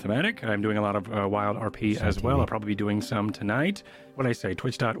twitch.com/Mythomatic. I'm doing a lot of wild RP as well. I'll probably be doing some tonight. What did I say?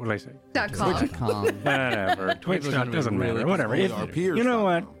 Twitch. What did I say? .com. Whatever. Twitch. Doesn't matter. Whatever. You know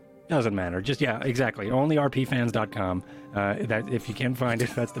what? Doesn't matter. Just, yeah, exactly. Only rpfans.com. That if you can find it,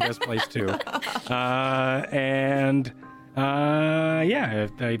 that's the best place too. Yeah,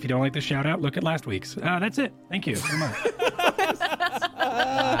 if you don't like the shout out, look at last week's. That's it. Thank you so much.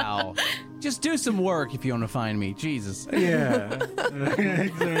 Wow. Just do some work if you want to find me. Jesus. Yeah.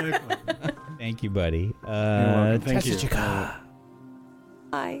 Exactly. Thank you, buddy. Thank you.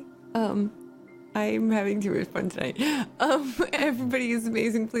 Hi. I'm having too much fun tonight. Everybody is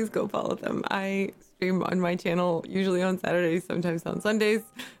amazing. Please go follow them. I stream on my channel, usually on Saturdays, sometimes on Sundays.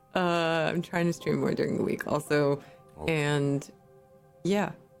 I'm trying to stream more during the week also. And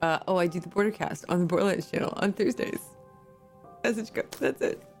yeah. I do the Bordercast on the Borderlands channel on Thursdays. That's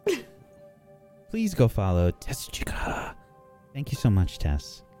it. Please go follow Tessica. Thank you so much,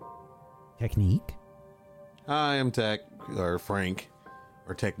 Tess. Technique? Hi, I'm Frank.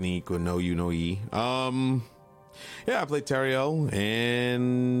 Or Technique with no U, no E. Yeah, I play Teriel,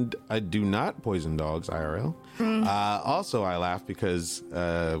 and I do not poison dogs IRL. Also, I laugh because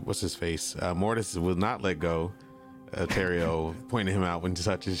what's his face? Mortis will not let go Terrio pointing him out when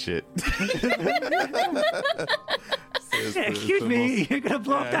such as shit. Excuse me, you're gonna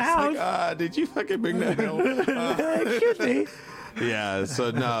blow up the house. Like, did you fucking bring that hell? Excuse me. Yeah, so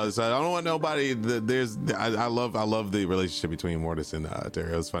I don't want nobody. I love the relationship between Mortis and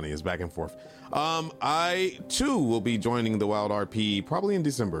Terrio. It's funny. It's back and forth. I too will be joining the Wild RP probably in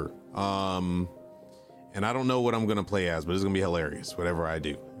December. And I don't know what I'm gonna play as, but it's gonna be hilarious. Whatever I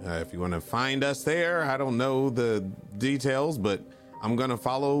do. If you want to find us there, I don't know the details, but I'm gonna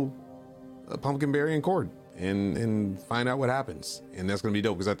follow Pumpkinberry and Cord and find out what happens. And that's gonna be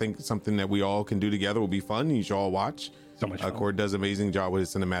dope because I think something that we all can do together will be fun. You should all watch. So much fun. Cord does an amazing job with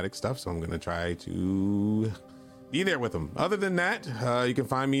his cinematic stuff, so I'm going to try to be there with him. Other than that, you can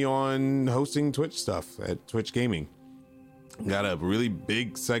find me on hosting Twitch stuff at Twitch Gaming. Got a really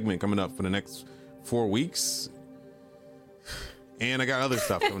big segment coming up for the next 4 weeks. And I got other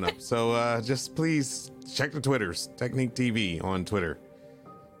stuff coming up. So just please check the Twitters, Technique TV on Twitter.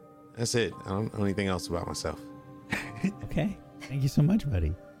 That's it. I don't know anything else about myself. Okay. Thank you so much,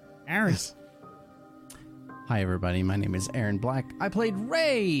 buddy. Aaron. Hi, everybody. My name is Aaron Black. I played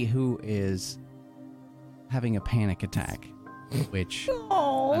Ray, who is having a panic attack, which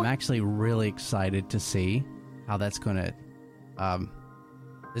I'm actually really excited to see how that's going to...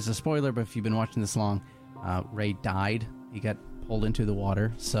 there's a spoiler, but if you've been watching this long, Ray died. He got pulled into the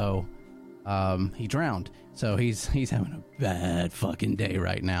water, so he drowned. So he's having a bad fucking day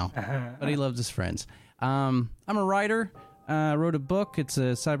right now, but he loves his friends. I'm a writer. Wrote a book. It's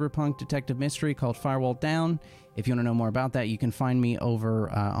a cyberpunk detective mystery called Firewall Down. If you want to know more about that, you can find me over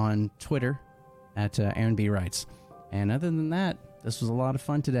on Twitter at Aaron B. Writes. And other than that, this was a lot of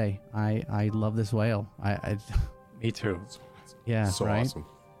fun today. I love this whale. Me too. Yeah, so right? awesome.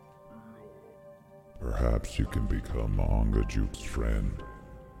 Perhaps you can become Onga Juke's friend.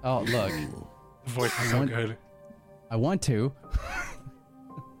 Oh, look. The voice is so good. I want to.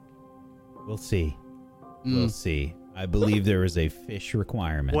 We'll see. We'll see. I believe there is a fish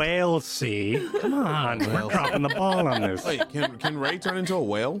requirement. Whale sea. Come on, we're dropping the ball on this. Wait, can Ray turn into a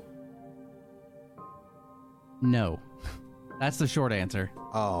whale? No. That's the short answer.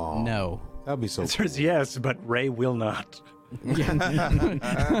 Oh. No. That'd be so Answer is yes, but Ray will not.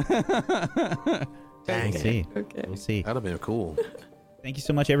 Dang We'll see. Okay. We'll see. That'd have been cool. Thank you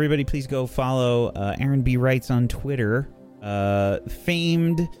so much, everybody. Please go follow Aaron B. Writes on Twitter.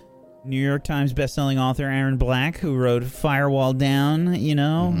 Famed New York Times bestselling author Aaron Black, who wrote Firewall Down,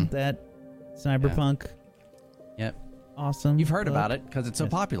 that cyberpunk. Yep. Awesome. You've heard about it because it's so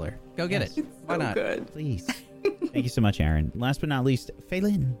popular. Go get it. Why not? Good. Please. Thank you so much, Aaron. Last but not least,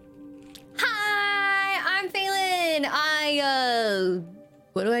 Phelan. Hi, I'm Phelan.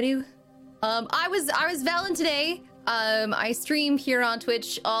 What do I do? I was Valen today. I stream here on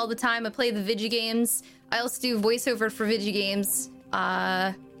Twitch all the time. I play the Vigi games. I also do voiceover for Vigi games.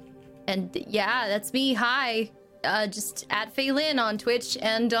 And yeah, that's me. Hi. Just at Phelan on Twitch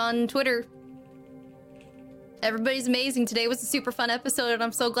and on Twitter. Everybody's amazing. Today was a super fun episode, and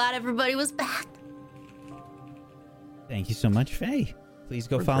I'm so glad everybody was back. Thank you so much, Faye. Please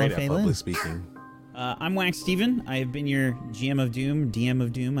go We're follow great at Phelan. public speaking. I'm Wax Steven. I have been your GM of Doom, DM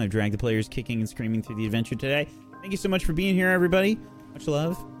of Doom. I've dragged the players kicking and screaming through the adventure today. Thank you so much for being here, everybody. Much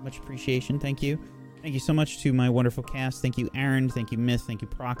love, much appreciation. Thank you. Thank you so much to my wonderful cast. Thank you, Aaron. Thank you, Myth. Thank you,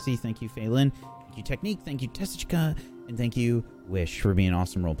 Proxy. Thank you, Phelan. Thank you, Technique. Thank you, Tessica. And thank you, Wish, for being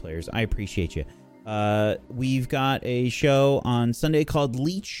awesome role players. I appreciate you. We've got a show on Sunday called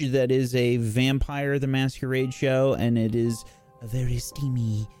Leech that is a Vampire the Masquerade show, and it is very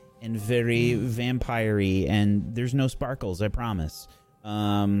steamy and very vampire-y, and there's no sparkles, I promise.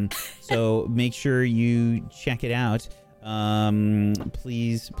 So make sure you check it out.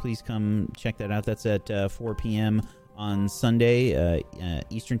 Please come check that out. That's at 4 p.m. on Sunday,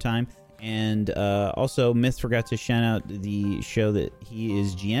 Eastern Time. And also, Myth forgot to shout out the show that he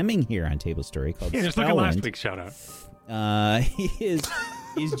is GMing here on Table Story called Yeah, just look at last week's shout out. He's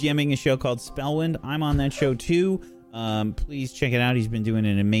GMing a show called Spellwind. I'm on that show too. Please check it out. He's been doing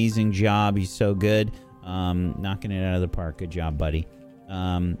an amazing job. He's so good. Knocking it out of the park. Good job, buddy.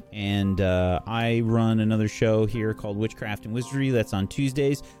 And I run another show here called Witchcraft and Wizardry. That's on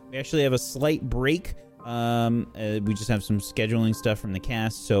Tuesdays. We actually have a slight break. We just have some scheduling stuff from the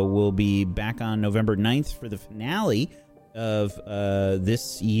cast, so we'll be back on November 9th for the finale of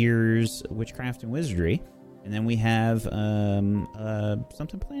this year's Witchcraft and Wizardry, and then we have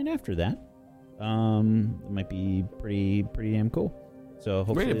something planned after that. It might be pretty damn cool. So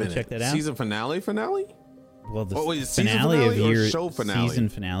hopefully Wait a you'll minute. check that out. Season finale? Well, the season finale of or year show finale? season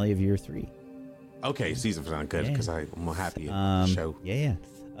finale of year 3. Okay, season finale. Good, because I'm happy. Show. Yeah.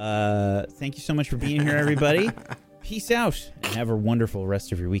 Thank you so much for being here, everybody. Peace out and have a wonderful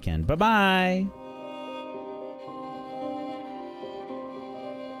rest of your weekend. Bye-bye.